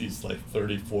I guess he's like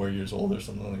 34 years old or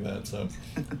something like that. So,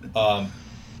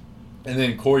 and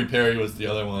then Corey Perry was the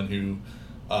other one who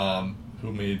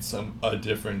made a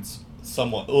difference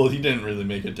somewhat. Well, he didn't really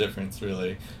make a difference,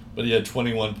 really, but he had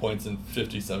 21 points in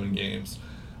 57 games.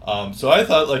 So I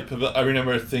thought, I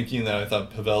remember thinking that I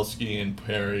thought Pavelski and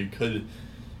Perry could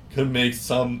make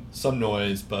some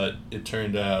noise, but it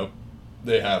turned out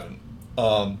they haven't.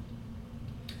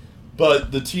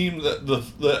 But the team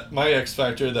my X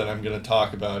factor that I'm going to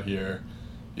talk about here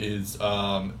is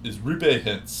Roope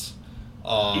Hintz.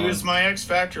 He was my X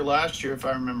factor last year, if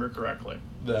I remember correctly.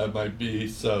 That might be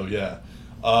so, yeah.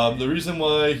 The reason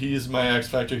why he's my X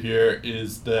factor here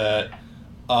is that,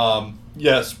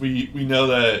 yes, we know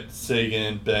that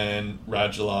Seguin, Ben,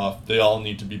 Radulov, they all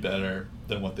need to be better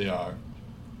than what they are.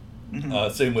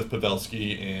 Mm-hmm. Same with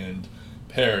Pavelski and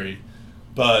Perry.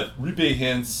 But Roope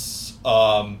Hintz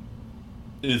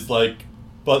is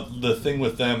but the thing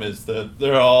with them is that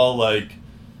they're all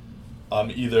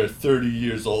either 30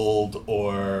 years old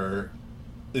or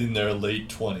in their late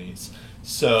 20s.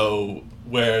 So,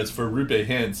 whereas for Roope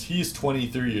Hintz, he's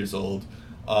 23 years old,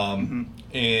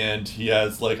 and he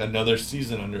has another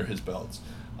season under his belt,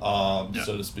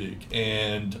 so to speak.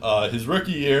 And his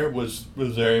rookie year was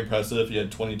very impressive. He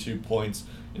had 22 points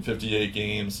in 58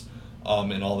 games,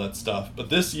 and all that stuff. But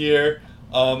this year,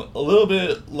 a little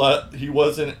bit he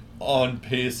wasn't on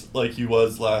pace like he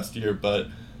was last year, but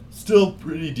still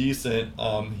pretty decent.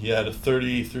 He had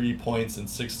 33 points in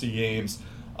 60 games.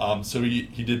 So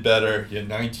he did better. He had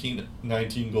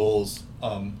 19 goals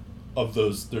of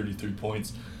those 33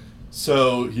 points.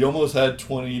 So he almost had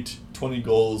 20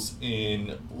 goals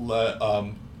in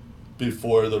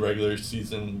before the regular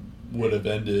season would have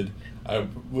ended. I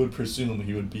would presume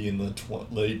he would be in the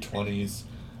late 20s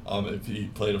if he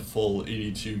played a full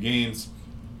 82 games.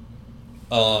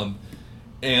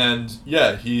 And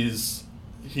yeah, he's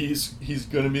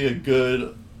going to be a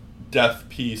good depth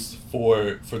piece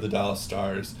for the Dallas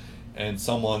Stars, and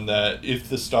someone that if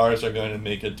the Stars are going to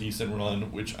make a decent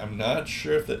run, which I'm not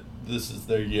sure if this is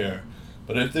their year,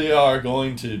 but if they are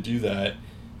going to do that,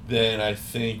 then I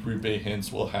think Roope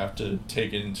Hintz will have to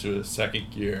take it into a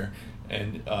second gear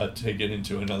and take it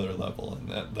into another level,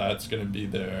 and that's going to be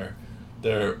their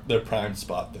prime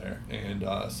spot there, and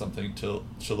something to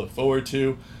look forward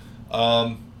to.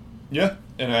 Yeah,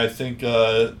 and I think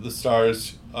the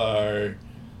Stars are.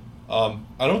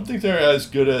 I don't think they're as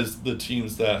good as the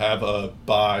teams that have a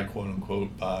bye, quote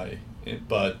unquote bye,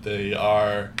 but they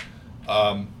are.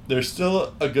 They're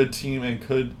still a good team and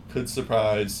could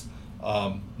surprise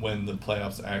when the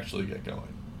playoffs actually get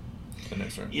going. The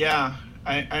next round. Yeah,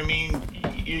 I mean,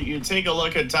 you take a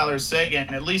look at Tyler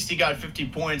Seguin. At least he got 50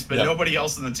 points, but nobody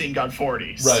else in the team got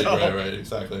 40. Right,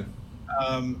 exactly.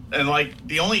 And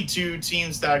the only two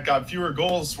teams that got fewer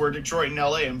goals were Detroit and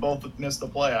LA, and both missed the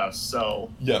playoffs. So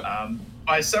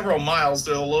by several miles,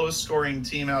 they're the lowest scoring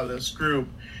team out of this group.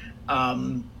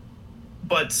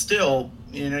 But still,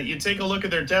 you take a look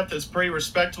at their depth; it's pretty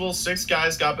respectable. 6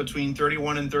 guys got between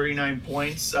 31 and 39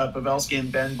 points. Pavelski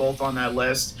and Ben both on that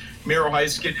list. Miro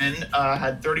Heiskanen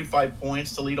had 35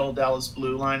 points to lead all Dallas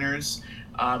Blue Liners.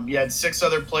 You had 6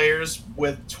 other players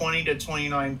with 20 to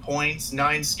 29 points.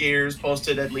 9 skaters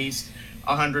posted at least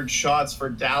 100 shots for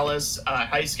Dallas.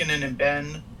 Heiskanen and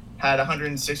Ben had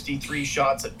 163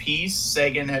 shots apiece.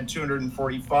 Seguin had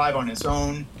 245 on his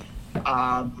own.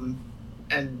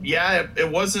 And yeah, it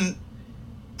wasn't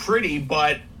pretty,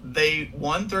 but they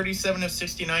won 37 of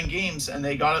 69 games, and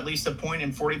they got at least a point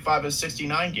in 45 of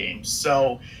 69 games.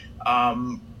 So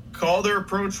call their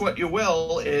approach what you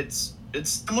will. It's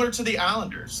similar to the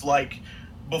Islanders.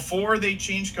 Before they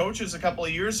changed coaches a couple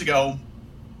of years ago,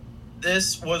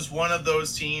 this was one of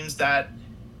those teams that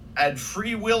had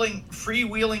freewheeling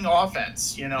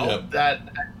offense, that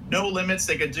had no limits.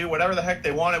 They could do whatever the heck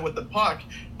they wanted with the puck,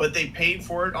 but they paid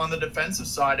for it on the defensive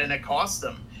side, and it cost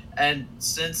them. And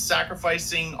since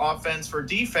sacrificing offense for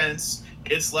defense,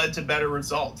 it's led to better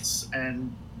results.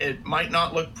 And it might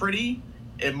not look pretty.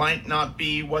 It might not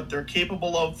be what they're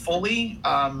capable of fully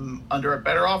under a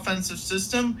better offensive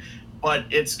system, but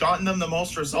it's gotten them the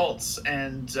most results.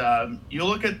 And you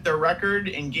look at their record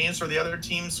in games where the other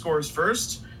team scores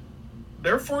first,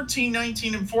 they're 14,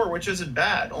 19, and 4, which isn't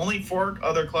bad. Only 4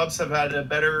 other clubs have had a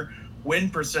better win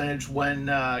percentage when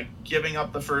giving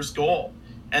up the first goal.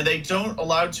 And they don't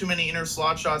allow too many inner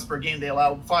slot shots per game. They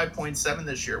allowed 5.7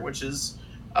 this year, which is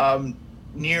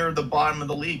near the bottom of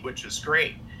the league, which is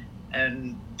great.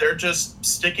 and they're just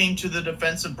sticking to the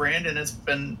defensive brand, and it's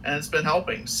been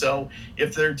helping. So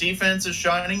if their defense is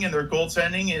shining and their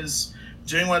goaltending is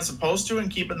doing what it's supposed to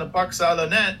and keeping the pucks out of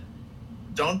the net,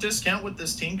 don't discount what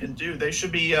this team can do. They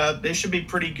should be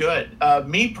pretty good.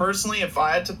 Me personally, if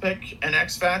I had to pick an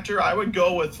X factor, I would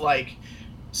go with like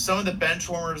some of the bench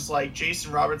warmers like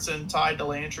Jason Robertson, Ty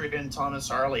Dellandrea, and Thomas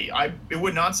Harley. It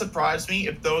would not surprise me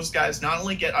if those guys not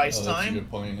only get ice time,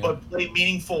 but play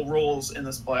meaningful roles in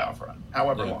this playoff run,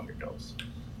 however long it goes.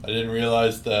 I didn't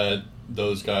realize that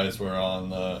those guys were on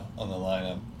the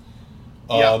lineup.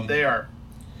 Yeah, they are.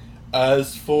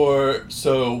 As for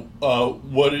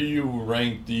what do you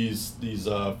rank these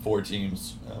 4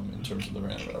 teams in terms of the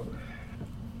round robin?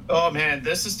 Oh man,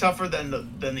 this is tougher than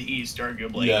the East,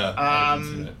 arguably. Yeah.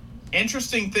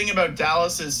 Interesting thing about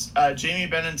Dallas is Jamie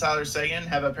Benn and Tyler Seguin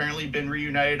have apparently been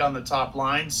reunited on the top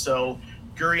line. So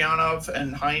Guryanov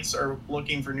and Heinz are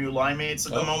looking for new line mates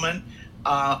at the moment.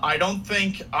 I don't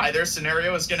think either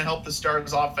scenario is going to help the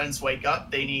Stars' offense wake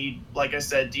up. They need, like I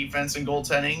said, defense and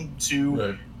goaltending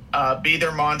to be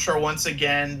their mantra once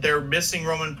again. They're missing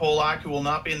Roman Polak, who will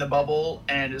not be in the bubble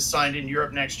and is signed in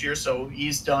Europe next year, so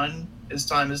he's done. His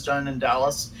time is done in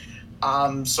Dallas.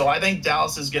 So I think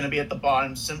Dallas is going to be at the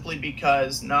bottom simply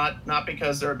because, not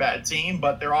because they're a bad team,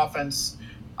 but their offense,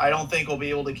 I don't think will be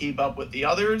able to keep up with the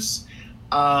others.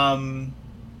 And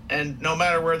no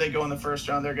matter where they go in the first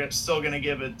round, they're still going to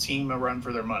give a team a run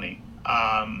for their money.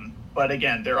 But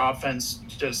again, their offense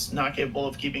just not capable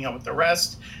of keeping up with the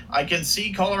rest. I can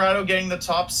see Colorado getting the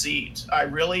top seed. I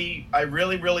really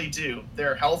do.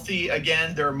 They're healthy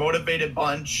again. They're a motivated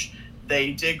bunch.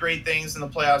 They did great things in the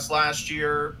playoffs last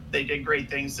year. They did great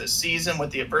things this season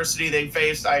with the adversity they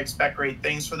faced. I expect great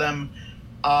things for them.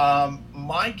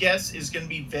 My guess is going to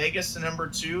be Vegas to number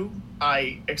 2.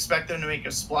 I expect them to make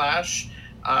a splash.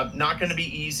 Not going to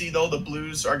be easy, though. The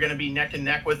Blues are going to be neck and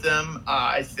neck with them.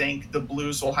 I think the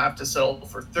Blues will have to settle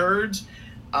for 3rd.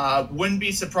 Wouldn't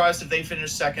be surprised if they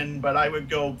finish 2nd, but I would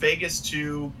go Vegas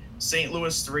 2, St.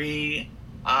 Louis 3.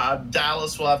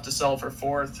 Dallas will have to sell for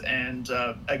 4th, and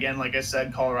again, like I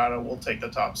said, Colorado will take the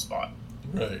top spot.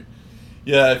 Right.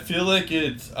 Yeah, I feel like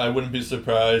I wouldn't be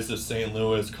surprised if St.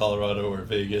 Louis, Colorado, or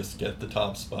Vegas get the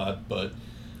top spot, but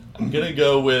I'm going to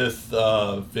go with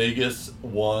Vegas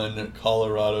 1,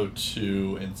 Colorado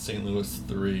 2, and St. Louis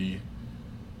 3,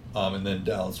 and then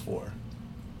Dallas 4.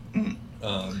 The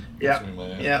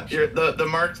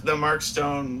Mark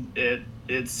Stone,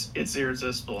 it's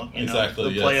irresistible.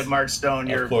 Exactly. The play of Mark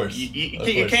Stone. Of course.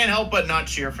 You can't help but not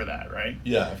cheer for that, right?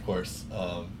 Yeah, of course.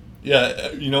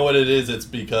 You know what it is? It's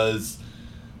because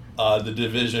the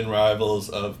division rivals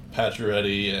of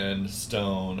Pacioretty and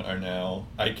Stone are now.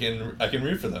 I can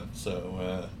root for them.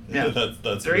 So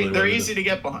that's they're easy to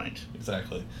get behind.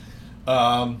 Exactly.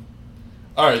 All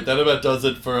right, that about does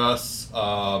it for us.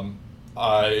 I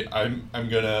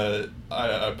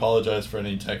apologize for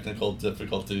any technical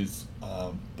difficulties,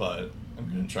 but I'm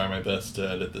gonna try my best to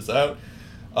edit this out.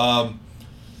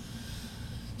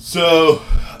 Enjoy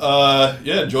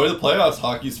the playoffs.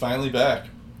 Hockey's finally back.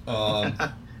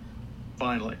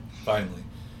 Finally.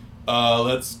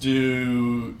 Let's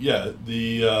do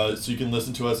so you can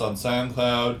listen to us on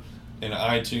SoundCloud and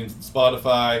iTunes and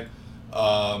Spotify.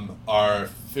 Our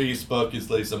Facebook is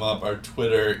Lace 'em Up. Our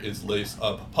Twitter is Lace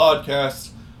Up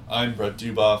Podcast. I'm Brett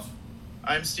Duboff.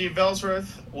 I'm Steve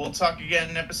Ellsworth. We'll talk again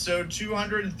in episode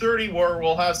 230, where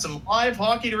we'll have some live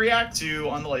hockey to react to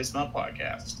on the Lace 'em Up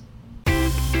Podcast.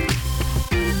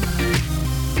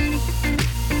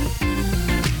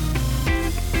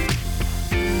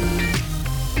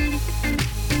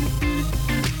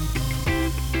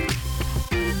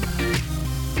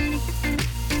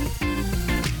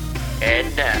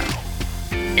 And now,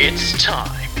 it's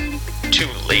time to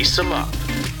lace 'em up.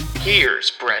 Here's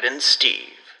Brett and Steve.